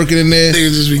kids working in there. They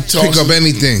just be pick up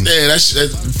anything. Yeah,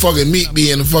 that fucking meat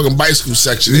be in the fucking bicycle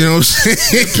section. You know what I'm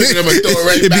saying? Pick it up and throw it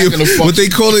right back in the fucking. What they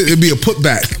call it, it'd be a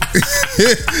putback.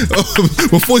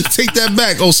 Before you take that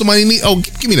back, somebody need.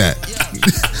 Give me that.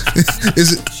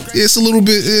 It's a little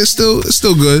bit. It's still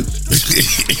good.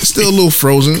 It's still a little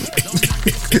frozen.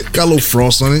 Got a little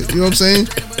frost on it. You know what I'm saying?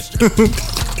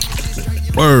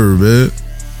 Word, man.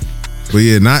 But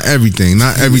yeah, not everything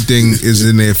is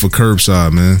in there for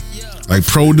curbside, man. Like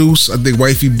produce, I think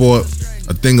wifey bought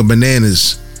a thing of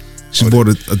bananas. She bought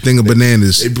a thing of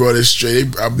bananas. They brought it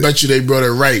straight. I bet you they brought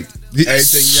it ripe.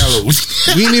 Everything yellow. We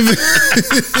didn't even.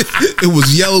 It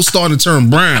was yellow starting to turn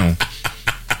brown.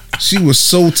 She was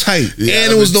so tight,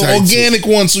 and it was the organic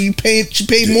one, so she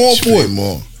paid more for it.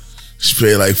 She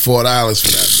paid like $4 for that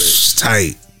bitch.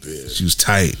 Tight. Yeah. She was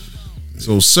tight.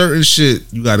 So certain shit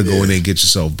you got to go in there and get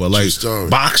yourself, but like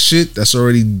box shit that's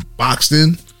already boxed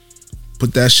in,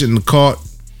 put that shit in the cart,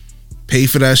 pay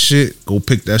for that shit, go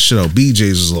pick that shit up. BJ's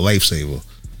is a lifesaver.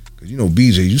 Cause you know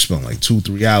BJ, you spend like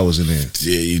 2-3 hours in there.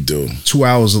 Yeah, you do. 2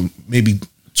 hours, maybe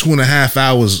 2.5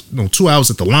 hours. No, 2 hours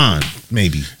at the line,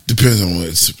 maybe. Depends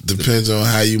on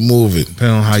how you move it. Depends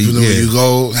on how you where you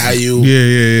go, how you.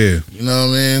 Yeah. You know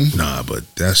what I mean? Nah,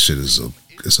 but that shit is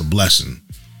it's a blessing.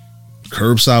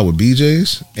 Curbside with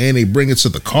BJ's, and they bring it to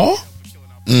the car.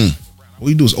 All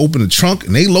you do is open the trunk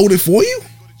and they load it for you.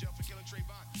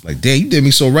 Like, damn, you did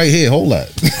me so right here. Hold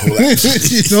that. You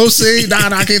know what I'm saying? Nah,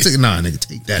 I can't take it. Nah, nigga,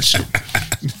 take that shit.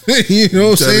 You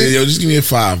know what I'm saying? Yo, just give me a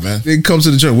 5, man. It comes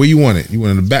to the trunk. Where you want it? You want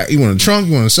it in the back? You want it in the trunk?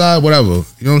 You want it in the side? Whatever.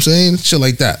 You know what I'm saying? Shit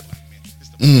like that.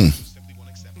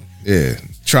 Yeah,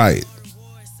 try it.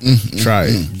 Try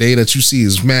it. Day that you see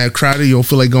is mad crowded, you don't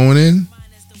feel like going in?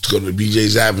 Go to the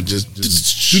BJ's app and just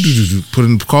put it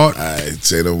in the cart. Alright,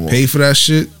 say no more. Pay for that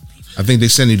shit. I think they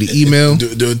send you the email.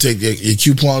 Do it take your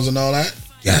coupons and all that?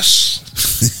 Yes.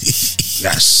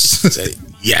 Yes.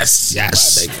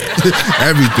 Yes.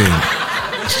 Everything.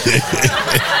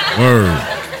 Word.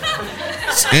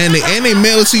 And they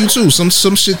mail it to you too.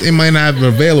 Some shit they might not have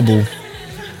available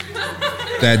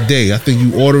that day. I think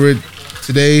you order it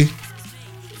today,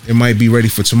 it might be ready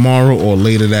for tomorrow or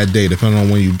later that day, depending on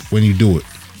when you do it.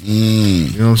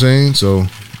 You know what I'm saying? So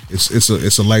it's a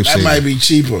lifesaver. That might be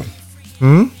cheaper.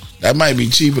 That might be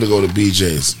cheaper to go to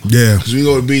BJ's. Yeah. Because when you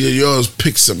go to BJ's, you always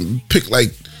pick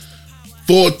like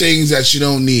 4 things that you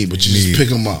don't need, but you just pick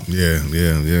them up. Yeah.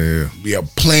 Be a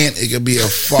plant, it could be a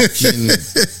fucking.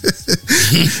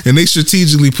 And they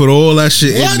strategically put all that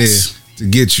shit in there to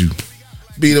get you.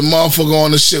 Be the motherfucker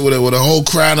on the shit with a whole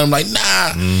crowd. I'm like,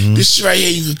 nah, this shit right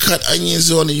here, you can cut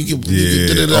onions on it. You can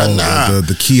nah.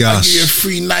 The kiosk. I'll give you a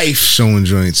free knife. Showing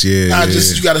joints, you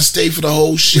gotta stay for the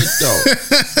whole shit though.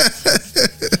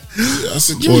 I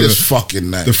said, give me this fucking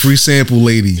knife. The free sample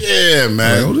lady. Yeah,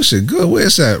 man. Like, oh, this shit good.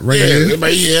 Where's that? Right here.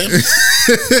 Right here.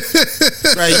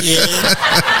 Right here.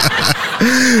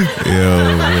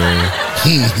 Yo, man.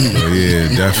 Yeah,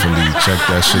 definitely check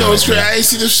that shit out. It's crazy. I ain't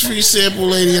seen this free sample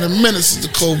lady in a minute since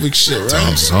the COVID shit, right?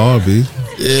 Times is hard, B.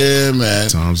 Yeah, man.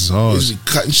 Times is hard. Usually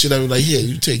cutting shit up like, here,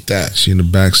 you take that. She in the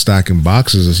back stocking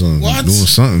boxes or something. What? Doing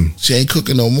something. She ain't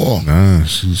cooking no more. Nah,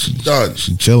 she done.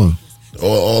 She chilling.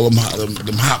 All them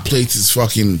hot plates is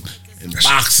fucking in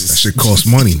boxes. That shit costs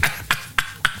money.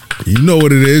 You know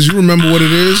what it is. You remember what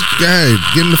it is. Go ahead,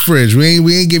 get in the fridge. We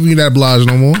ain't giving you that blage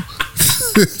no more.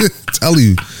 Tell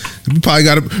you, we probably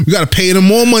gotta pay them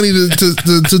more money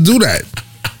to do that.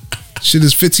 Shit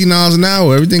is $15 an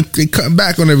hour. Everything they cutting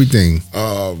back on everything.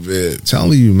 Oh man,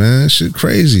 telling you, man, shit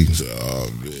crazy.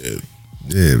 Oh man,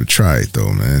 yeah, but try it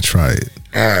though, man. Try it.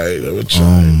 All right, we'll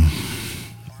try.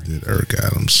 Did Eric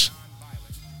Adams?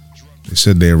 They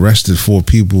said they arrested 4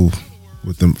 people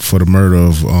for the murder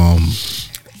of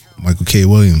Michael K.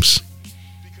 Williams.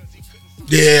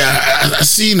 Yeah, I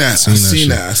seen that. I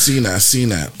seen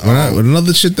that.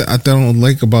 Another shit that I don't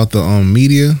like about the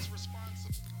media.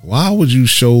 Why would you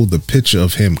show the picture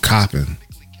of him copping?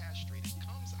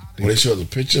 They show the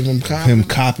picture of him copping. Him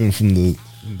copping from the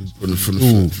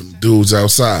dudes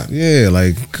outside. Yeah,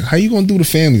 like how you gonna do the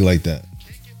family like that?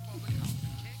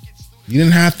 You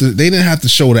didn't have to. They didn't have to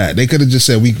show that. They could have just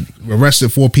said we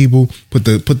arrested 4 people. Put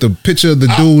the picture of the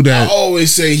dude that. I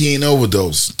always say he ain't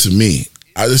overdosed. To me,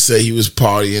 I just say he was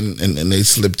partying and they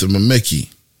slipped him a Mickey.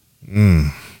 He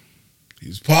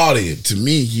was partying. To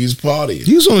me, he was partying.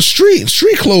 He was on the street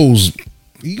clothes.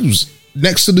 He was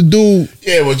next to the dude.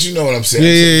 Yeah, but you know what I'm saying.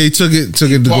 Yeah, he took it to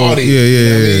go. Yeah. You know what I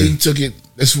mean? He took it.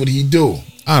 That's what he do.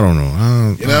 I don't know.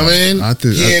 You know what I mean?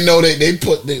 He didn't know that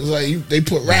they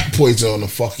put rat poison on the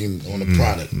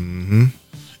product. Mm-hmm.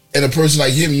 And a person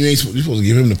like him, you're supposed to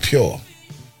give him the pure.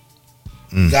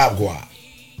 Got guap.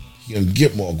 He gonna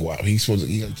get more guap. He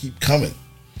gonna keep coming.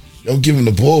 Don't give him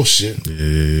the bullshit.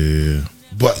 Yeah.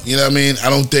 But you know what I mean? I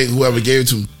don't think whoever gave it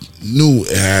to him knew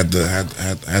it had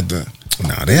the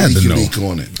Nah, they had to know. Leak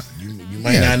on it. You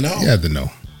might not know. You had to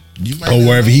know. You might or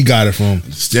wherever he got it from.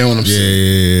 Understand what I'm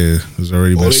saying? Yeah. It was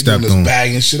already been stepped on.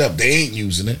 Bagging shit up. They ain't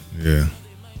using it. Yeah.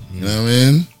 You know what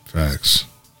I mean? Facts.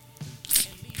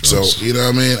 So, you know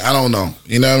what I mean? I don't know.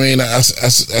 You know what I mean? That's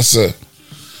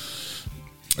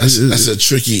a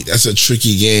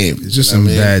tricky game. It's just some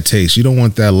bad taste. You don't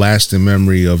want that lasting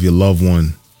memory of your loved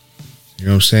one. You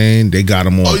know what I'm saying? They got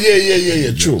them all. Oh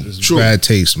yeah. True. Bad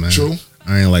taste, man. True.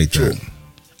 I ain't like that.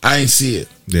 I ain't see it.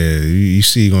 Yeah, you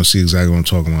see, you're gonna see exactly what I'm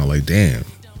talking about. Like, damn,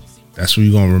 that's what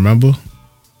you gonna remember.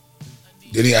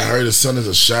 Then I heard his son is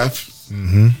a chef.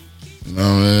 Mm-hmm. You know what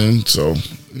I mean? So,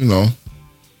 you know,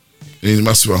 and he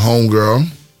must have been a homegirl.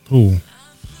 Who?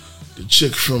 The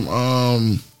chick from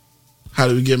How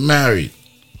Did We Get Married?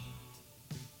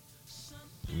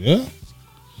 Yeah.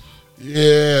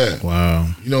 Yeah. Wow.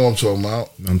 You know what I'm talking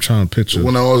about? I'm trying to picture. The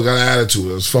one I always got an attitude.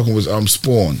 I was fucking with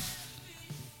Spawn.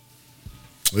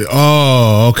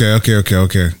 Oh, okay.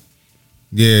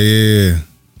 Yeah.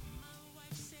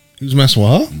 He was messing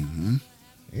with her? Mm-hmm.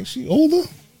 Ain't she older?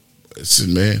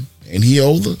 Listen, man. Ain't he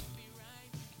older?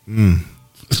 Who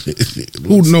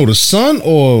know, the son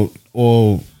or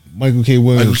Michael K.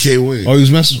 Williams? Michael K. Williams. Oh, he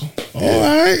was messing with her? Yeah. All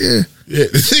right,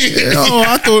 yeah. Oh,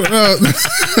 I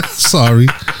thought. Sorry,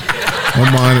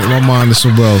 my mind is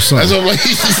somewhere else. That's what I'm like.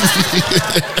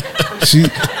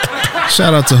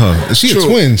 Shout out to her. Is she a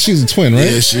twin? She's a twin, right?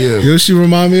 Yeah, she is. You know what she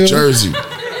remind me of? Jersey.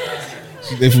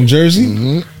 They from Jersey?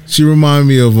 Mm-hmm. She remind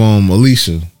me of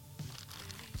Alicia.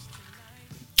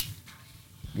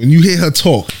 When you hear her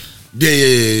talk.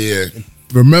 Yeah.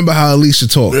 Remember how Alicia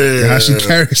talked. Yeah. How she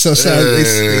carries herself.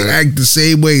 They act the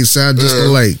same way. Sound just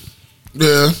alike.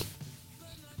 Yeah.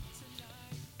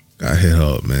 Gotta hit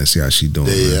her up, man. See how she doing.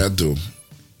 Yeah, I do.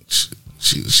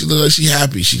 She look like she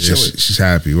happy. She chilling. She's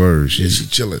happy. Word. She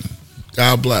chilling.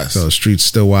 God bless. So the street's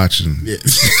still watching. Yeah.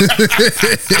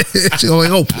 She's like,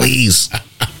 oh please.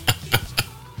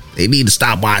 They need to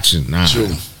stop watching. Nah.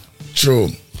 True.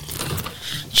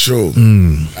 I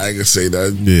ain't gonna say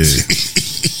that. Yeah.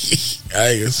 I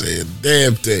ain't gonna say a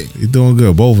damn thing. You're doing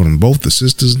good. Both of them. Both the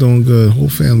sisters doing good. Whole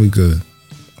family good.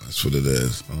 That's what it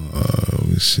is. Let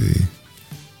me see.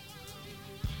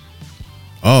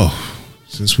 Oh,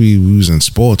 since we was in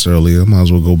sports earlier, might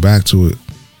as well go back to it.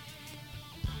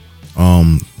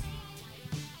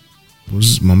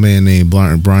 What's my man named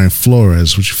Brian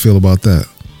Flores? What you feel about that?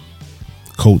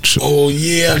 Coach. Oh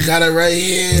yeah, I got it right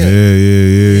here.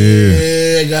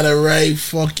 Yeah. I got it right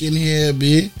fucking here,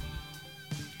 B.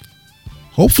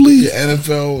 Hopefully, the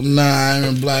NFL 9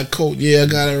 and black coat. Yeah, I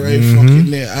got it right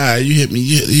fucking there. All right, you hit me.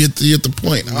 You hit the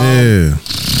point. Yeah.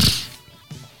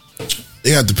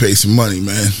 They have to pay some money,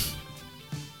 man.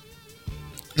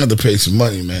 They have to pay some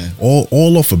money, man.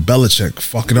 All off of Belichick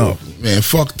fucking up. Man,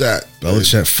 fuck that.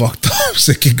 Belichick fucked up.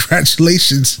 Said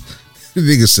congratulations. The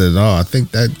nigga said, "Oh, I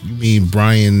think that you mean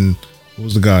Brian. What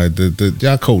was the guy? The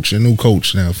y'all coach, a new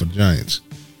coach now for the Giants.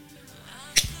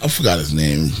 I forgot his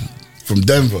name. From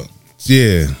Denver.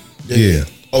 Yeah.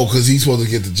 Oh, because he's supposed to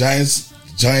get the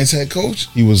Giants head coach.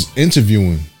 He was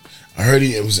interviewing. I heard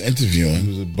he was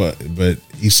interviewing. But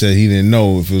he said he didn't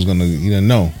know if it was gonna. He didn't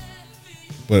know.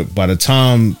 But by the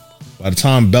time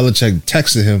Belichick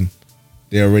texted him,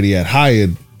 they already had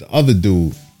hired the other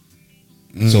dude.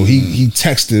 So he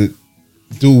texted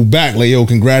dude back like, "Yo,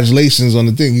 congratulations on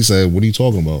the thing." He said, "What are you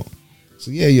talking about?"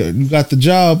 So yeah, you got the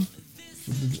job,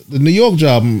 the New York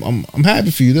job. I'm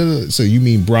happy for you. So you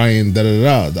mean Brian?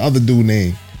 The other dude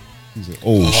name. He said,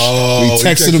 "Oh, he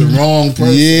texted him the wrong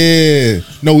person." Yeah,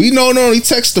 no, he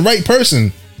texted the right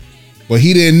person, but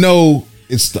he didn't know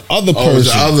it's the other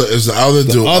person. It's the other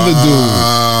dude.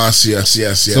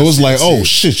 Yes. So it was like, oh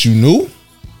shit, you knew?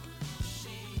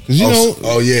 Because you know.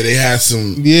 Oh yeah, they had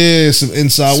some. Yeah, some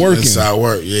inside working. Inside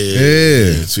work.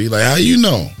 Yeah. So he like, how you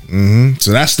know? Mm-hmm.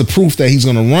 So that's the proof that he's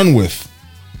gonna run with,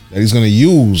 that he's gonna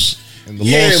use in the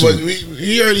lawsuit. But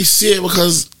we already see it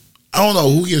because I don't know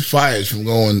who gets fired from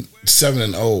going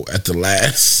 7-0 at the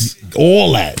last.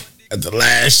 All that at the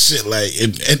last shit, like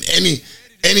and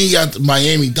any got the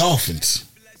Miami Dolphins.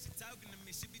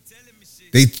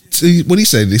 What he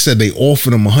said? They said they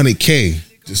offered him $100K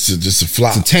just to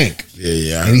flop, to tank.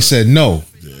 Yeah. And he said no.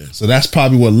 Yeah. So that's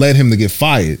probably what led him to get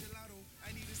fired.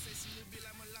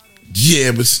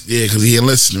 Yeah, because he ain't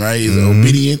listening, right? He's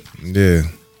obedient. Yeah.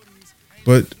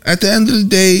 But at the end of the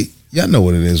day, y'all know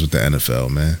what it is with the NFL,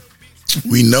 man.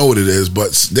 We know what it is,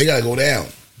 but they gotta go down.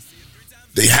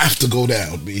 They have to go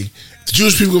down, B. The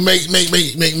Jewish people make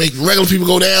regular people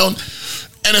go down.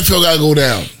 NFL gotta go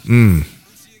down.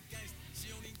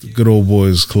 The Good Old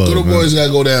Boys Club. Good Old Boys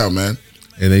gotta go down, man.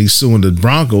 And they suing the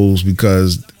Broncos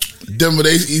because Denver,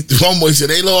 one boy said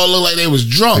they all look like they was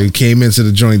drunk. They came into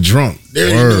the joint drunk.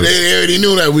 They already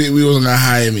knew that we wasn't gonna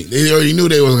hire me. They already knew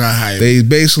they wasn't gonna hire me. They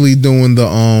basically doing the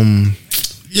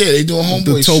they doing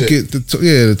homeboy shit.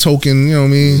 The token, you know what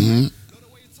I mean?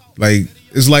 Mm-hmm. Like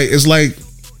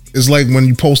it's like when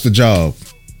you post a job.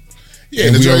 Yeah,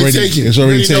 it's already taken. It's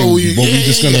already taken. But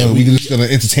we just gonna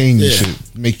entertain you,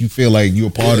 shit, make you feel like you're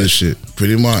a part of the shit.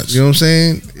 Pretty much. You know what I'm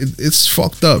saying? It's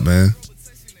fucked up, man.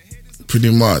 Pretty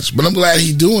much. But I'm glad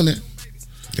he's doing it.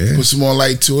 Yeah. Put some more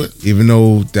light to it. Even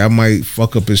though that might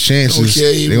fuck up his chances.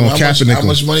 They gonna Kaepernick how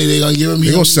much money they gonna give him?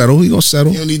 He gonna settle. He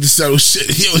don't need to settle shit.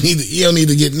 He don't need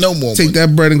to get no more. Take money.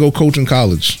 that bread and go coach in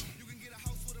college.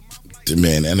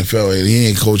 Man, NFL, he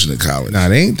ain't coaching in college. Nah,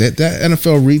 they ain't that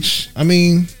NFL reach. I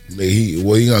mean, he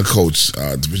gonna coach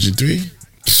Division 3?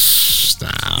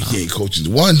 Nah, he ain't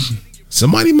coaching 1.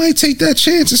 Somebody might take that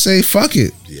chance and say fuck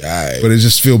it. Yeah, right. But it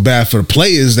just feel bad for the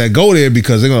players that go there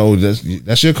because they're gonna.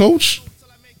 That's your coach.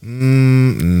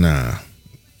 Nah.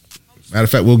 Matter of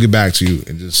fact, we'll get back to you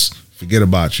and just forget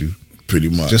about you. Pretty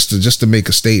much. Just to make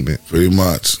a statement. Pretty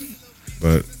much.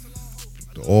 But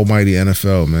the almighty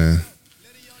NFL, man.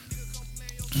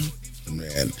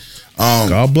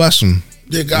 God bless him.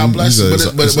 Yeah, God bless him.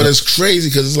 But it's crazy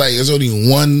because it's like there's only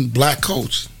one black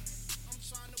coach.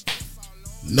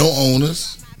 No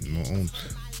owners.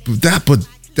 But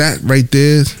that right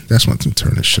there, that's my thing.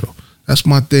 Turn this show. That's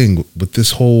my thing with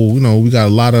this whole. We got a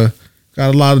lot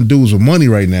of dudes with money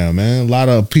right now, man. A lot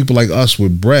of people like us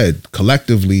with bread.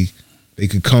 Collectively, they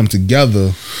could come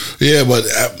together. Yeah, but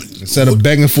instead of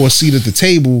begging for a seat at the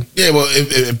table. Yeah, well,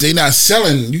 if they not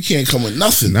selling, you can't come with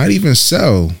nothing. Not even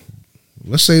sell.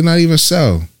 Let's say not even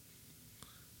sell.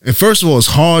 And first of all, it's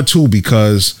hard too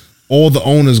because all the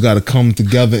owners got to come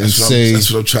together and say.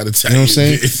 That's what I'm trying to tell you. Know what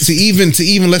I'm saying? to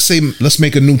even let's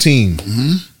make a new team.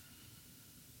 Mm-hmm.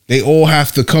 They all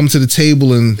have to come to the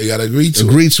table and they got to agree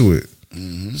to it.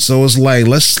 Mm-hmm. So it's like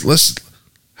let's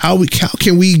how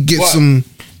can we get some?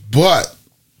 But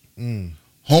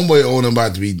homeboy owner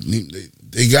about to be.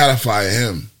 They gotta fire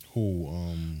him. Who?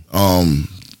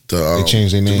 They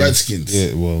changed their name. The Redskins.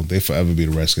 Yeah, well, they forever be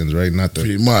the Redskins, right? Not the.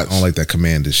 Pretty much. I don't like that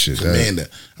Commander shit. Commander.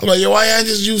 I'm like, yo, why y'all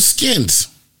just use skins?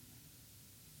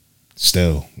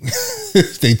 Still,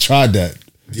 they tried that.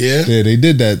 Yeah, they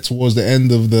did that towards the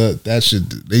end of that shit.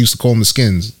 They used to call them the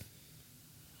Skins,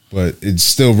 but it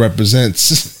still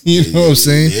represents. You know what I'm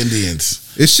saying? The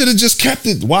Indians. It should have just kept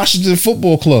it Washington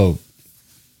Football Club.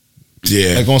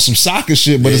 Yeah, like on some soccer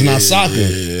shit, but it's not soccer.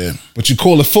 Yeah. But you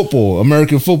call it football,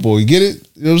 American football. You get it?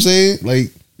 You know what I'm saying?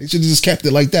 Like they should have just kept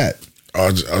it like that.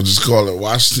 I'll just call it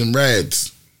Washington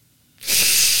Reds.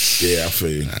 Yeah, I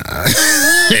feel you.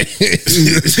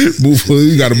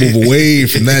 You got to move away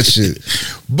from that shit.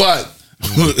 But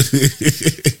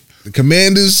the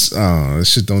Commanders, that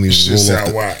shit don't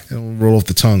even roll off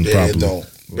the tongue properly. It don't.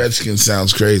 Redskins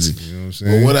sounds crazy. You know what I'm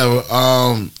saying? But whatever.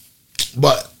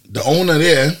 But the owner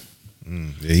there.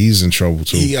 Yeah, he's in trouble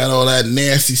too. He got all that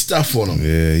nasty stuff on him.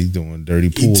 Yeah, he doing dirty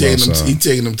pool outside. He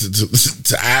taking them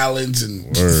to islands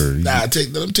and Word. let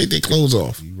them take their clothes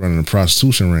off. He running a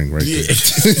prostitution ring right there. That's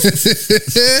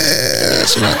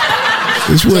right.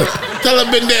 It's what? Tell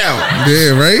him been down.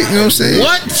 Yeah, right? You know what I'm saying?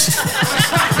 What?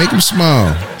 Make him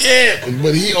smile. Yeah,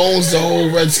 but he owns the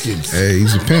whole Redskins. Hey,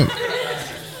 he's a pimp.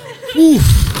 Whew.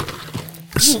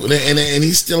 And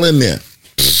he's still in there.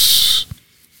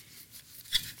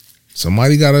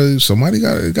 Somebody gotta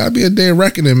be a day of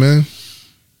reckoning, man.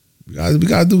 We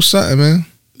gotta do something, man.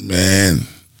 Man,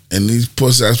 and these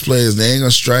puss ass players, they ain't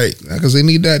gonna strike because they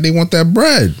need that. They want that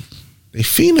bread. They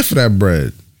fiending for that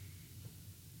bread.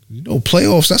 You know,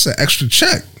 playoffs. That's an extra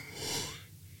check.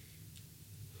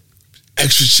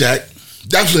 Extra check,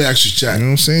 definitely extra check. You know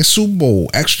what I'm saying? Super Bowl,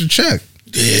 extra check.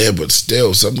 Yeah, but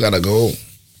still, something gotta go.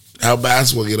 How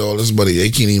basketball get all this money?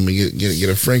 They can't even get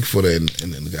a Frankfurter in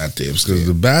the goddamn stadium. Because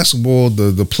the basketball,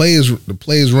 the players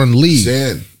run the league.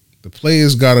 Stand. The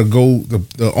players gotta go.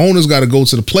 The owners gotta go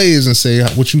to the players and say,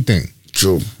 "What you think?"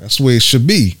 True. That's the way it should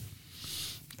be.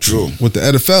 True. With the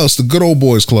NFL, it's the good old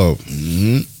boys club.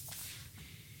 Mm-hmm.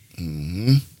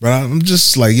 Mm-hmm. But I'm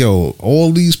just like, yo,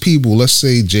 all these people. Let's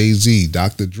say Jay-Z,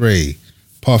 Dr. Dre,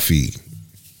 Puffy,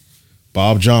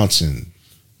 Bob Johnson,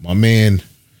 my man.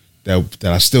 That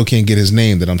I still can't get his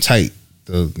name. That I'm tight.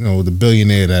 The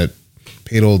billionaire that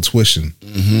paid all the tuition.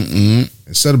 Mm-hmm, mm-hmm.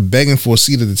 Instead of begging for a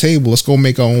seat at the table, let's go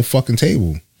make our own fucking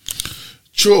table.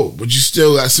 True, but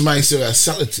somebody still got to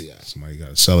sell it to you. Somebody got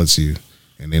to sell it to you,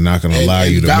 and they're not going to allow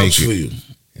you to make it. For you.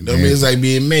 That means like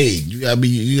being made. You got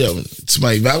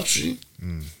somebody vouch for you.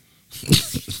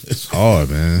 It's hard,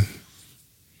 man.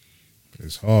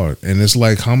 It's hard, and it's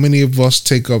like how many of us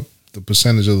take up the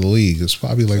percentage of the league? It's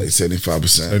probably like 75%.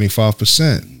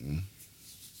 75%.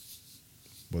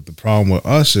 But the problem with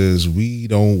us is we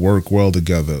don't work well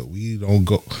together. We don't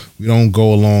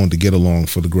go along to get along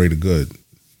for the greater good.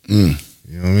 You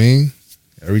know what I mean?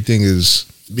 Everything is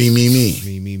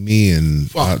me, and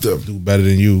I do better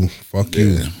than you. Fuck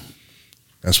you.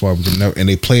 That's why we can never. And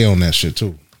they play on that shit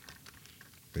too.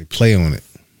 They play on it.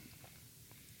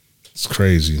 It's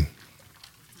crazy.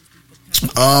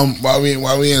 While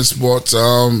we in sports,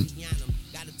 your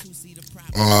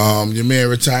man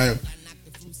retired.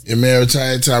 Your man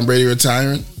retired. Tom Brady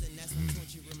retiring.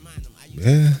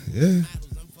 Yeah.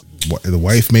 The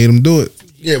wife made him do it.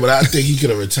 Yeah, but I think he could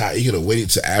have retired. He could have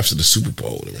waited till after the Super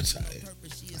Bowl to retire.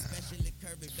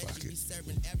 Fuck it.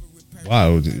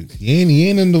 Wow, he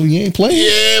ain't playing.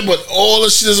 Yeah, but all the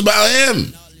shit is about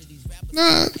him.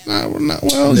 Nah.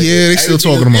 Well, yeah, they still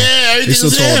talking about. Yeah, everything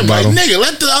is him. Like, nigga,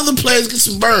 let the other players get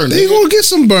some burn. They gonna get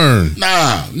some burn.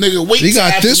 Nah, nigga, wait. They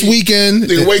got this weekend.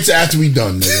 Nigga, wait till after we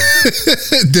done,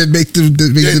 nigga. Then make the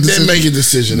decision. Then make a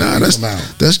decision. Nah,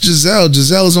 that's Giselle.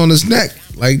 Giselle's on his neck.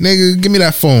 Like, nigga, give me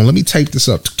that phone. Let me type this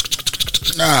up.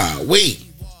 Nah, wait.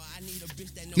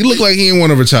 You look like he didn't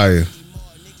want to retire.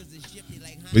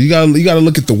 But you gotta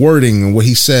look at the wording and what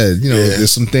he said. You know,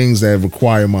 there's some things that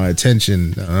require my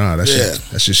attention. Nah, that's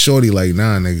just shorty. Like,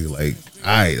 nah, nigga. Like,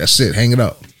 all right, that's it. Hang it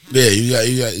up. Yeah,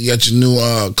 you got your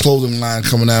new clothing line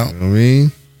coming out. You know what I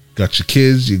mean? Got your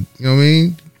kids. You know what I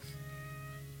mean?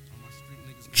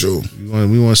 True.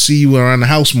 We want to see you around the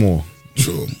house more.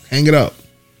 True. Hang it up.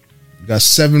 You got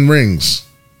 7 rings.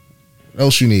 What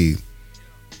else you need?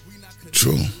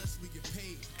 True.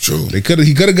 He could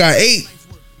have got 8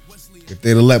 if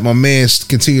they'd have let my man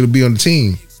continue to be on the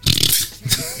team.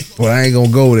 But I ain't gonna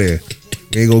go there.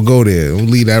 We ain't gonna go there. We'll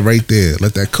leave that right there.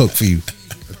 Let that cook for you.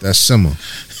 Let that simmer.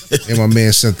 And my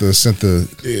man sent the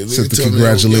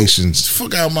congratulations.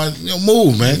 Fuck out my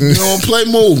move, man. You don't play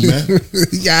move, man.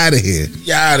 You out of here.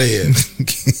 You out of here. He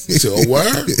said, "Oh,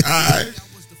 word? All right."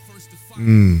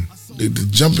 The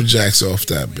jumping jacks off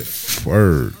that bit.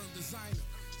 Word.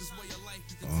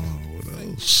 Oh, what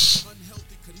else?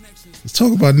 Let's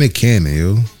talk about Nick Cannon,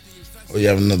 yo. Oh, you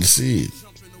have another seed.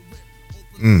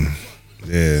 Yeah.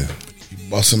 You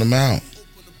busting them out.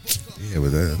 Yeah,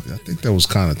 but I think that was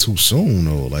kind of too soon,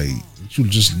 though. Like you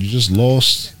just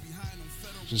lost.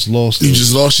 You just lost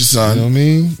your son. You know what I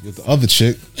mean? With the other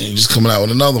chick, and you're just coming out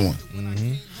with another one.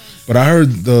 Mm-hmm. But I heard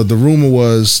the rumor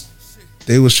was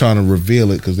they was trying to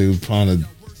reveal it because they were trying to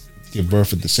give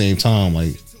birth at the same time.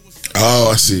 Like,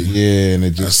 oh, I see. Yeah, and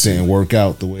it just didn't work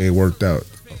out the way it worked out.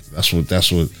 That's what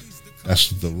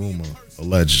the rumor,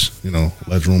 alleged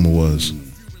rumor was.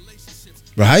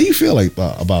 But how you feel like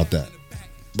about that?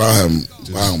 About him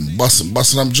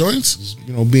busting up joints?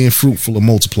 Being fruitful of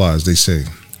multipliers, they say.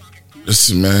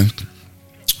 Listen, man.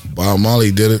 Bob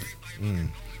Marley did it.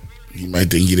 You might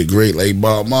think he did great like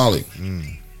Bob Marley.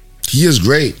 He is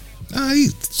great. Nah,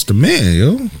 he's the man,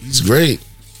 yo. He's great.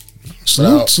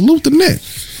 Salute the Nick.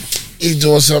 He's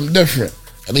doing something different.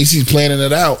 At least he's planning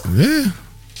it out. Yeah.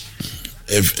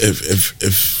 If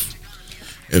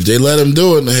they let him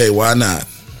do it, hey, why not?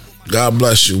 God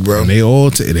bless you, bro. And they all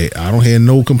I don't hear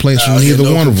no complaints from either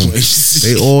one of them.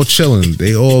 They all chilling.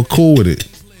 They all cool with it.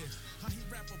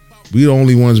 We the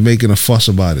only ones making a fuss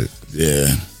about it.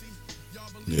 Yeah.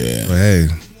 But hey,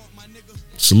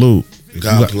 salute.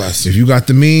 God bless you. If you got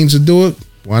the means to do it,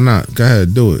 why not? Go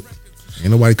ahead, do it.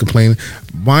 Ain't nobody complaining.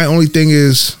 My only thing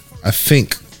is, I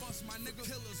think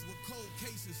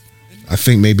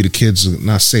maybe the kids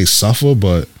not say suffer,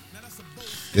 but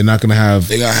they're not gonna have.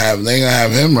 They gonna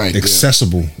have him right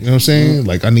accessible. You know what I'm saying?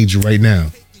 Like, I need you right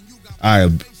now. All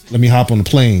right, let me hop on the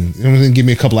plane. You know what I'm saying? Give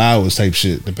me a couple of hours type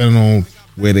shit, depending on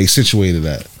where they situated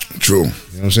at. True. You know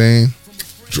what I'm saying?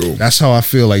 True. That's how I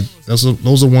feel like. Those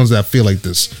are ones that I feel like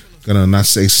this. Gonna not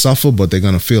say suffer, but they're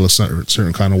gonna feel a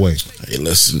certain kind of way. Hey,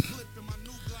 listen.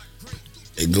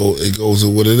 It goes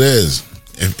with what it is.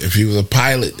 If he was a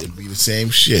pilot, it'd be the same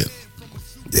shit.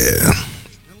 Yeah.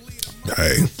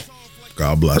 Hey,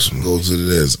 God bless him. Goes what it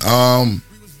is. Let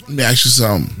me ask you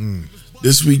something.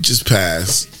 This week just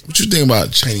passed. What you think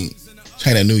about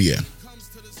China New Year?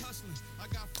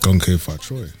 Gung K Fa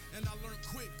Troy.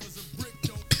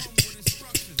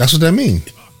 That's what that mean.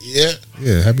 Yeah.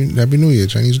 Yeah. Happy New Year,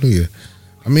 Chinese New Year.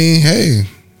 I mean, hey,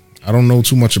 I don't know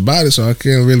too much about it, so I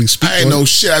can't really speak. I ain't know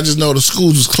shit. I just know the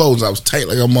schools was closed. I was tight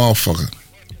like a motherfucker.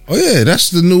 Oh yeah, that's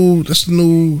the new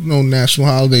national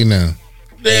holiday now.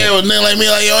 Yeah, and then like me,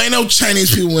 like, yo, ain't no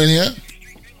Chinese people in here.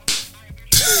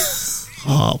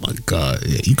 Oh my God,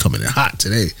 yeah, you coming in hot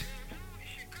today.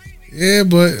 Yeah,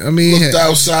 but I mean, looked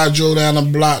outside, drove down the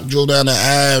block, drove down the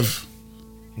Ave,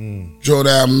 drove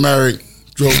down Merrick,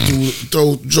 drove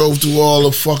through all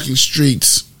the fucking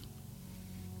streets.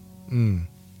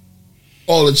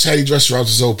 All the Chinese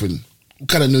restaurants is open. What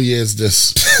kind of New Year is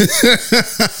this?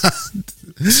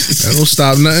 That don't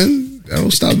stop nothing. That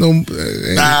don't stop no.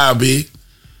 Nah, B.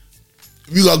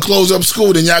 If you gonna close up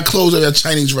school, then y'all close up your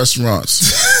Chinese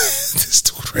restaurants. This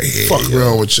dude right here. Fuck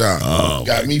around with y'all. Oh,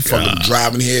 got me fucking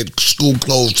driving here. School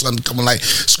closed. Son coming like,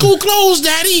 school closed,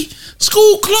 daddy.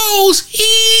 School closed.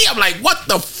 I'm like, what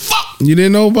the fuck? You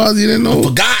didn't know about it? You didn't know? I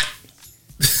forgot.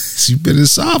 You've been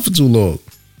inside for too long.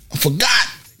 I forgot.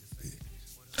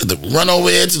 I had to run over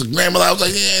here to the grandmother. I was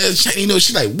like, yeah, Chinese.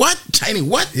 She's like, what? Chinese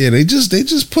what? Yeah, they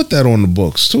just put that on the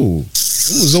books too.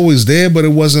 It was always there, but it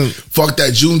wasn't. Fuck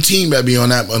that Juneteenth better be on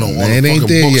that. On it ain't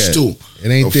there books yet. Too. It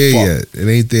ain't there yet. It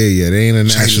ain't there yet. It ain't a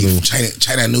national.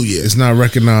 China New Year. It's not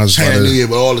recognized. China New Year,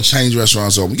 but all the Chinese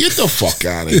restaurants open. Get the fuck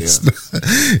out of here.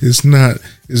 It's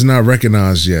not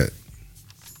recognized yet.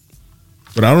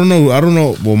 But I don't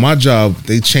know. Well, my job,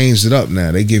 they changed it up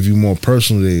now. They give you more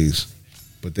personal days,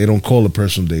 but they don't call it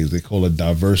personal days. They call it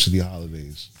diversity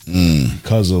holidays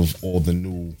because of all the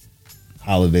new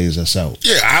holidays that's out.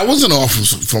 Yeah, I wasn't off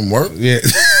from work. Yeah.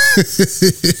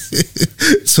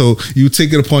 So you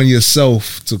take it upon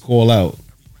yourself to call out.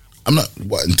 I'm not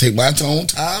and take my own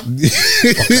time.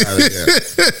 Fuck out of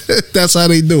here. That's how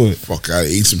they do it. Fuck out of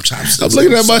here. Eat some chopsticks. I'm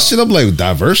looking at my shit. I'm like,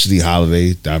 diversity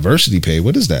holiday, diversity pay.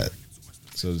 What is that?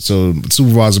 So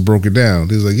supervisor broke it down.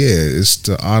 He was like, yeah, it's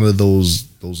to honor those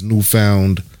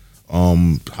newfound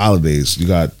holidays. You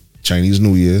got Chinese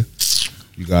New Year.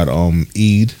 You got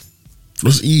Eid.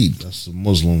 What's Eid? That's a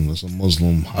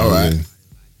Muslim holiday. All right.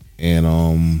 And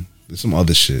there's some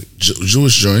other shit.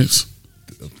 Jewish joints.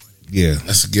 Yeah.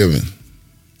 That's a given.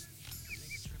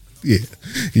 Yeah.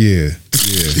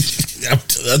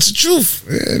 That's the truth.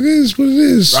 Yeah, it is what it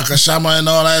is. Rosh Hashanah and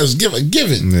all that is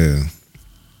given. Yeah.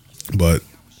 But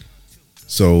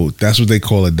so that's what they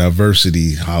call a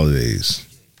diversity holidays.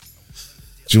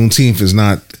 Juneteenth is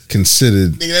not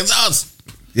considered. Nigga, that's us.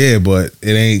 Yeah, but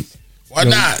it ain't. Why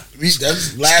not?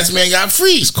 That's last man got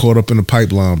free. It's caught up in the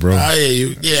pipeline, bro. I hear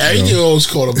you. Yeah, everything always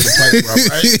caught up in the pipeline,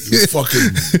 right? You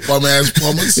fucking bum ass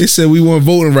plumbers. They said we want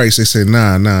voting rights. They said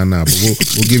nah. But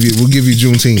we'll give you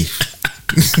Juneteenth.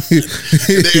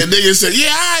 And nigga said, yeah,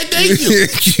 all right, thank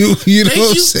you. You know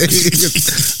what I'm saying?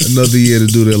 Another year to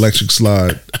do the electric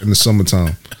slide in the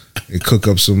summertime and cook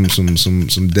up some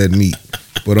dead meat.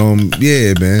 But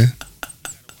yeah, man.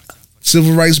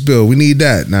 Civil rights bill, we need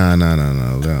that. Nah.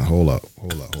 Hold up.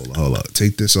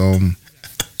 Take this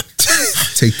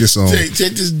Take this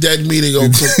dead meat and go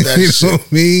cook that you shit. know what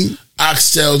I mean?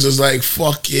 Oxtails is like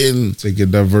fucking. Take a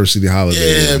diversity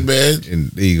holiday. Yeah, man.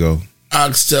 And there you go.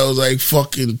 Oxtails like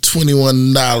fucking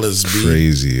 $21, B.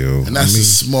 Crazy, yo. And that's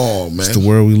small, man. It's the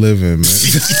world we live in, man.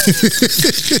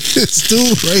 This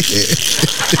dude right here.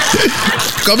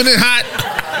 Coming in hot.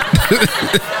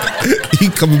 He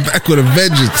coming back with a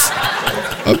vengeance.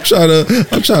 I'm trying to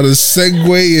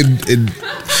segue and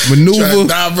maneuver.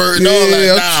 Divert and all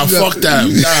that. Fuck that.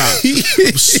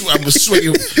 I'm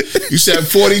swinging. You said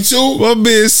 42? My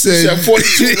man said. You said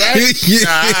 42, right? Yeah.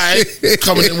 All right.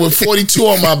 Coming in with 42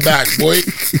 on my back, boy.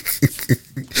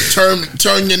 Turn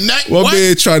your neck. My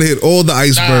man trying to hit all the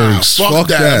icebergs. Fuck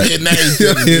that. I'm hitting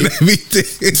everything.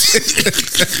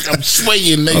 I'm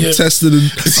swinging, nigga. I'm testing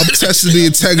the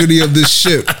integrity of this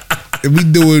ship. And we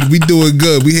doing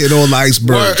good. We hitting all the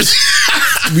icebergs.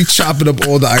 We chopping up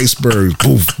all the icebergs.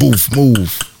 Boof,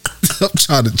 move. I'm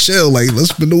trying to chill. Like,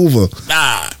 let's maneuver.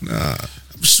 Nah.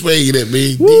 I'm swinging it,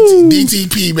 man.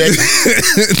 DTP, man.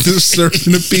 Just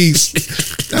serving the peace.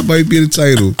 That might be the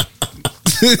title.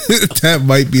 That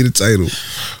might be the title.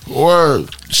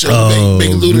 Word.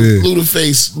 Big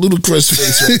ludicrous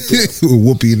face right there. With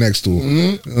Whoopi next to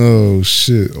him. Mm-hmm. Oh,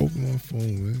 shit. Open my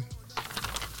phone, man.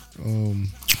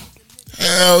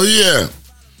 Hell yeah.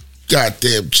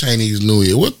 Goddamn Chinese New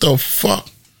Year. What the fuck?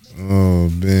 Oh,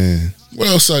 man. What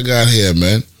else I got here,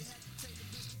 man?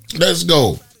 Let's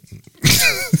go.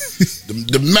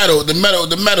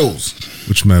 the medals.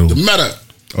 Which medal? The meta.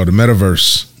 Oh, the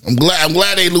metaverse. I'm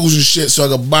glad they losing shit so I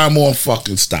can buy more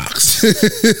fucking stocks.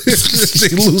 They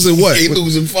losing what? They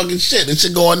losing fucking shit. This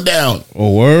shit going down.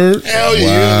 Oh, word? Hell yeah.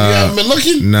 Wow. You haven't been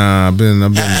looking? Nah, I've been.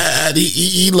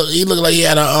 He looked like he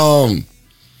had a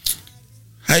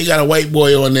how you got a white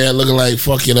boy on there looking like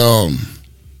fucking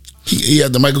he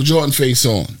had the Michael Jordan face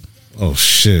on. Oh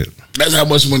shit. That's how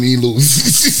much money he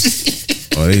lose.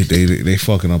 Oh, they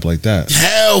fucking up like that.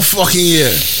 Hell fucking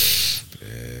yeah.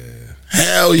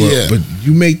 Hell yeah. But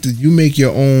you make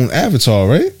your own avatar,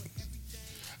 right?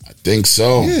 I think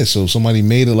so. Yeah, so somebody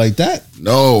made it like that?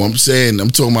 No, I'm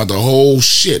talking about the whole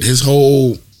shit. His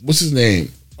whole, what's his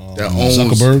name? That owns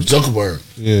Zuckerberg.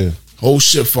 Yeah. Whole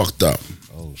shit fucked up.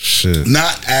 Oh shit.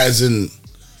 Not as in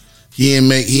he ain't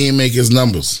make his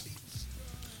numbers.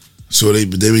 So they've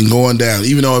been going down.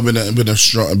 Even though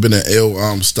it's been an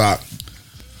ill stock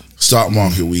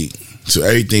market week. So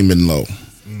everything been low.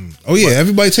 Oh yeah,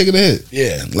 everybody taking a hit.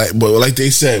 Yeah, like they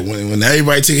said, when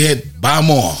everybody take a hit, buy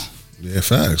more. Yeah,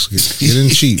 facts. Get in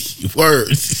cheap.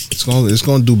 Word. It's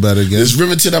gonna do better again. This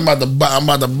Riverton, I'm about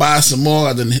to buy some more.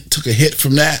 I then took a hit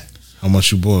from that. How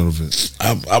much you bought of it?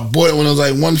 I bought it when it was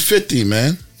like $150,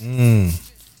 man.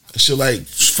 That shit like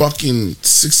fucking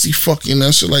 60 fucking.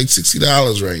 That shit like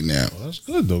 $60 right now. Well, that's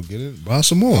good though. Get it. Buy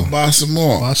some more. Buy some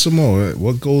more. Buy some more.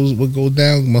 What goes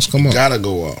down must come up. Gotta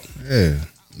go up. Yeah.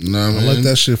 You know what I mean? Don't let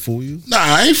that shit fool you. Nah,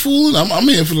 I ain't fooling. I'm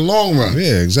here for the long run.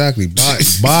 Yeah, exactly.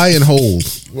 Buy and hold.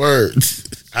 Word.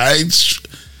 I ain't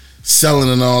selling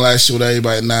and all that shit with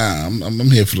everybody. Nah,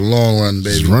 I'm here for the long run,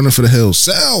 baby. Just running for the hills.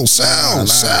 Sell.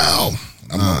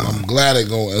 I'm glad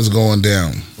it's going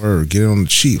down. Word. Get it on the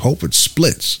cheap. Hope it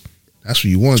splits. That's what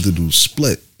you wanted to do.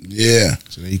 Split. Yeah.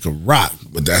 So then you can rock.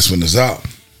 But that's when it's up.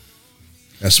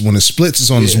 That's when it splits. It's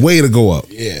on its way to go up.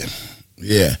 Yeah.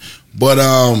 Yeah. But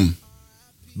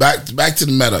back to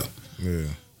the meta. Yeah.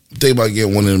 Think about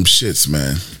getting one of them shits,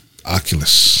 man.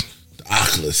 Oculus. The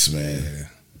Oculus, man.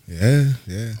 Yeah.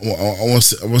 I want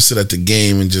to sit at the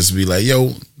game and just be like,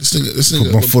 yo, this nigga.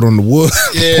 Put my foot on the wood.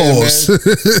 Yeah,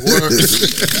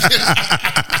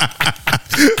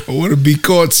 I want to be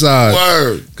courtside.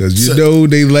 Word. Because you know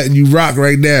they letting you rock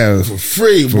right now. For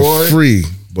free, boy. For free.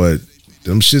 But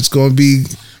them shit's going to be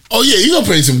Oh yeah, you gonna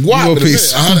pay some guap. $100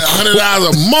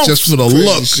 a month just for the crazy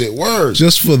look. Shit, word.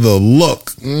 Just for the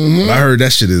look. I heard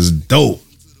that shit is dope.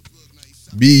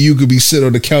 You could be sitting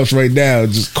on the couch right now,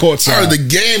 just courtside. I heard the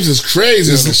games is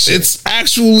crazy. It's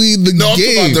actually the game.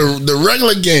 I'm talking about the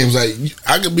regular games. Like you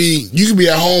could be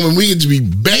at home and we could just be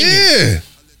banging. Yeah.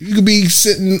 You could be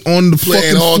sitting on the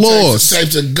playing fucking all floors.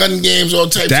 types of gun games, all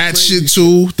types that of crazy shit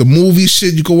too. The movie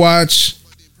shit you can watch.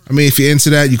 I mean, if you're into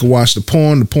that, you can watch the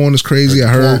porn. The porn is crazy. I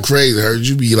heard. Crazy. I heard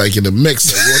you be like in the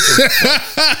mix. Like,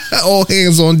 what all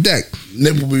hands on deck.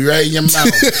 Nipple be right in your mouth.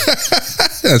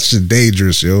 That shit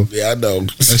dangerous, yo. Yeah, I know.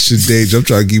 That shit dangerous. I'm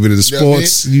trying to keep it in the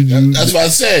sports. You know what I mean? That's what I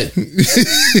said.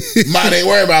 Mine ain't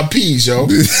worried about peas, yo.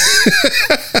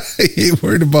 He ain't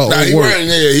worried about old work.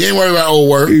 He ain't worried about old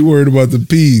work. He worried about the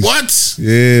peas. What?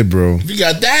 Yeah, bro. If you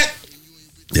got that,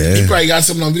 yeah. He probably got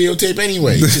something on videotape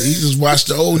anyway. He just watched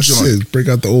the old joint. Break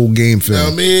out the old game film. You know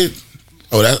what I mean?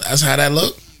 Oh, that's how that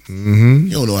look? Mm-hmm.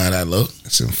 You don't know how that look.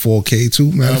 It's in 4K too,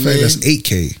 matter of fact. That's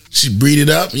 8K. She breed it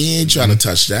up. You ain't trying to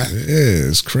touch that. Yeah,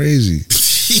 it's crazy.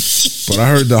 But I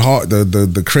heard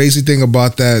the crazy thing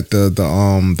about that,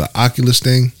 the Oculus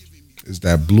thing, is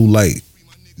that blue light.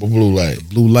 What blue light?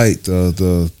 Blue light.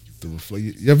 The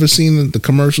you ever seen the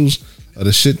commercials of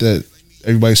the shit that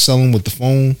everybody's selling with the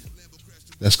phone?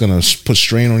 That's gonna put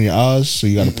strain on your eyes, so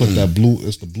you got to put that blue.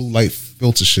 It's the blue light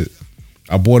filter shit.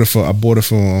 I bought it for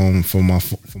my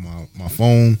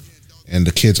phone and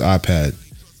the kid's iPad.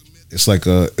 It's like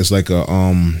a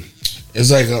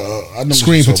I know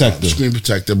screen protector. Screen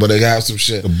protector, but they got some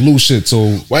shit. The blue shit.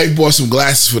 So White bought some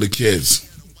glasses for the kids.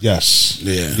 Yes.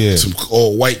 Yeah. Some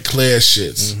all white clear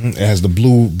shits. Mm-hmm. It has the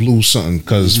blue something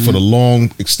because for the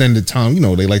long extended time,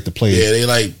 they like to play. Yeah, they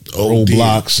like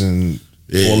Roblox and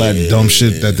all that dumb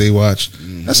shit that they watch.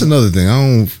 Mm-hmm. That's another thing. I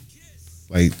don't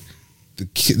like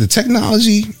the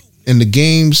technology in the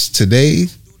games today.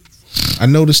 I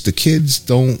noticed the kids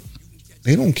don't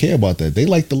care about that. They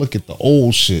like to look at the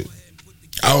old shit.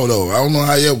 I don't know how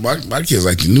my kids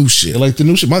like the new shit. They like the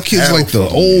new shit. My kids like the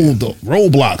old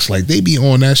Roblox. Like they be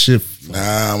on that shit.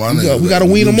 Nah, we gotta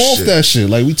wean them off that shit.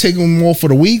 Like we take them off for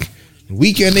the week. The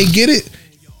weekend they get it.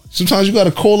 Sometimes you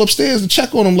gotta call upstairs to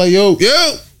check on them. Like yo,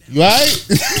 you alright?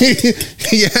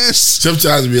 Yes.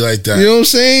 Sometimes it be like that. You know what I'm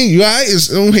saying? You alright?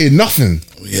 I don't hear nothing.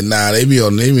 Yeah, nah, they be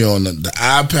on the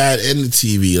iPad and the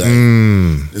TV.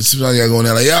 Like sometimes you gotta go in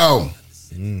there like yo.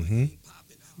 Mm-hmm.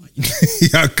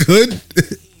 Y'all good?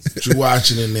 What you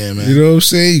watching in there, man? You know what I'm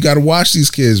saying? You gotta watch these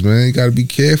kids, man. You gotta be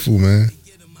careful, man.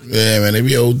 Yeah, man. They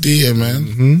be ODing, man.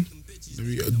 Mm-hmm. They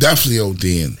be definitely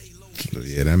ODing.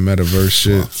 Yeah, that metaverse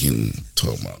shit. Fucking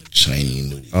talking about Chinese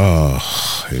news.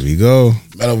 Oh, here we go.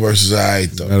 Metaverse is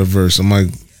alright though. Metaverse. I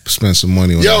might spend some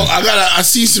money on that. I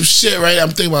see some shit, right? I'm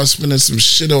thinking about spending some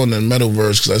shit on the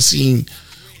metaverse because I seen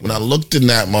when I looked in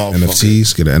that motherfucker.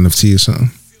 NFTs? Get an NFT or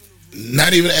something?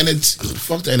 Not even NFT.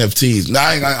 Fuck the NFTs. Nah,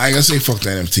 I ain't gonna say fuck the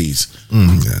NFTs.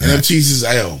 NFTs is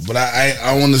L, but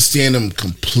I understand them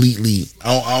completely.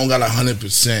 I don't got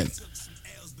 100%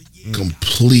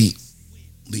 completely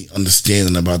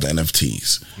understanding about the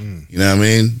NFTs. You know what I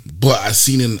mean? But I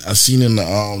seen in the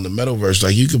metaverse,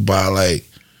 like you could buy like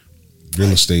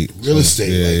real estate,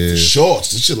 the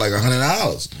shorts. This shit like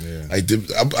 $100. Yeah.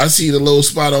 Like I see the little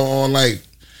spot on like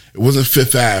it wasn't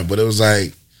Fifth Ave, but it was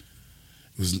like.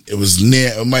 It was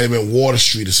near. It might have been Water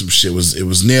Street or some shit. It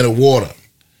was near the water.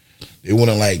 They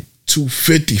wanted like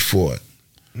 $250 for it.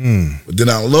 But then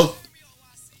I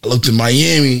looked in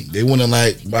Miami. They wanted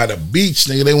like by the beach,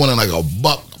 nigga. They wanted like a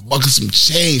buck of some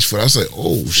change for it. I was like,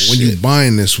 oh shit. When you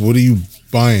buying this, what are you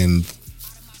buying?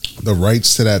 The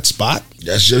rights to that spot?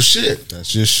 That's your shit.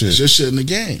 That's your shit. That's your shit in the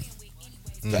game.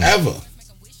 Forever.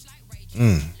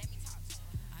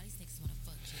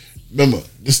 Remember,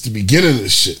 this is the beginning of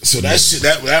this shit. So that shit,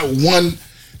 that one,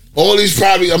 all these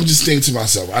probably, I'm just thinking to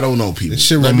myself, I don't know people. This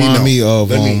shit remind me of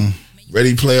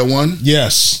Ready Player One.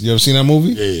 Yes, you ever seen that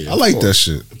movie? Yeah, I like that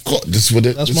shit. Of course, that's what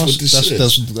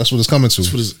it's coming to.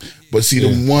 But see,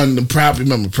 the property.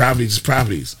 Remember, properties is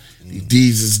properties.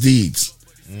 Deeds is deeds.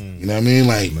 You know what I mean?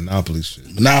 Like Monopoly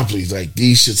shit. Monopolies, like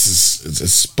these shits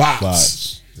is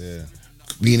spots. Yeah.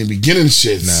 Being the beginning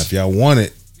shits. Now, if y'all want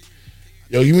it.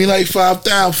 Yo, give me like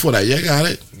 $5,000 for that. Yeah, got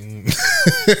it.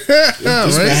 This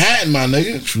right? Manhattan, my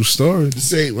nigga. True story.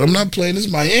 I'm not playing this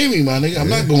Miami, my nigga. I'm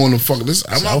not going to fuck this.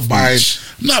 I'm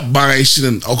not buying shit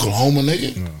in Oklahoma,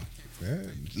 nigga. No. Yeah.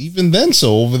 Even then,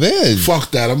 so over there.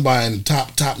 Fuck that. I'm buying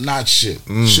top notch shit.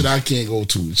 Shit I can't go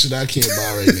to. Shit I can't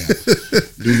buy right now.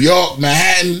 New York,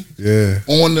 Manhattan. Yeah.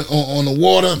 On the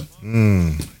water.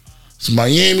 Some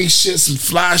Miami shit, some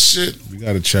fly shit. We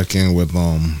gotta check in with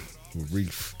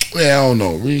Reef. Well, I don't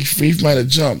know. Reef might have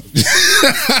jumped.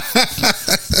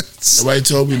 Nobody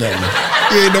told me nothing.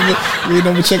 You ain't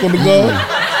never check on the guard?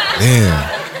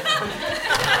 Damn.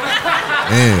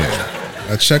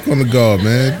 I check on the guard,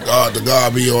 man. The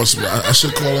guard be awesome. I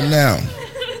should call him now.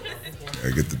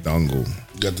 I get the dongle.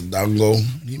 Got the dongle.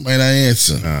 He might not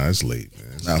answer. Nah, it's late,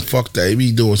 man. Nah, fuck that. He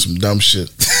be doing some dumb shit.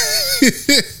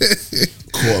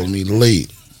 Calling me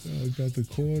late. I got the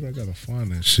cord. I gotta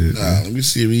find that shit. Nah, let me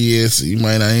see if he answer. He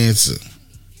might not answer.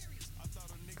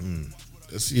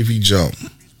 Let's see if he jump.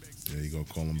 Yeah, you gonna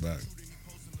call him back.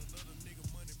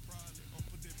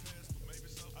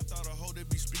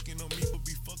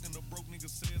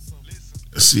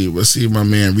 Let's see if my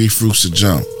man Reef Rooks to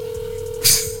jump.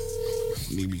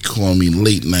 He be calling me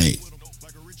late night.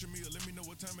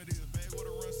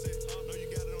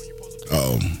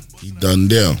 Uh-oh. He done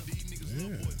deal.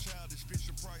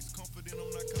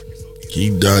 He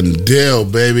done deal,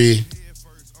 baby.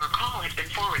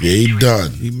 Yeah, he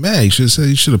done. He mad. You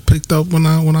should have picked up when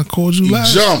I called you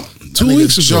last. He jumped. 2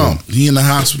 weeks ago. Jump. He in the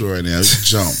hospital right now. He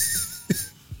jumped.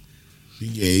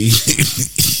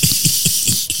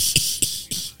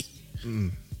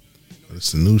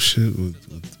 It's the new shit with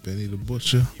Benny the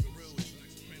Butcher.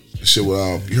 Shit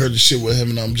with you heard the shit with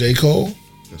him and J. Cole?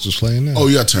 That's what's playing now. Oh,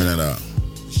 you gotta turn that up.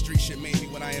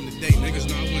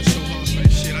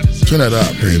 Turn that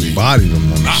up, baby. Bodied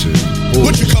him on the shit.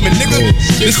 What you coming, nigga?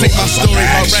 This ain't my story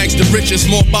about rags to riches.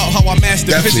 More about how I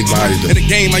mastered physics. In the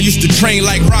game, I used to train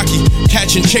like Rocky,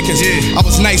 catching chickens. I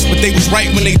was nice, but they was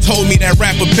right when they told me that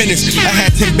rapper business. I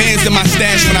had 10 bands in my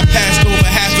stash when I passed over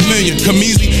 $500,000.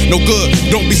 Kamezi, no good.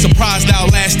 Don't be surprised I'll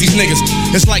last these niggas.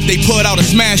 It's like they put out a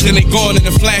smash, then they gone in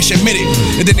a flash, admit it.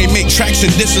 And then they make tracks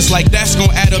and disses like that's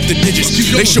gonna add up the digits.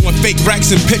 They showing fake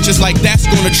racks and pictures like that's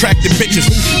gonna attract the bitches.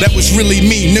 That was really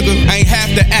me, nigga. I ain't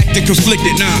have to act and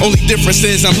conflicted. Only difference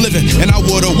is I'm living, and I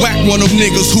would've whacked one of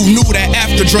niggas who knew that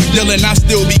after drug dealing I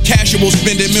still be casual,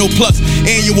 spending $1 million plus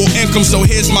annual income. So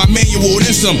here's my manual,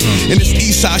 then some. And this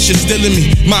east side shit still in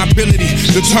me. My ability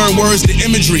to turn words to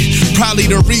imagery, probably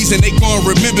the reason they gon'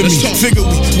 remember me. Figure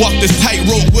we walk this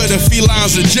tightrope with a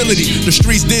feline's agility. The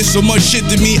streets did so much shit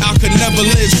to me I could never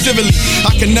live civilly.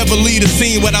 I can never leave a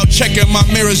scene without checking my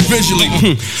mirrors visually.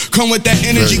 Come with that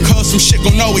energy, cause some shit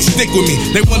gon' always stick with me.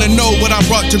 They wanna know what I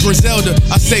brought to Griselda.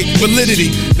 I say validity.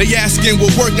 They asking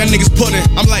what work that niggas put in.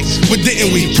 I'm like, what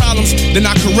didn't we? Problems, then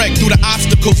I correct through the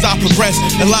obstacles I progress.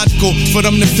 Illogical for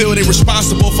them to feel they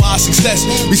responsible for our success.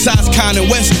 Besides Kanye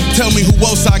West, tell me who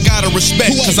else I gotta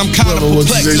respect. Cause I'm kinda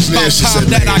perplexed. It's about time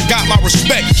that I got my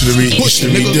respect. Push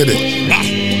it, nigga. Did it.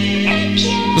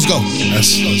 Let's go.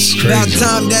 That's crazy. About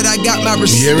time that I got my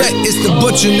respect. It's the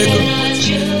Butcher, nigga.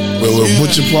 Well,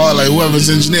 Butcher Paul, like whoever's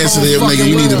engineer today, nigga,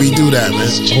 you need to do that,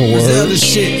 man. Griselda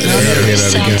shit.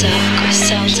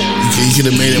 You could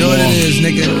have made it more. You know what it is,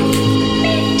 nigga.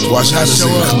 Watch how this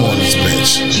nigga come on this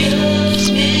bitch.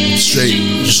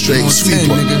 Straight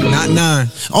sweeper. Not 9.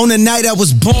 On the night I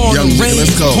was born, the rain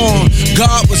was pouring.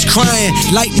 God was crying,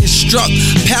 lightning struck,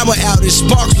 power outage,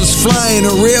 sparks was flying.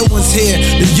 The real one's here,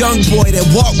 the young boy that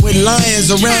walked with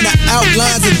lions around the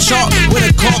outlines of chalk where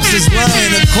the corpse is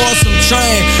lying. Of course I'm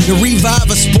trying to revive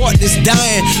a sport that's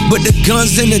dying, but the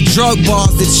guns and the drug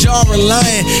bars that y'all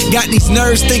relying got these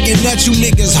nerves thinking that you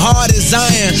niggas hard as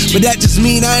iron. But that just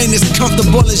mean I ain't as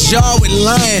comfortable as y'all with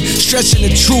lying. Stretching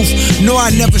the truth, no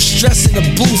I never stress in the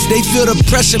booth. They feel the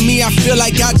pressure, me I feel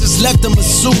like I just left them a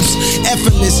masseuse.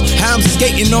 Effortless, how I'm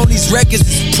skating on these records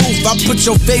is proof. I put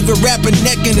your favorite rapper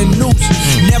neck in a noose,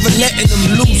 never letting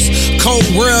them loose. Cold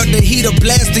world, the heater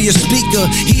blast to your speaker.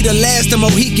 He the last of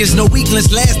Mohicans, no weaklings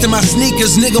last in my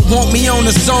sneakers. Nigga want me on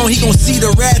the song, he gon' see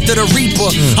the wrath of the reaper.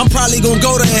 I'm probably gon'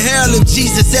 go to hell if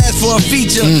Jesus asks for a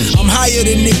feature. I'm higher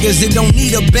than niggas that don't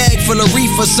need a bag full of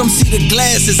reefer. Some see the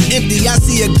glass is empty, I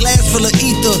see a glass full of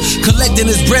ether. Collecting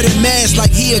his bread and mass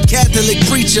like he a Catholic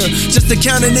preacher. Just to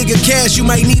count a nigga cash, you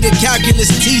might need a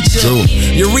calculus teacher.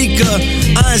 Eureka,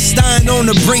 Einstein on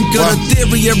the brink of the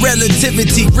theory of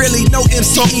relativity. Really no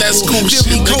MC equal. Feel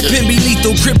me, Copen be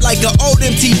lethal, crip like an old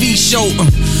MTV show.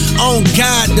 On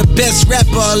God, the best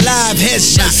rapper alive,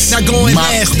 headshots. Now go and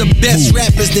ask the best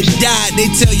rappers that died.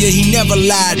 They tell you he never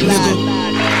lied, nigga.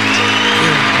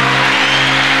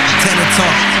 Tenor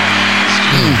talk.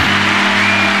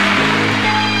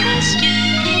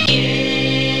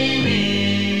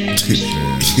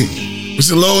 What's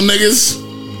the low niggas?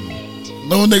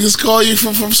 Low niggas call you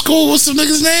from school. What's the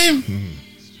nigga's name?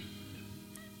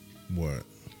 What?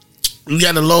 You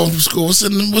got a loan from school. What's the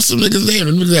nigga's name?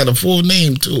 The nigga had a full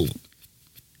name too.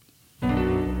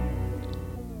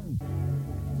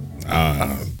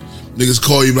 Niggas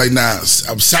call you like, nah,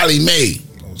 I'm Sally Mae.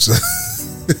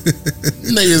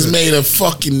 Niggas made a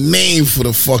fucking name for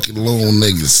the fucking little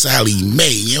niggas. Sally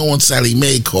Mae. You don't want Sally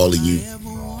Mae calling you.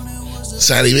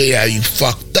 Sally Mae, how you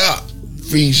fucked up.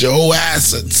 Freeze your whole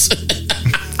assets.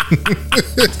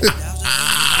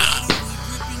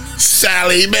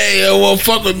 Sally Mae, I won't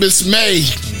fuck with Miss May.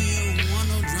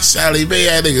 Sally Mae,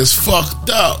 that niggas fucked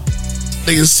up.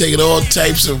 Niggas taking all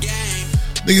types of.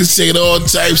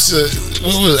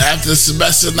 What was it, after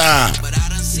semester 9?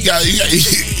 You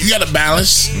got to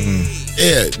balance.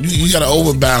 Yeah, you got to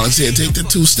overbalance. Here, take the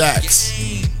 2 stacks.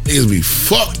 Niggas be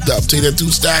fucked up. Take that 2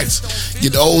 stacks.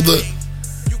 Get older.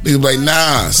 Niggas be like,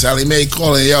 nah. Sally Mae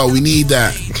calling, yo, we need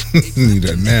that. Need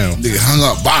that now. Nigga hung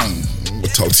up, bang. I'm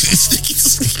gonna talk to these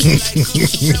niggas.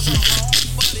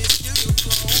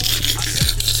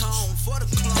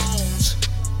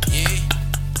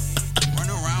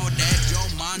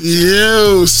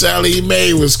 Yo, Sally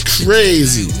Mae was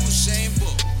crazy.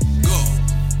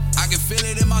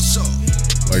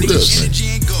 Like this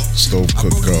nigga. Stove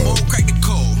cook God.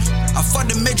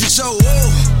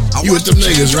 You with them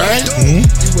niggas, right?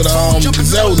 You with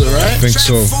Zelda, right? I think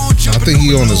so. I think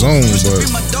he on his own, but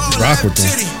rock with them.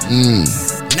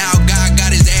 Now God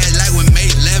got his ass like when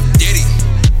Mate left Diddy.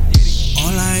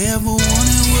 All I ever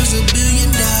wanted was $1 billion.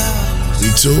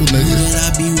 Me too, nigga. But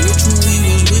I be rich when we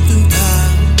was whipping pie.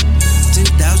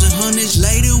 10,000 hundreds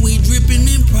later, we dripping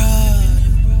in pride.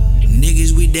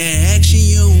 Niggas with that action,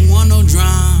 you don't want no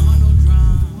drama.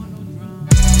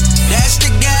 That's the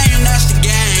game, that's the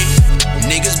game.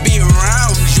 Niggas be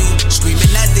around you, screaming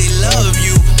that they love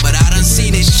you, but I done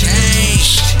seen it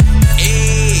change.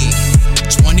 Ayy,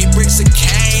 20 bricks of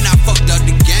cane, I fucked up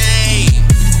the game.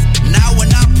 Now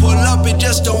when I pull up, it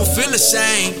just don't feel the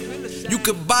same. You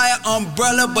could buy an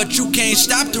umbrella, but you can't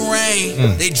stop the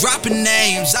rain. They dropping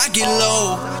names, I get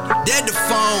low. Dead the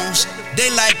phones. They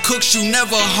like cooks, you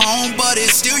never home, but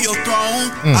it's still your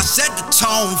throne. I set the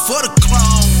tone for the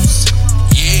clones.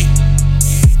 Yeah.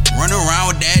 Run around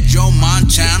with that Joe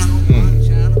Montana.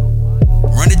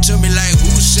 Run it to me like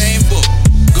Usain Bolt.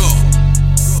 Go.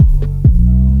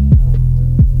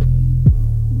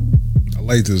 I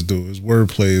like this dude. His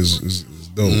wordplay is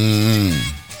dope.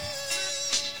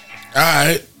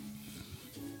 Alright.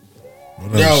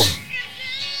 Yo.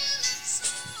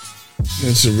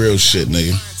 It's some real shit,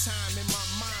 nigga.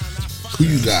 Who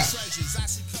you got?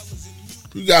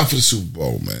 Who you got for the Super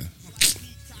Bowl, man?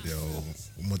 Yo,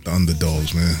 I'm with the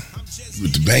underdogs, man.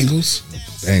 With the Bengals?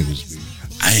 Bengals, baby.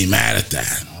 I ain't mad at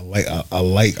that. I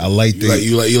like the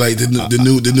you like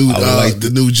the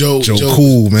new Joe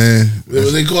Cool, man.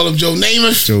 What they call him, Joe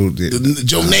Namath?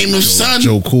 Joe Namath's son?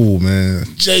 Joe Cool, man.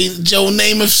 Joe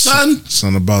Namath's son?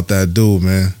 Something about that dude,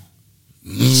 man.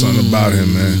 Something about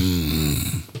him,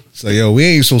 man. So yo, we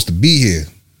ain't supposed to be here.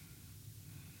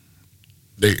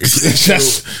 They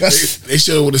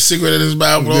showed him with a cigarette in his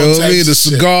mouth. You know what I mean? The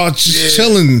cigar just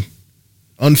chilling,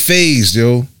 unfazed,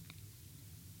 yo.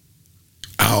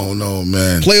 I don't know,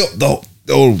 man. Playoff though.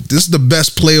 Oh, this is the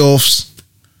best playoffs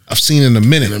I've seen in a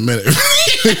minute. You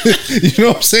know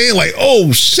what I'm saying? Like,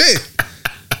 oh shit.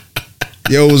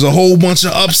 Yo, it was a whole bunch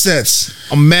of upsets.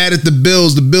 I'm mad at the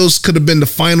Bills. The Bills could have been the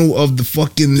final of the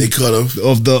fucking. They could have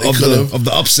of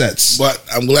the upsets. But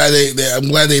I'm glad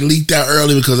they leaked out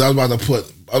early because I was about to put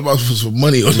some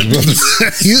money on them. You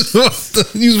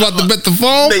was about to bet the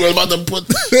phone? They was about to put.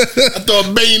 I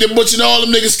thought Benny the Butcher and all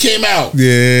them niggas came out.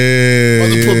 Yeah.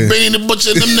 About to put Benny the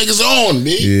Butcher and them niggas on,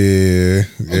 man. Yeah.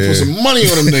 Put some money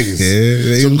on them niggas.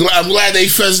 Yeah. So I'm glad they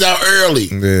fizzed out early.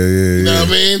 Yeah. You know what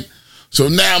I mean? So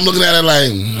now I'm looking at it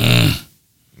like,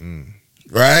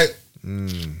 right?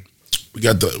 We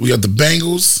got the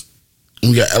Bengals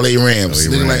and we got LA Rams.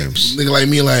 Nigga like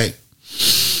me, like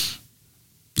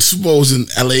Super Bowl's in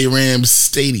LA Rams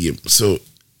Stadium. So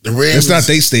the Rams. It's not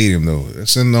their stadium though.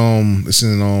 It's in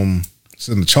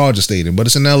the Charger Stadium, but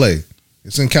it's in LA.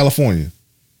 It's in California.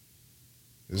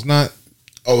 It's not.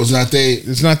 Oh, it's not they.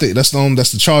 It's not they. That's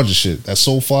the Charger shit. That's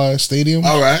SoFi Stadium.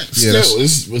 All right. Yeah,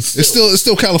 it's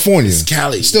still California. It's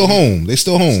Cali. It's still home. They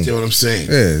still home. See what I'm saying?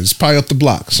 Yeah, it's probably up the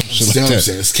block. Some shit like what I'm that.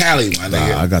 saying? It's Cali, my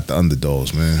nigga. I got the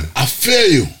underdogs, man. I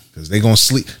feel you. Because they gonna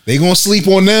sleep. They gonna sleep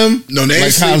on them. No, they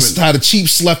ain't sleeping. How the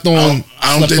Chiefs slept on.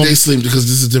 I don't think they sleep because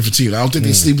this is a different team. I don't think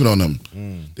they sleeping on them.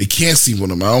 They can't sleep on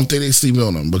them. I don't think they sleeping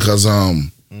on them because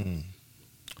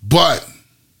But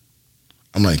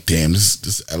I'm like, damn,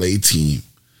 this LA team.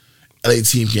 LA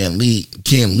team can't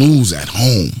lose at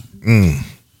home. You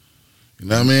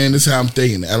know what I mean? This is how I'm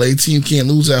thinking. The LA team can't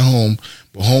lose at home,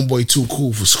 but homeboy too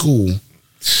cool for school.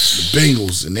 The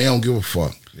Bengals, and they don't give a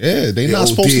fuck. Yeah, they not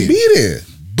supposed to be there.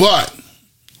 But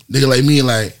nigga like me,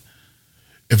 like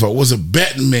If I was a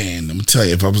betting man, I'm gonna tell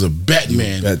you, if I was a betting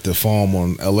man, bet the farm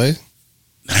on LA.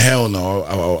 Hell no,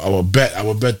 I would bet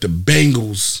the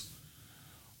Bengals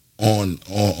on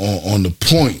the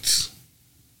points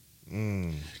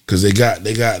because they got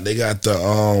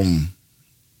the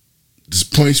this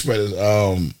point spread is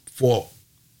 4+.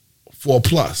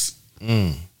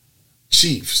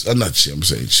 Chiefs, not Chiefs. I'm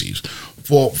saying Chiefs.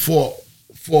 4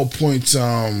 points.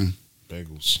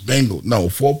 Bengals. No,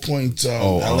 4 points.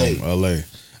 LA. LA.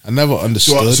 I never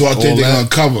understood. So I think they're gonna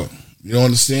cover. You don't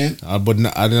understand? But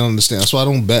no, I didn't understand. That's why I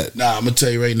don't bet. Nah, I'm gonna tell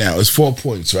you right now. It's 4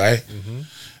 points, right?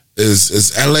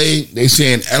 Is LA? They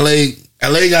saying LA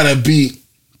gotta beat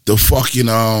the fucking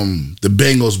the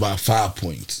Bengals by 5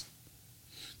 points.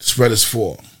 The spread is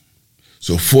 4.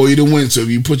 So for you to win. So if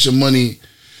you put your money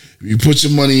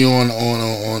on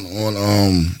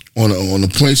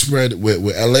the point spread with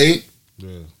LA,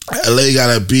 LA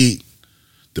gotta beat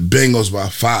the Bengals by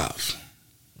 5.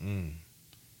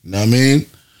 You know what I mean?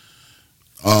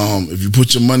 If you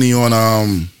put your money on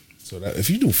so that if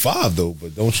you do 5 though,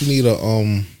 but don't you need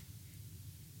a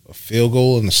field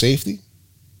goal and a safety?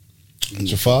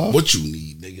 Your 5? What you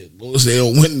need, nigga? What was they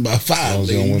don't win by 5?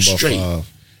 They don't win straight. by 5.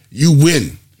 You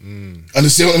win.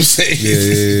 Understand what I'm saying?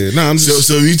 Yeah. No, I'm just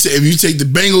so if you take the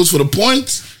Bengals for the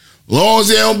points, as long as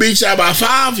they don't beat y'all by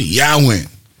 5, y'all win.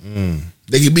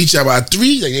 They can beat y'all by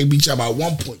 3. They can beat y'all by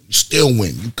 1 point. You still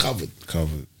win. You covered.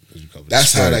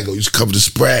 That's how that goes. You just cover the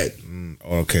spread.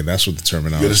 Okay, that's what the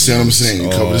terminology. You understand what I'm saying? You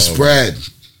cover the spread.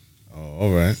 Oh,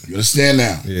 all right. You understand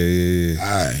now? Yeah.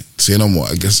 All right. Say no more.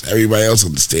 I guess everybody else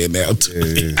understand now too.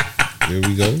 Yeah. Here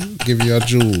we go. Giving y'all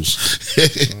jewels.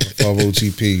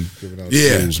 5OTP. Giving out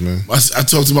jewels, man. I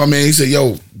talked to my man. He said,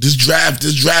 "Yo, this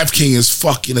DraftKings is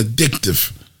fucking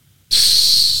addictive."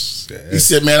 Yeah. He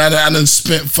said, "Man, I done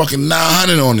spent fucking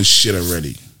 $900 on this shit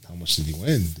already." How much did he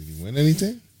win? Did he win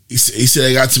anything? He said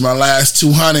I got to my last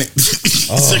 200. He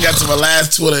said I got to my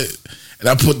last 200, and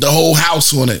I put the whole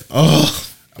house on it. I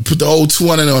put the whole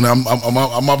 200 on it.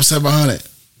 I'm up 700.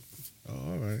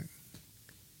 All right.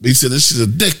 But he said this shit is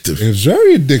addictive. It's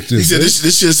very addictive. He said this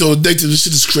shit is so addictive. This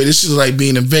shit is crazy. This shit is like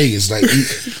being in Vegas.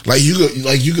 You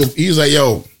could. He was like,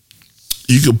 yo,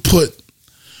 you could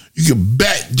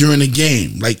bet during the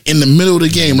game, like in the middle of the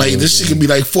game. Like this shit could be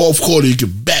like fourth quarter. You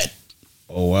could bet.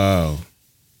 Oh wow.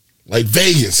 Like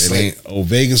Vegas.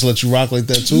 Vegas let you rock like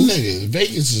that too? Nigga,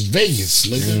 Vegas is Vegas,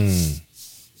 nigga.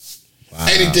 Wow.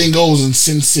 Anything goes in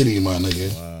Sin City, my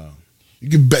nigga. Wow. You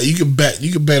can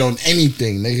bet on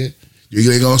anything, nigga.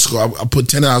 They gonna score. I put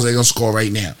 $10, they gonna score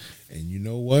right now. And you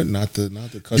know what? Not to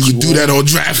cut you off. You can do that on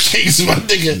DraftKings, my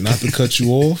nigga. Not to cut you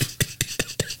off.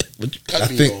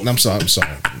 I'm sorry.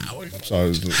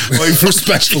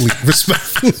 Respectfully.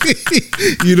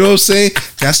 You know what I'm saying?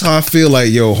 That's how I feel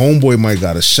like, yo, homeboy might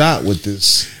got a shot with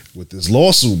this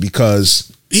lawsuit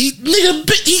because he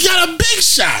got a big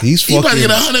shot. He about to get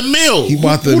 $100 million. He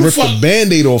about to rip the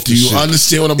Band-Aid off the shit. Do you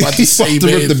understand what I'm about to say,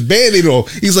 man? Rip the Band-Aid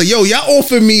off. He's like, yo, y'all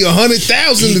offered me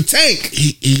 $100,000 to tank.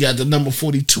 He got the number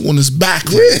 42 on his back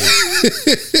right now.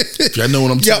 If y'all know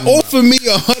what I'm talking about. Y'all offered me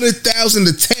 $100,000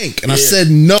 to tank. And I said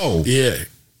no. Yeah.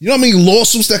 You know how many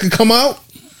lawsuits that could come out?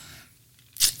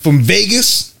 From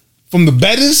Vegas? From the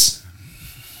bettors?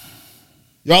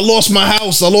 Y'all lost my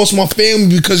house. I lost my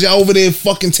family because y'all over there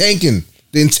fucking tanking.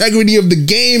 The integrity of the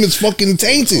game is fucking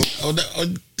tainted.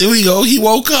 There we go. He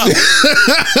woke up.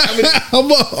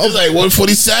 I'm up. It's like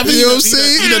 147. You know what I'm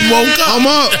saying? He done woke up. I'm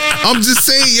up. I'm just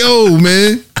saying, yo,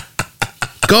 man.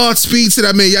 Godspeed to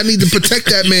that man. Y'all need to protect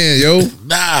that man, yo.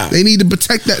 Nah. They need to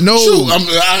protect that. No. True.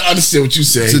 I understand what you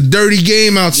say. It's a dirty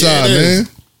game outside, man.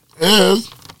 Yeah.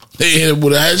 They hit him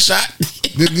with a headshot.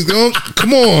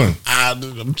 Come on.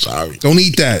 I'm sorry. Don't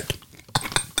eat that.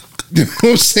 You know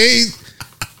what I'm saying?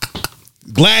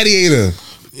 Gladiator.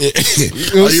 You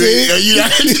know what I'm saying? You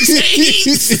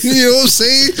know what I'm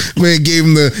saying? Man gave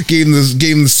him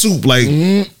the soup. Like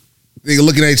they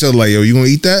looking at each other like, yo, you gonna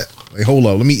eat that? Like, hold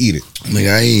up, let me eat it.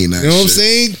 Nigga, I ain't eating that. You know what I'm shit.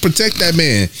 saying? Protect that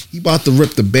man. He about to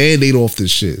rip the Band-Aid off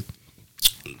this shit.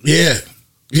 Yeah.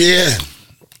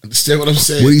 Understand what I'm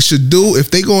saying? What he should do if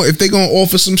they gonna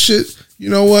offer some shit, you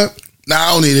know what? Nah,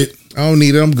 I don't need it. I'm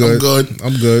good.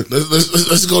 I'm good.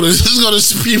 Let's go to the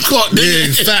Supreme Court. Nigga.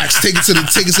 Yeah, facts. Take it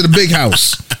to the big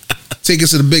house. Take it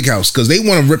to the big house because they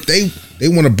want to rip. They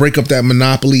want to break up that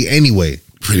monopoly anyway.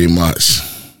 Pretty much.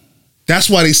 That's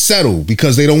why they settle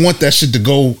because they don't want that shit to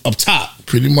go up top.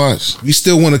 Pretty much. We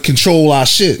still want to control our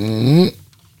shit. Mm-hmm.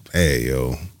 Hey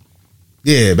yo,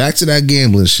 yeah. Back to that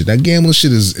gambling shit. That gambling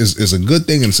shit is a good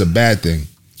thing and it's a bad thing.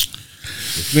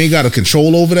 If you ain't got a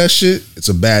control over that shit, it's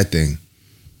a bad thing.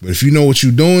 But if you know what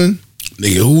you're doing,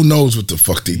 Nigga, who knows what the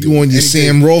fuck they do? You on your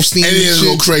Sam Rothstein and shit?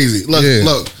 go crazy.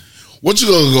 Look. What you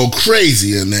gonna go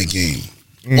crazy in that game?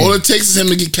 All it takes is him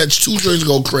to catch 2 drinks and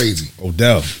go crazy.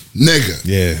 Odell. Nigga.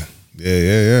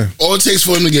 Yeah. All it takes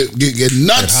for him to get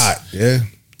nuts. Get hot. Yeah.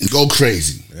 And go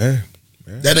crazy. Yeah.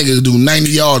 That nigga can do 90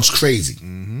 yards crazy.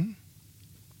 Mm-hmm.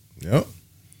 Yep.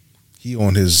 He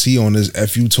on his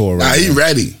FU tour right now. He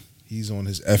ready. He's on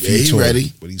his FU tour.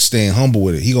 Ready. But he's staying humble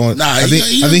with it. I think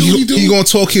he he gonna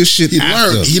talk his shit He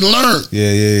after. learned.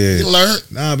 Yeah. He learned.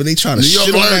 Nah, but they trying to New York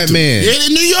shit on that man. Yeah,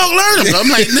 New York learned him. I'm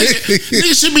like,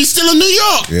 nigga should be still in New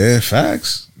York. Yeah,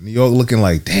 facts. New York looking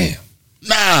like, damn.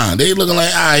 Nah, they looking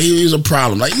like, he's a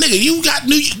problem. Like, nigga, you got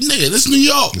this New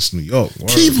York. It's New York. Word.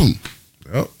 Keep him.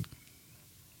 Yep.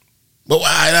 But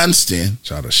I understand.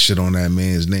 Try to shit on that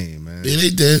man's name, man. Yeah, they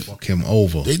did. Fuck him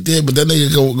over. They did, but that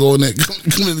nigga go in there,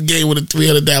 come in the game with a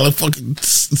 $300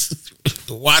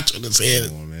 fucking watch on his head.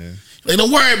 Come on, man. Like,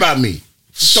 don't worry about me.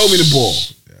 Show me the ball.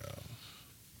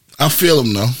 Yeah. I feel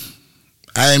him though.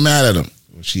 I ain't mad at him.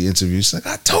 When she interviews, she's like,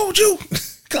 I told you,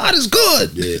 God is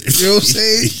good. Yeah. You know what I'm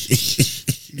saying?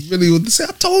 You really want to say,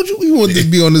 I told you. You wanted to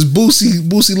be on this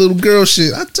boosie little girl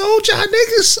shit. I told y'all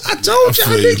niggas. I told y'all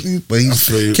niggas. But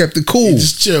he kept it cool. He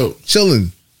just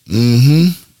chilling.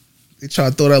 Mm-hmm. They try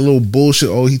to throw that little bullshit.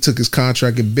 Oh, he took his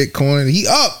contract in Bitcoin. He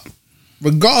up.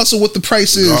 Regardless of what the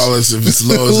price is. Regardless if it's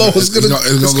low, it's gonna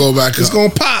go back up. It's gonna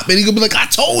pop. And he gonna be like, I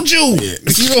told you. Yeah.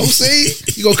 You know what I'm saying?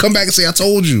 He gonna come back and say, I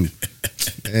told you.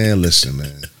 Man, listen,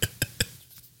 man.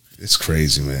 It's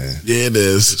crazy, man. Yeah, it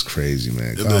is. It's crazy,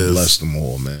 man. God bless them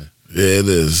all, man. Yeah, it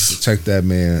is. Protect that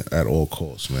man at all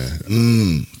costs,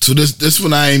 man. So this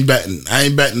one I ain't betting. I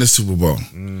ain't betting the Super Bowl.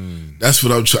 That's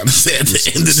what I'm trying to say at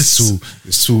the end of this.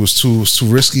 It's too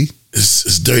risky.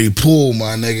 It's dirty pool,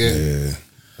 my nigga. Yeah.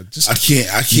 I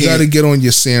can't. You gotta get on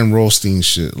your Sam Rothstein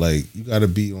shit. Like, you gotta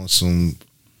be on some.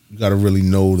 You gotta really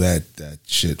know that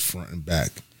shit front and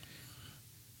back.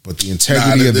 But the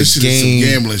integrity of the game, is some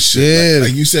gambling shit. Yeah,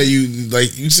 like you say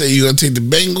you gonna take the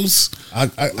Bengals. A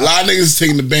lot of niggas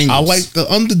taking the Bengals. I like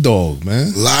the underdog,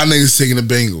 man. A lot of niggas taking the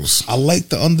Bengals. I like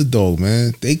the underdog,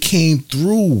 man. They came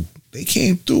through.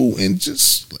 And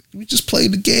we just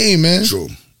played the game, man.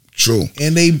 True.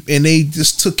 And they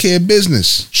just took care of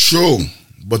business. True.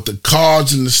 But the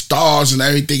cards and the stars and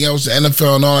everything else, the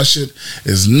NFL and all that shit,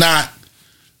 is not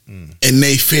in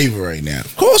their favor right now.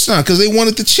 Of course not, because they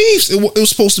wanted the Chiefs. It was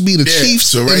supposed to be the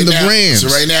Chiefs and the Rams. So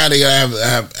right now they gotta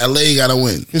have LA gotta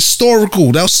win.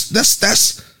 Historical. That's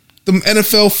the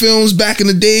NFL films back in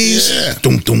the days. Yeah.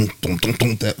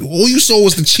 That all you saw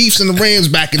was the Chiefs and the Rams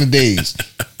back in the days.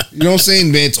 You know what I'm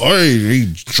saying, man?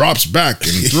 He drops back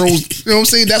and throws. You know what I'm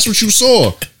saying? That's what you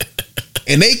saw.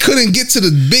 And they couldn't get to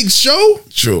the big show.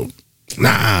 True.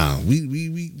 Nah,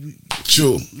 we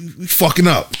true. We fucking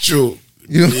up. True.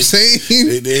 You know what I'm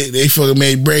saying? They fucking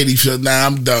made Brady feel. Nah,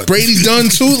 I'm done. Brady done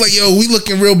too. Like, yo, we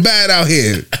looking real bad out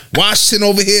here. Washington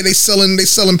over here, they selling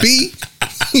P.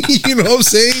 You know what I'm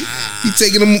saying? He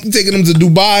taking them to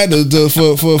Dubai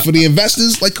for the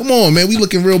investors. Like, come on, man, we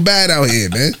looking real bad out here,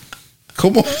 man.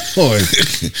 Come on.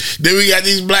 Then we got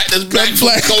these black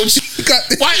coach.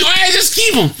 Why I just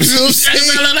keep him? You know what I'm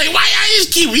saying? Like, why I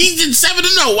just keep him? He did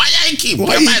 7-0. Why I keep him?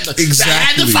 I had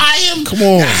to fire him. Come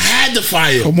on. I had to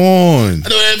fire him. Come on. I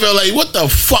know that felt like, what the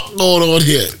fuck going on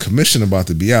here? Commission about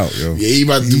to be out, yo. Yeah, he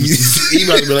about to be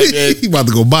like, man. He about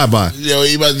to go bye-bye. Yo,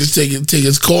 he about to just take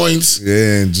his coins.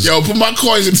 Yeah, and just put my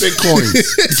coins in Bitcoin.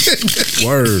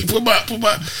 Word. Put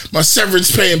my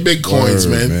severance pay in Bitcoins,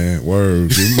 man. Word.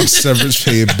 Give my severance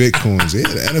pay in Bitcoins. Yeah,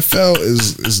 the NFL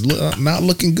is not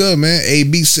looking good, man.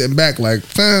 AB sitting back like,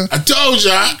 I told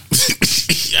y'all.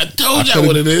 I told y'all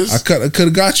what it is. I could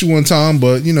have got you one time,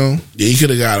 but you know. Yeah, he could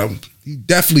have got him. They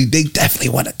definitely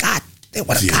would have got. They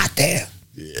would have got there.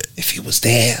 Yeah. If he was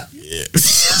there. Yeah.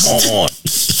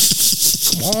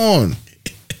 Come on.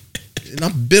 And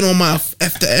I've been on my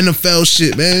after NFL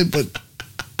shit, man, but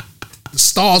the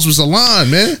stars was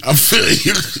aligned, man. I feel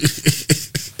you.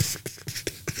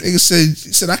 Nigga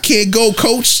said, I can't go,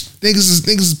 coach. Niggas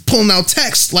is pulling out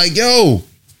texts like, yo,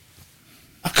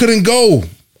 I couldn't go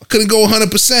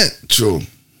 100%. True.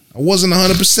 I wasn't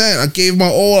 100%. I gave my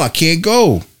all. I can't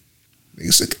go.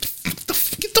 Nigga said,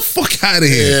 get the fuck out of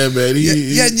here. Yeah, man.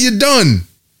 You're done.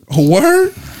 A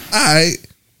word? All right.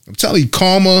 I'm telling you,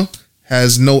 karma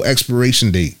has no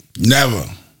expiration date. Never.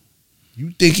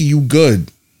 You thinking you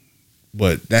good,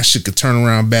 but that shit could turn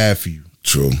around bad for you.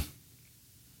 True.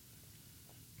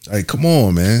 Like, come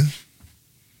on, man.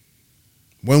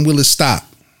 When will it stop?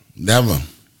 Never.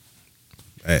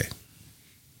 Hey.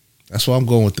 That's why I'm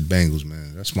going with the Bengals,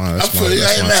 man. That's my I ain't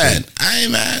mad. I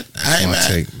ain't mad.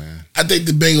 Take, man. I think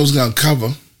the Bengals gonna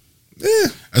cover. Yeah,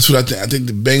 that's what I think. I think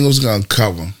the Bengals gonna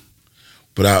cover,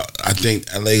 but I think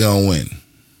LA gonna win.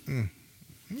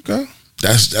 Okay,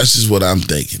 that's just what I'm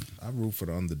thinking. I root for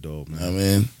the underdog, man. I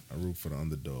mean, I root for the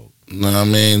underdog. You know what I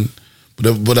mean?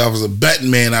 But I was a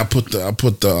betting man. I put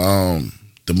the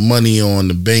money on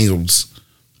the Bengals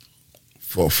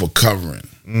for covering.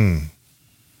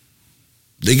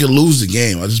 They could lose the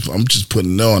game. I'm just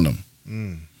putting it on them.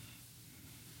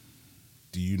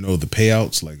 Do you know the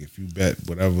payouts? Like if you bet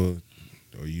whatever,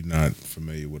 or you not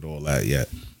familiar with all that yet?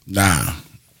 Nah,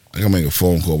 I can make a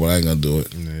phone call, but I ain't gonna do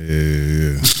it.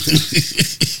 Yeah.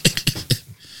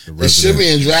 It should be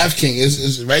in DraftKings.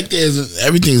 It's right there.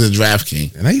 Everything's in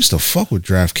DraftKings. And I used to fuck with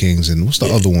DraftKings. And what's the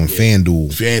other one?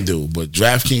 FanDuel. But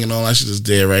DraftKings and all that shit is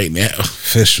there right now.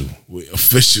 Official.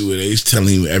 They're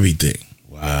telling you everything.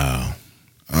 Wow.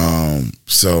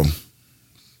 So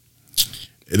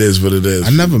it is what it is.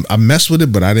 I messed with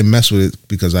it, but I didn't mess with it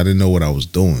because I didn't know what I was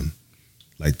doing.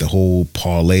 Like the whole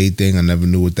parlay thing, I never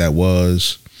knew what that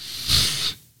was.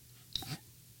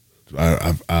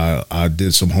 I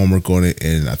did some homework on it,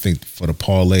 and I think for the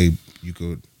parlay, you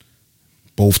could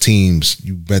both teams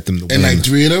you bet them to win. And like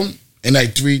three of them, and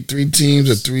like three teams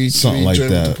or something like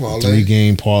that.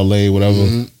 3-game parlay, whatever.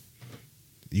 Mm-hmm.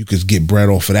 You could get bread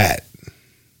off of that.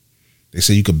 They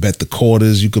say you could bet the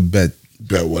quarters, you could bet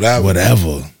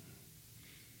whatever.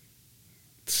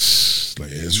 It's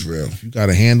like it's real. If you got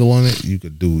a handle on it, you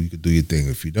could do your thing.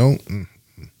 If you don't,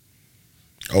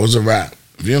 it's a wrap.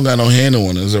 If you don't got no handle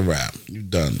on it, it's a wrap. You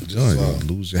done. You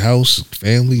lose your house,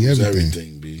 family,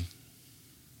 everything, B.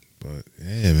 But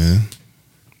yeah, man.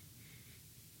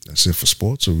 That's it for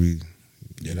sports, or we?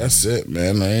 Yeah, that's it,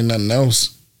 man. There ain't nothing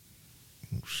else.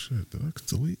 Oh shit! Did I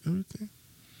delete everything?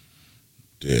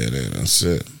 Yeah, that's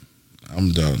it.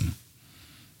 I'm done.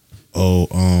 Oh,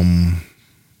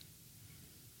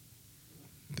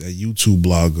 that YouTube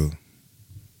blogger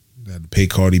that paid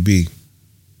Cardi B.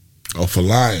 Oh, for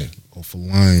lying.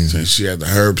 Since she had the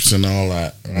herpes and all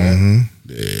that, right? Mm-hmm.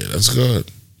 Yeah, that's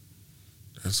good.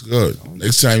 That's good.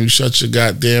 Next time you shut your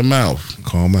goddamn mouth.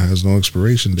 Karma has no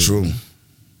expiration date. True.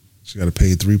 She got to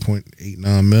pay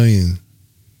 $3.89 million.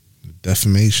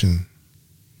 Defamation.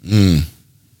 And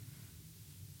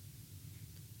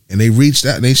they reached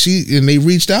out. They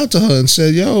reached out to her and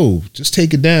said, "Yo, just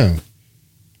take it down."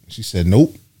 She said,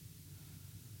 "Nope."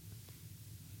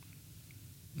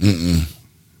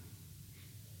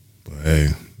 But hey,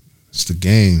 it's the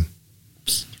game.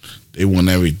 They want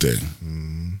everything.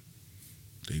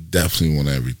 They definitely want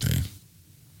everything.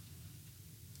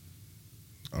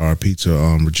 R.I.P.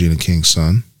 to Regina King's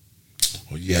son.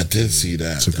 Oh yeah, I did see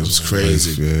that. That was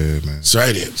crazy. Yeah, man.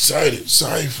 Sorry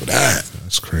for that.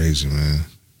 That's crazy, man.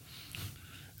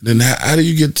 Then how do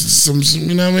you get to some?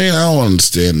 You know what I mean? I don't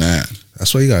understand that.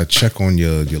 That's why you gotta check on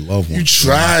your loved ones. You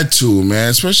try to, man,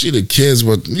 especially the kids.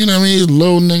 But you know what I mean? These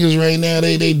little niggas right now,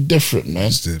 they different,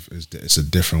 man. It's a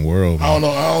different world. Man. I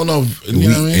don't know. You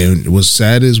know what I mean? And what's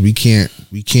sad is we can't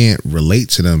relate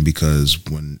to them because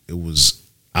when it was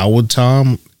our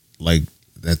time, like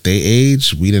at their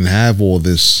age, we didn't have all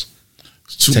this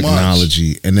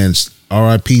technology. And then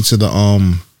R.I.P. to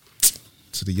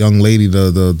the young lady,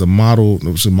 the model.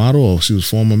 It was a model, or she was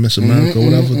former Miss America, or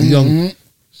whatever. The young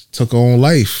took her own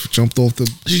life.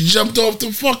 She jumped off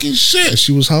the fucking shit.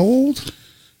 She was how old?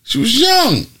 She was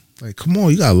young. Like, come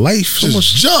on, you got life. So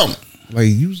much jump. Like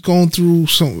you was going through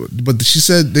some, but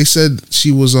they said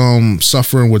she was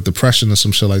suffering with depression or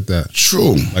some shit like that.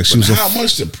 True. Like she was how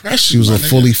much depression? She was a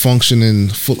fully functioning,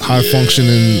 high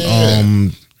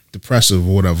functioning depressive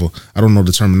or whatever. I don't know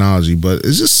the terminology, but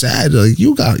it's just sad. Like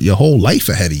you got your whole life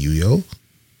ahead of you, yo.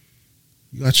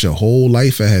 You got your whole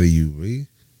life ahead of you, man.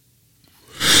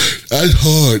 That's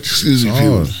hard. Excuse me,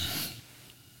 people.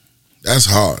 That's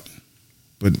hard.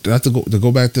 But not to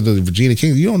go back to the Regina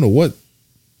King. You don't know what,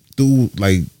 dude.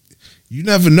 Like you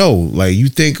never know. Like you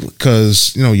think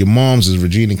because you know your mom's is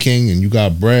Regina King and you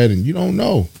got bread and you don't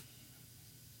know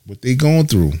what they going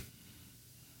through.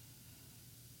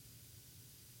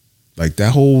 Like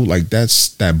that whole, like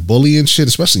that bullying shit,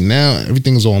 especially now,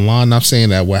 everything's online. Not saying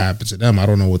that what happened to them. I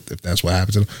don't know if that's what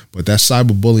happened to them, but that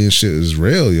cyberbullying shit is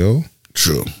real, yo.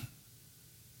 True.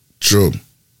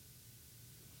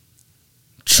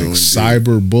 Like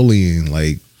cyberbullying,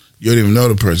 like you don't even know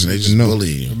the person; they just bully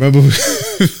you. Remember,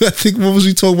 I think what was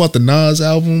we talking about the Nas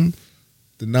album,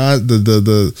 the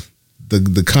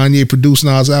Kanye produced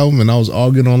Nas album, and I was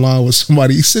arguing online with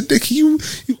somebody. He said, "Nick, you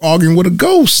arguing with a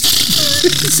ghost."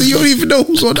 So you don't even know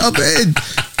who's on the other end.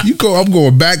 I'm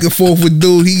going back and forth with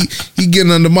dude. He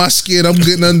getting under my skin. I'm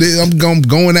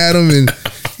going at him, and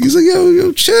he's like,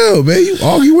 "Yo, chill, man. You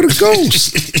argue with a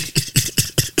ghost."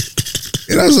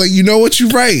 And I was like, you know what, you're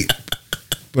right.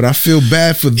 But I feel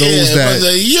bad for those that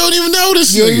you don't even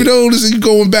notice. You don't even notice. And you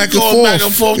going back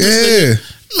and forth. Yeah.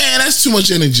 Man, that's too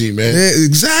much energy, man. Yeah,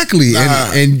 exactly.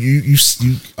 Nah. And you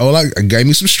I gave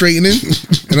me some straightening,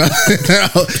 and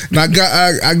I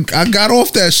got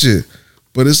off that shit.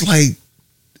 But it's like,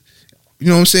 you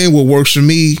know what I'm saying? What works for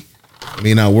me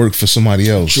may not work for somebody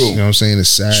else. True. You know what I'm saying? It's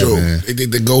sad, man. They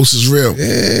think the ghost is real.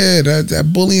 Yeah,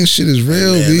 that bullying shit is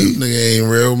real, man, B. That nigga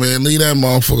ain't real, man. Leave that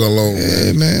motherfucker alone,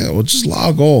 yeah, man. Or just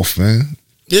log off, man.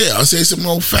 Yeah, I'll say some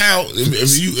more foul.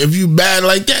 If you bad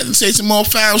like that, then say some more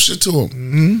foul shit to him.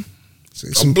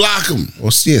 Mm-hmm. Block him.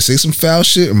 Or say some foul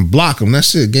shit and block him.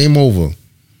 That's it. Game over.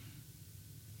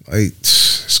 Like,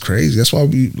 it's crazy. That's why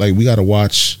we gotta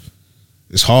watch.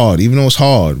 It's hard. Even though it's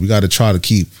hard, we gotta try to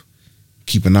keep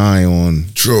an eye on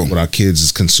what our kids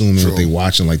is consuming, what they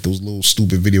watching, like those little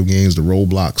stupid video games, the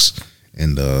Roblox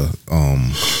and the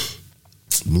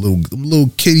little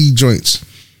kiddie joints.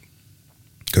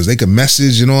 Cause they can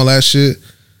message and all that shit.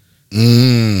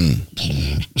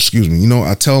 Excuse me. You know,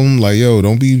 I tell them like, yo,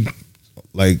 don't be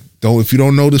like, if you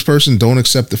don't know this person, don't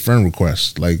accept the friend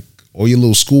request. Like all your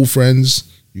little school friends,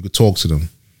 you could talk to them.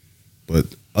 But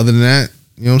other than that,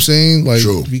 you know what I'm saying? Like,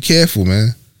 be careful,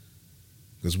 man.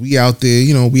 Cause we out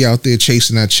there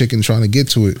chasing that chicken, trying to get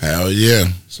to it. Hell yeah.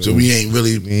 So we ain't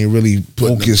really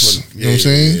focused. You know what I'm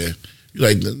saying? Yeah.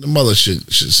 Like the mother should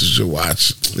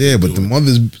watch. Yeah, but the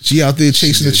mother's she out there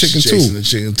chasing the chicken too,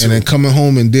 and then coming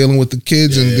home and dealing with the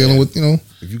kids and dealing with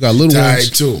if you got little ones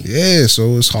too. Yeah,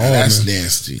 so it's hard. That's man.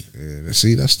 nasty. Yeah,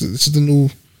 see, this is the new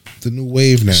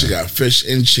wave now. She got fish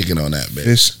and chicken on that, baby.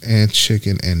 Fish and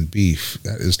chicken and beef.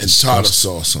 That is and tartar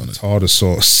sauce on it. Tartar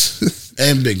sauce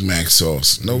and Big Mac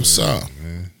sauce. No sauce.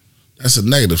 That's a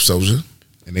negative, soldier.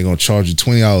 And they're gonna charge you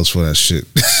 $20 for that shit.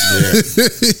 Yeah.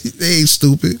 They ain't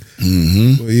stupid.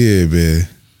 Mm-hmm. But yeah, man.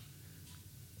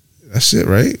 That's it,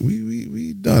 right?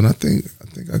 We done. I think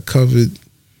I covered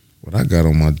what I got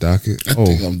on my docket. I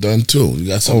think I'm done too. You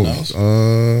got something else?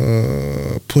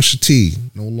 Pusha T,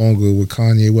 no longer with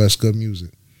Kanye West. Good music.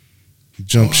 He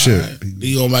jumped ship.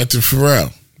 He going back to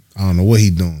Pharrell. I don't know what he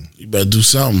doing. You better do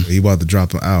something. He about to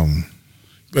drop an album.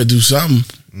 You better do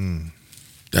something.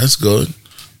 That's good.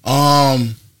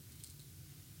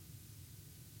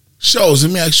 Shows.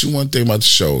 Let me ask you one thing about the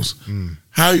shows.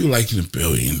 How are you liking the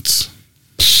Billions?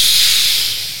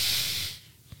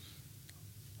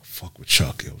 Fuck with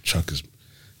Chuck, yo. Chuck is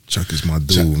my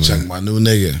dude, man. Chuck, my new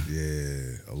nigga.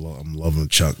 Yeah, I'm loving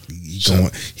Chuck. He going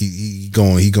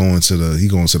to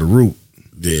the root.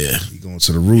 Yeah, he going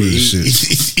to the root of the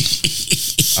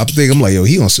shit. I'm like, yo,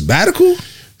 he on sabbatical.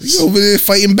 He over there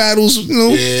fighting battles, you know.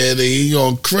 Yeah, he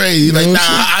going crazy. He like, nah,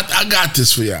 I got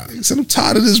this for y'all. He said, I'm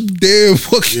tired of this damn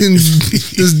fucking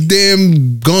this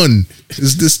damn gun.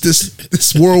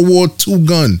 This World War II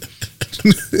gun.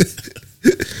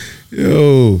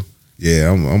 Yo.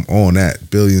 Yeah, I'm on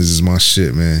that. Billions is my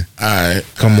shit, man. All right.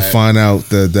 Come to find out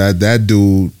that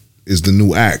dude is the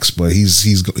new Axe, but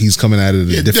he's coming at it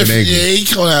at a different angle. Yeah, he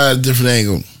coming at a different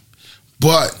angle.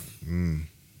 But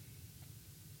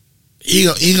he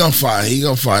gonna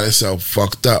find himself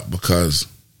fucked up because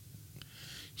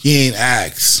he ain't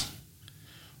Axe,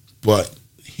 but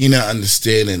he not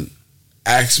understanding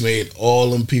Axe made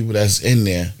all them people that's in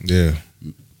there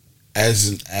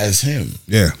as him.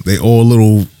 Yeah, they all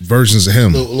little versions of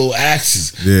him. Little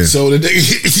Axes. Yeah. So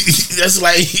that's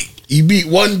like he beat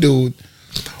one dude,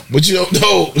 but you don't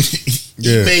know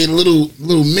he made little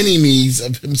mini me's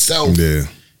of himself. Yeah.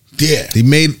 Yeah.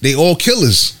 They all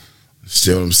killers.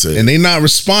 See what I'm saying? And they not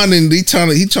responding. He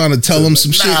trying to tell them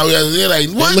some shit. They're like,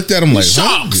 what? They looked at him like,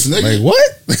 sharks, nigga. Like,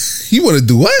 what? You want to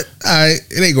do what? All right,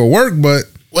 it ain't gonna work, but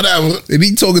whatever. And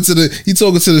he talking to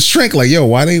the strength like, yo,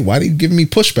 why they giving me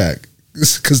pushback?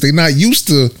 Because they not used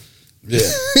to. Yeah,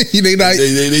 they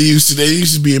used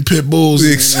to being pit bulls.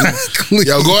 Exactly.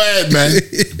 Yo, go ahead, man.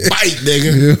 Bite, nigga.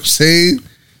 You know what I'm saying?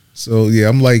 So yeah,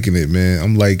 I'm liking it, man.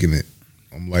 I'm liking it,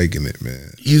 man.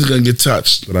 He's gonna get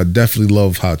touched, but I definitely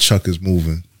love how Chuck is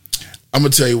moving. I'm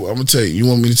gonna tell you. You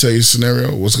want me to tell you a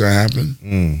scenario? What's gonna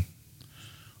happen?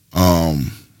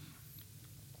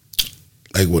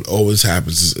 Like what always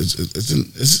happens is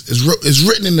it's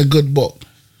written in a good book.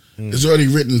 It's already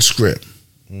written script.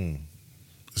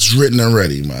 It's written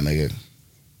already, my nigga.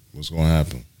 What's gonna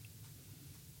happen?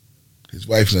 His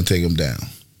wife's gonna take him down.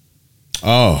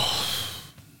 Oh,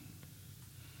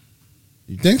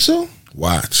 you think so?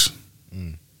 Watch.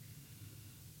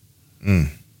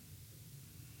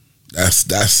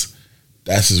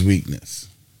 That's his weakness.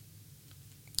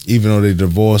 Even though they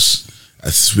divorced,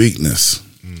 that's his weakness.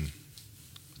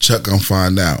 Chuck gonna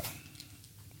find out.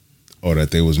 Or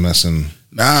that they was messing.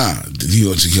 Nah, he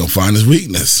gonna find his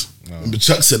weakness. Remember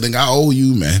Chuck said, "Nigga, I owe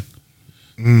you, man.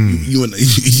 You went with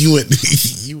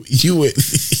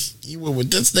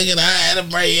this nigga. And I had him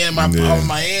right here in my palm of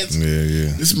my hands.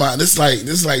 Yeah. This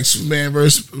like Superman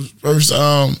versus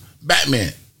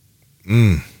Batman. You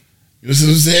know what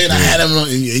I'm saying? I had him,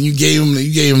 and you gave him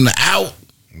the out.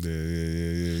 Yeah.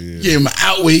 You gave him an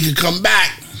out where he could come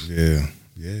back. Yeah,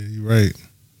 you're right.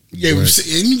 You gave him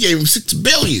 $6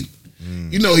 billion.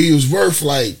 You know he was worth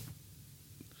like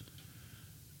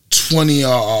 20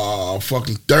 or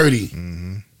fucking 30.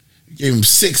 You gave him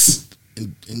 6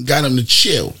 and got him to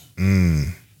chill. To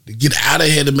get out of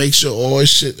here to make sure all his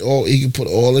shit, he can put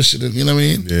all this shit in. You know what I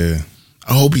mean? Yeah.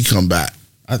 I hope he come back.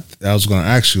 I was gonna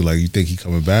ask you, like, you think he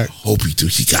coming back? Hope he do.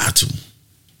 He got to.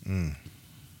 You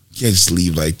can't just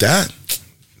leave like that.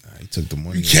 He took the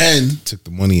money. You can. Took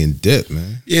the money and dip,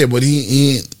 man. Yeah, but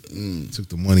he ain't. Took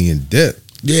the money and dip.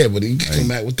 Yeah, but he can come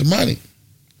back with the money.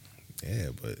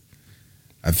 Yeah, but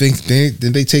I think did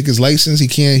they take his license? He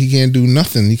can't do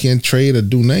nothing. He can't trade or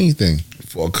do anything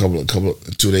for a couple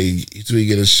until he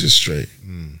get his shit straight.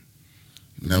 You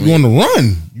know what on the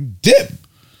run. You dip.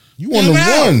 You on the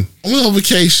run. I'm on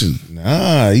vacation.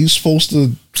 Nah, he was supposed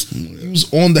to. He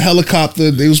was on the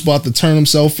helicopter. They was about to turn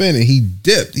himself in, and he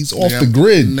dipped. He's off the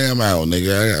grid. Nigga, I'm out,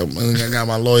 nigga. I got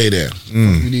my lawyer there. What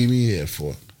you need me here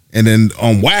for? And then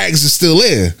Wags is still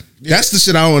there. Yeah. That's the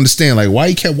shit I don't understand. Like, why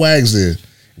he kept Wags there?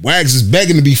 Wags is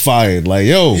begging to be fired. Like,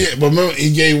 yo. Yeah, but remember,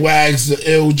 he gave Wags the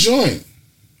ill joint.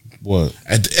 What?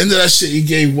 At the end of that shit, he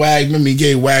gave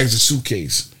Wags a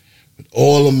suitcase with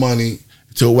all the money.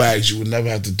 Told Wags you would never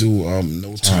have to do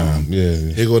no time. Yeah.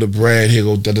 Here go the bread. Here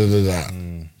go da da da da.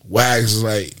 Wags is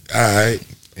like, all right,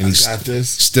 and he got this.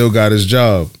 Still got his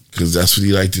job because that's what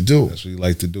he like to do. That's what he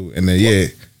like to do. And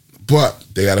then but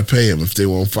they gotta pay him if they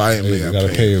won't fire him. They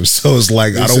gotta pay him. So it's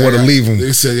like I don't want to leave him.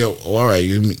 They said, yo, all right,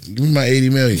 give me my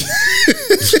 $80 million.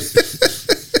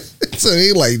 So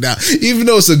he like, nah, even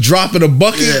though it's a drop in a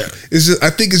bucket, it's just, I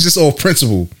think it's just all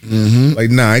principle. Like,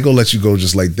 nah, I ain't gonna let you go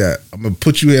just like that. I'm gonna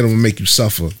put you here and I'm gonna make you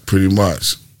suffer. Pretty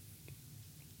much.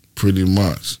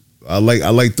 I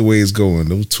like the way it's going.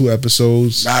 Those 2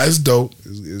 episodes. Nah, it's dope.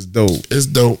 It's dope. It's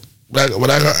dope. But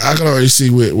I can already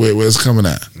see where it's coming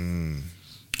at.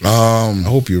 I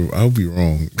hope you're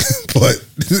wrong, but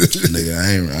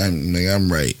nigga,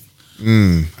 I'm right.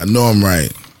 I know I'm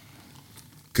right.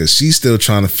 Cause she's still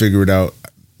trying to figure it out.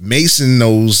 Mason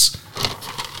knows,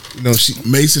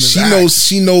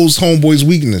 she knows Homeboy's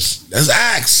weakness. That's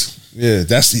Axe. Yeah,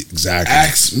 that's exactly.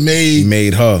 Axe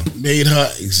made her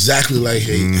exactly like how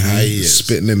he is.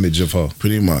 Spitting image of her,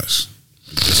 pretty much.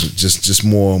 Just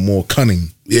more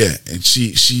cunning. Yeah, and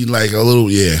she like a little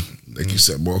like you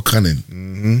said, more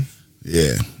cunning.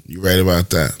 Yeah, you're right about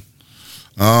that.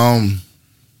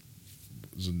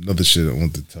 There's another shit I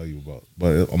want to tell you about,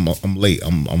 but I'm late.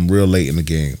 I'm real late in the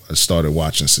game. I started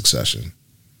watching Succession.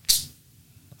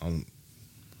 I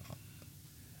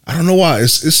don't know why.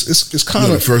 It's kind of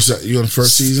you on the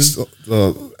first season?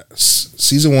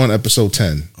 Season 1, episode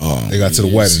 10. Oh, they got to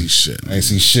the wedding. See shit, I ain't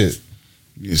see shit.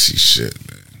 You didn't see shit,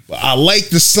 man. But I like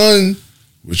the son.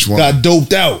 Which one? Got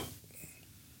doped out.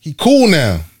 He cool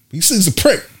now. He's a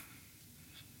prick.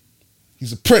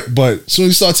 He's a prick, but as soon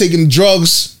as he start taking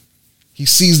drugs, he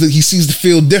sees the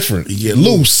field different. He get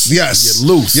loose. Yes. He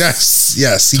get loose.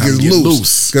 Yes. He gets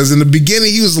loose. Because in the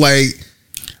beginning he was like,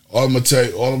 all I'm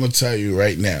gonna tell you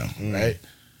right now, right?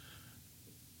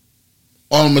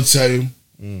 All I'm gonna tell you,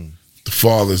 the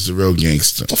father's the real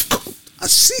gangster. Of course, I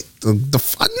see. I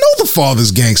know the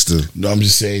father's gangster. No, I'm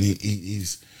just saying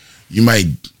he's. You might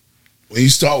when you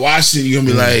start watching, you're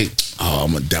gonna be like, oh,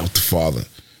 I'm gonna doubt the father.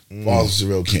 Father's the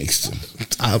real gangster.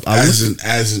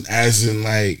 As in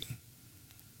like.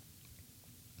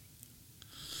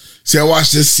 See, I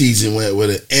watched this season where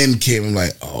the end came. I'm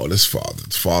like, oh, the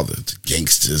father, the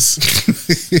gangsters.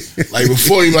 Like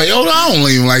before, you're like, oh, I don't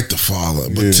even like the father.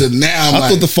 But to now, I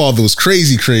thought the father was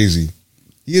crazy.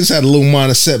 He just had a little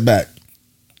minor setback.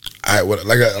 Like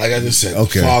I just said, the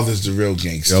father's the real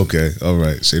gangster. Okay, all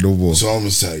right. Say no more. So I'm gonna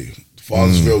tell you, the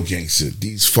father's real gangster.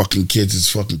 These fucking kids is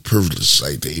fucking privileged.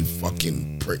 Like they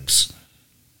fucking pricks.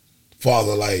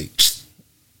 Father, like.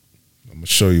 I'm gonna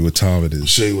show you what time it is.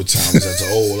 Show you what time it is. That's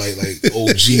an old like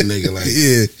OG nigga, like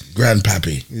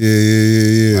grandpappy.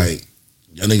 Yeah. Like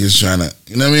y'all niggas trying to,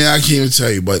 you know what I mean? I can't even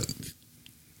tell you, but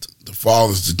the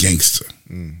father's the gangster.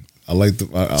 I like the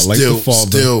father.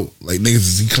 Still, like niggas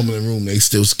as he come in the room, they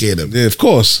still scared of him. Yeah, of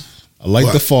course. I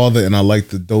like the father, and I like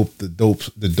the dope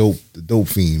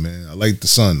fiend, man. I like the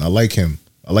son. I like him.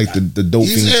 I like the dope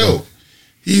fiend.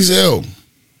 He's ill,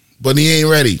 but he ain't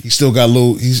ready. He still got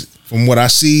From what I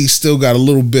see, still got a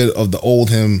little bit of the old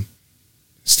him.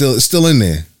 It's still in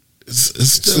there.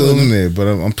 It's still in there. But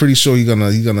I'm pretty sure he's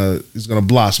gonna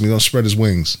blossom. He's gonna spread his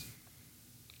wings.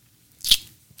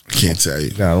 I can't tell you.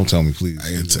 Nah, don't tell me, please.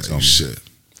 I ain't gonna tell you shit.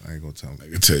 I ain't gonna tell me. I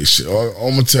can tell you shit. All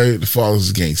I'm gonna tell you, the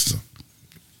father's a gangster.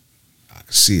 I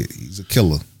can see it. He's a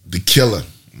killer. The killer.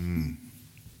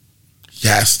 He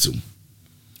has to.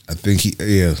 I think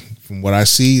from what I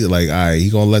see, like, he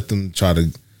gonna let them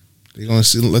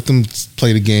let them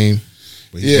play the game,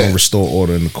 but he's gonna restore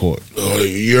order in the court. Oh,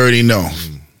 you already know.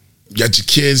 You got your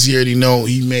kids, you already know.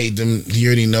 He made them, he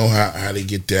already know how they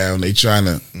get down. They trying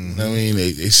to, you know what I mean?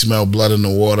 They smell blood in the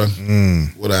water.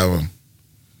 Whatever.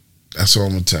 That's all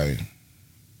I'm gonna tell you.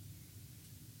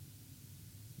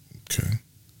 Okay.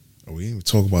 Oh, we didn't even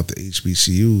talk about the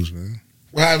HBCUs, man.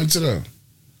 What happened to them?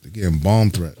 They're getting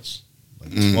bomb threats.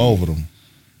 Like 12 of them.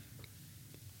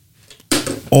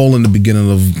 All in the beginning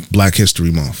of Black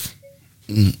History Month.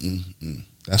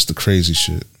 That's the crazy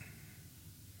shit.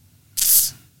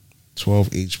 12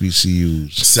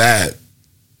 HBCUs. Sad.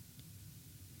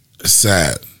 It's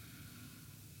sad.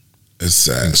 It's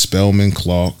sad. And Spelman,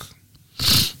 Clark,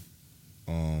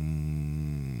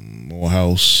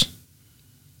 Morehouse.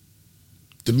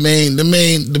 The main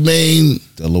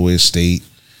Delaware State.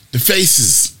 The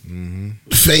faces.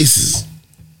 The faces.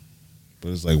 But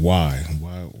it's like, why?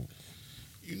 Why?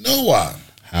 You know why?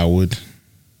 Howard.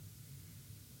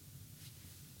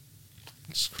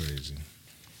 It's crazy.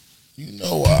 You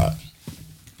know why?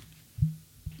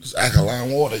 It's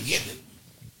alkaline water getting it.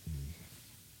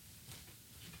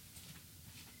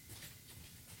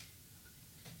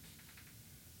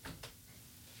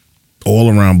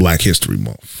 All around Black History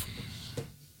Month.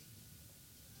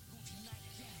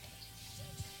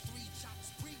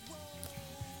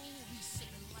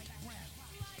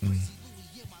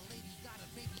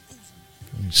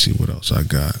 Let me see what else I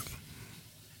got.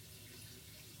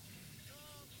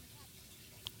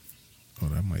 Oh,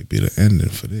 that might be the ending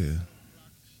for there.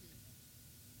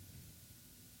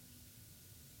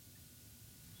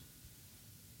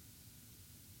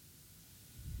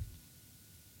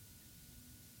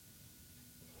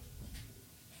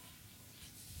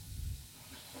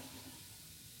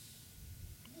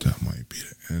 That might be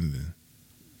the ending.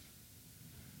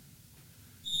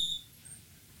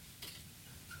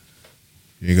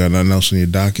 You ain't got nothing else on your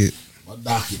docket? My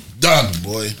docket done,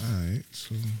 boy. Alright,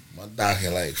 so my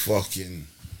docket like fucking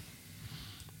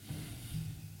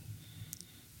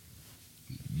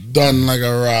done like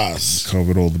a Ross.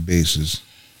 Covered all the bases.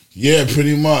 Yeah,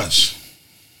 pretty much.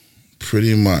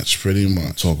 Pretty much.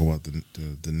 Talk about the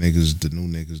niggas, the new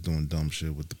niggas doing dumb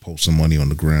shit with the posting money on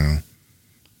the ground.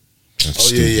 That's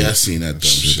stupid. Yeah, I seen that dumb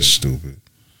shit. Stupid.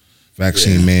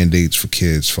 Vaccine mandates for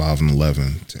kids 5 and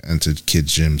 11 to enter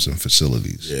kids' gyms and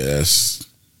facilities. Yeah,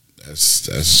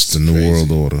 that's the new crazy.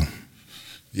 world order.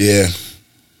 Yeah.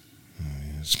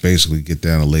 It's basically get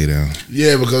down and lay down.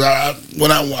 Yeah, because I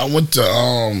went to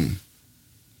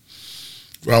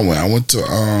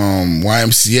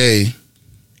YMCA.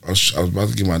 I was about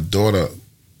to get my daughter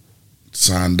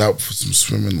signed up for some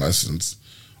swimming lessons,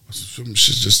 or some swimming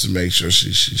shit, just to make sure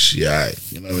she alright.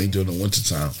 You know what I mean? During the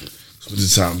wintertime.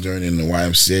 Wintertime during in the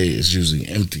YMCA is usually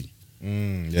empty.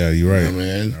 Yeah, you're right. You know what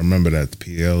I mean? I remember that, the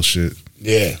PL shit.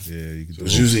 Yeah. You can so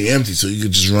it's usually empty, so you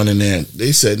could just run in there.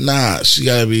 They said, nah, she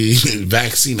gotta be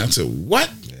vaccinated. I said, what?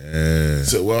 Yeah. I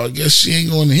said, well, I guess she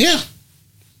ain't going here.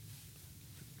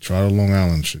 Try the Long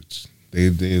Island shits. They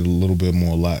a little bit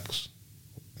more lax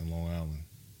in Long Island.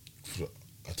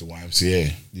 At the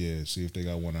YMCA. Yeah, see if they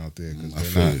got one out there,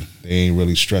 because they ain't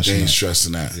really stressing. They ain't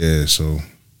stressing that. Yeah, so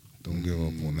don't give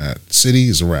up on that. City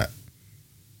is a wrap,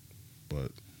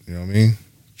 but you know what I mean.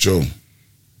 True.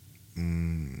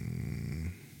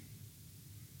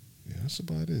 Yeah, that's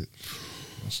about it.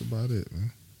 That's about it,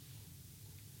 man.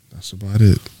 That's about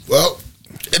it. Well,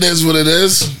 it is what it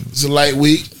is. It's a light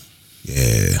week.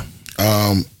 Yeah.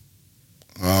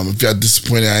 If y'all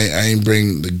disappointed, I ain't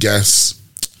bring the guests.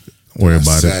 Don't worry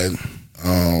about it.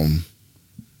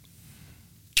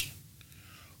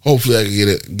 Hopefully I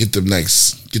can get them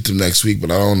next week,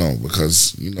 but I don't know,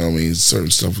 because you know what I mean,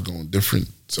 certain stuff is going different.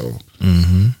 So you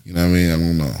know what I mean, I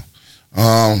don't know.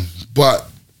 But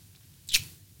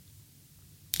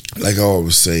like I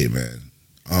always say, man,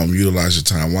 utilize your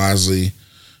time wisely,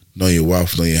 know your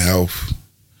wealth, know your health.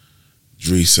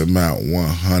 Drees Amount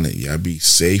 100. Y'all be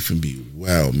safe and be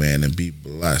well, man, and be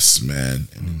blessed, man,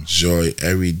 and enjoy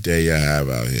every day you have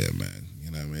out here, man. You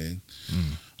know what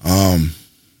I mean?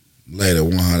 Later,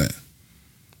 100.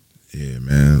 Yeah,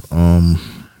 man.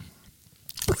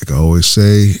 Like I always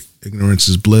say, ignorance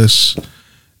is bliss,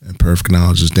 And perfect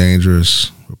knowledge is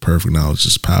dangerous, but perfect knowledge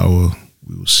is power.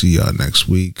 We will see y'all next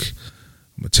week.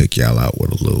 I'm going to take y'all out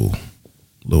with a little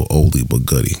oldie but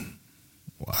goodie.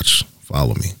 Watch.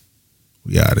 Follow me.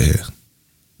 We out of here.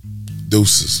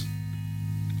 Deuces.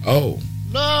 Oh.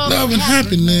 Love and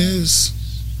happiness.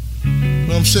 You know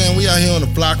what I'm saying? We out here on the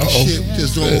block and shit. We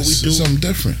just doing what we do. Something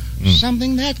different.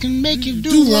 Something that can make you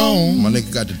do wrong. My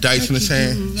nigga got the dice in his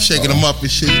hand, shaking them up and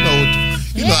shit. You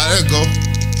know how that go.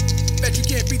 Bet you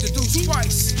can't beat the deuce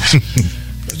twice.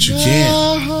 But you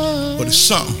can. But it's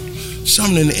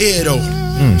something in the air though.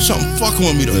 Something fucking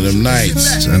with me though. Them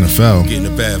nights. It's NFL. Getting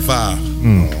a bad vibe.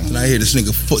 And I hear this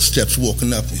nigga footsteps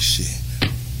walking up and shit.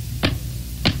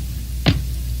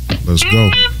 Let's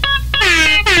go.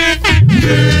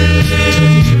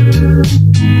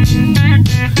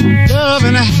 Love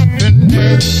and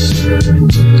happiness.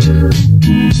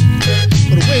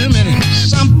 But wait a minute,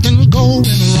 something's going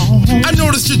wrong. I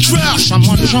noticed the drought.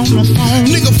 Someone's on the phone.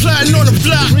 Nigga plotting on the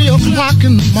block. 3 o'clock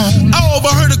in the morning. I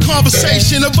overheard a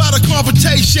conversation about a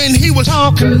confrontation. He was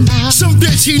talking about some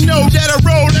bitch he know that a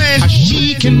rollin'.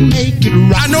 She can make it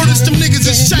right. I noticed them niggas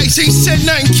is shites. He said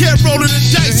nothing, kept rolling the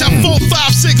dice. I 4,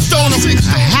 5, 6 on them.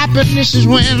 Happiness is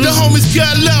when the homies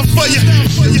got love for you.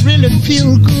 You really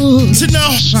feel good to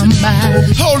know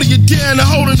somebody holding you down and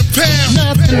holding the pound.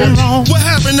 Nothing wrong. What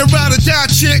happened to ride or die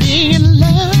chick? Being in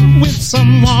love with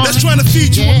someone that's trying to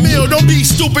feed you a meal. Don't be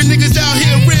stupid niggas out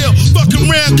here real. Fuck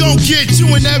around, gon' get you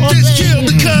and that bitch killed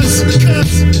because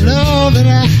love and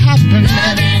happiness.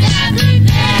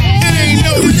 It ain't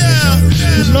no love.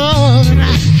 Love and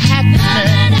happiness.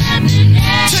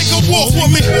 Take a walk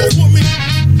with me.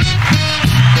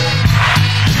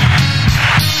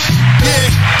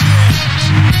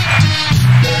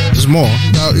 There's more.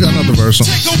 You got another verse on.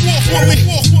 Take a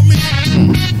walk with me.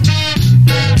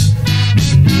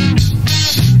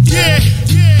 Yeah.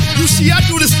 You see, I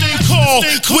do this thing called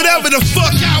whatever the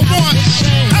fuck I want.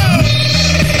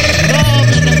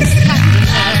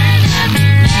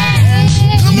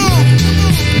 Come on.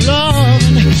 Love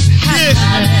and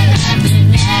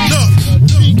happiness. Look.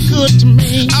 Be good to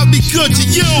me. I'll be good to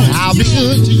you. I'll be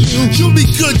good to you. You'll be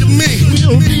good to me.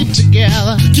 We'll be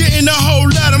together. Getting a whole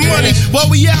lot of money while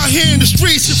we out here in the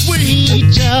streets. If we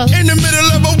in the middle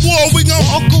of a war, we gon'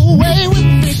 walk away with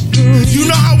victory. You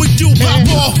know how we do, pop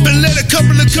off and let a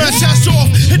couple of gunshots off.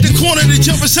 Hit the corner to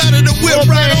jump inside of the whip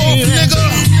right off, nigga.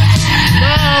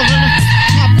 Love and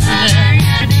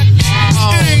happiness.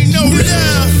 It ain't no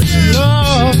love.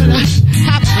 Love and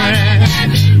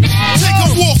happiness. Take a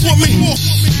walk with me.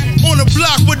 On the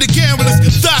block with the gamblers,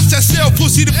 thoughts that sell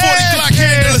pussy to 40 Glock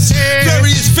handlers.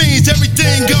 Various fiends,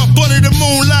 everything up under the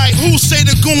moonlight. Who say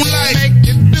the goon light? Make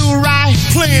you do right.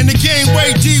 Playing the game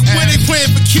way deep when they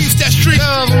playing for keeps that street.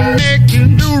 Love make you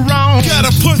do wrong. Gotta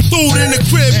put food in the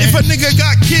crib. If a nigga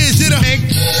got kids, it'll make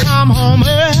you come home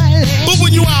early. But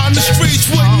when you out in the streets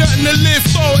with nothing to live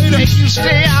for, it'll make you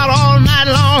stay out all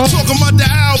night long. Talking about the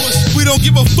hours, we don't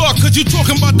give a fuck, cause you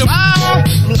talking about the love.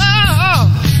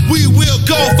 We will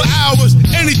go for hours.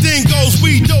 Anything goes,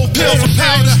 weed, dope, pills, and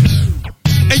powder.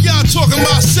 And y'all talking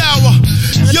about sour.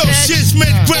 Yo, shit's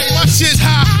mid great, my shit's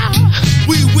high.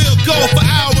 We will go for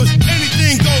hours.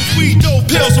 Anything goes, weed, dope,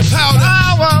 pills, and powder.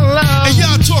 And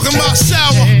y'all talking about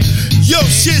sour. Yo,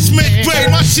 shit's mid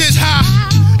great, my shit's high.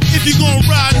 If you gon'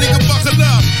 ride, nigga, buckle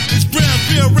up. It's brown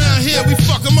beer around here, we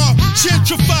fuck 'em up.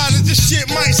 Gentrified as this shit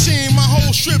might seem. My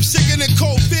whole strip sicker than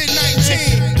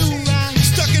COVID-19.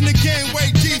 Stuck in the game way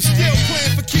deep, still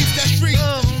playing for keeps that street.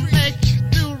 Make you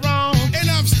do wrong. And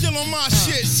I'm still on my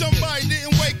shit. Somebody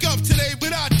didn't wake up today,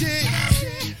 but I did.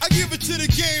 I give it to the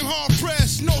game, hard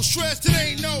pressed. No stress, it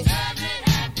ain't no.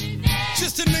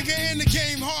 Just a nigga in the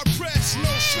game, hard pressed.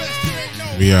 No stress, it ain't no.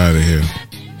 We out of here.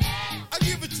 I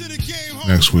give it to the game, hard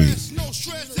next week. No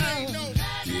stress, it ain't no.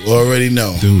 You already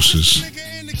know. Deuces.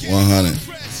 100.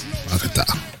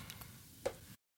 Akata.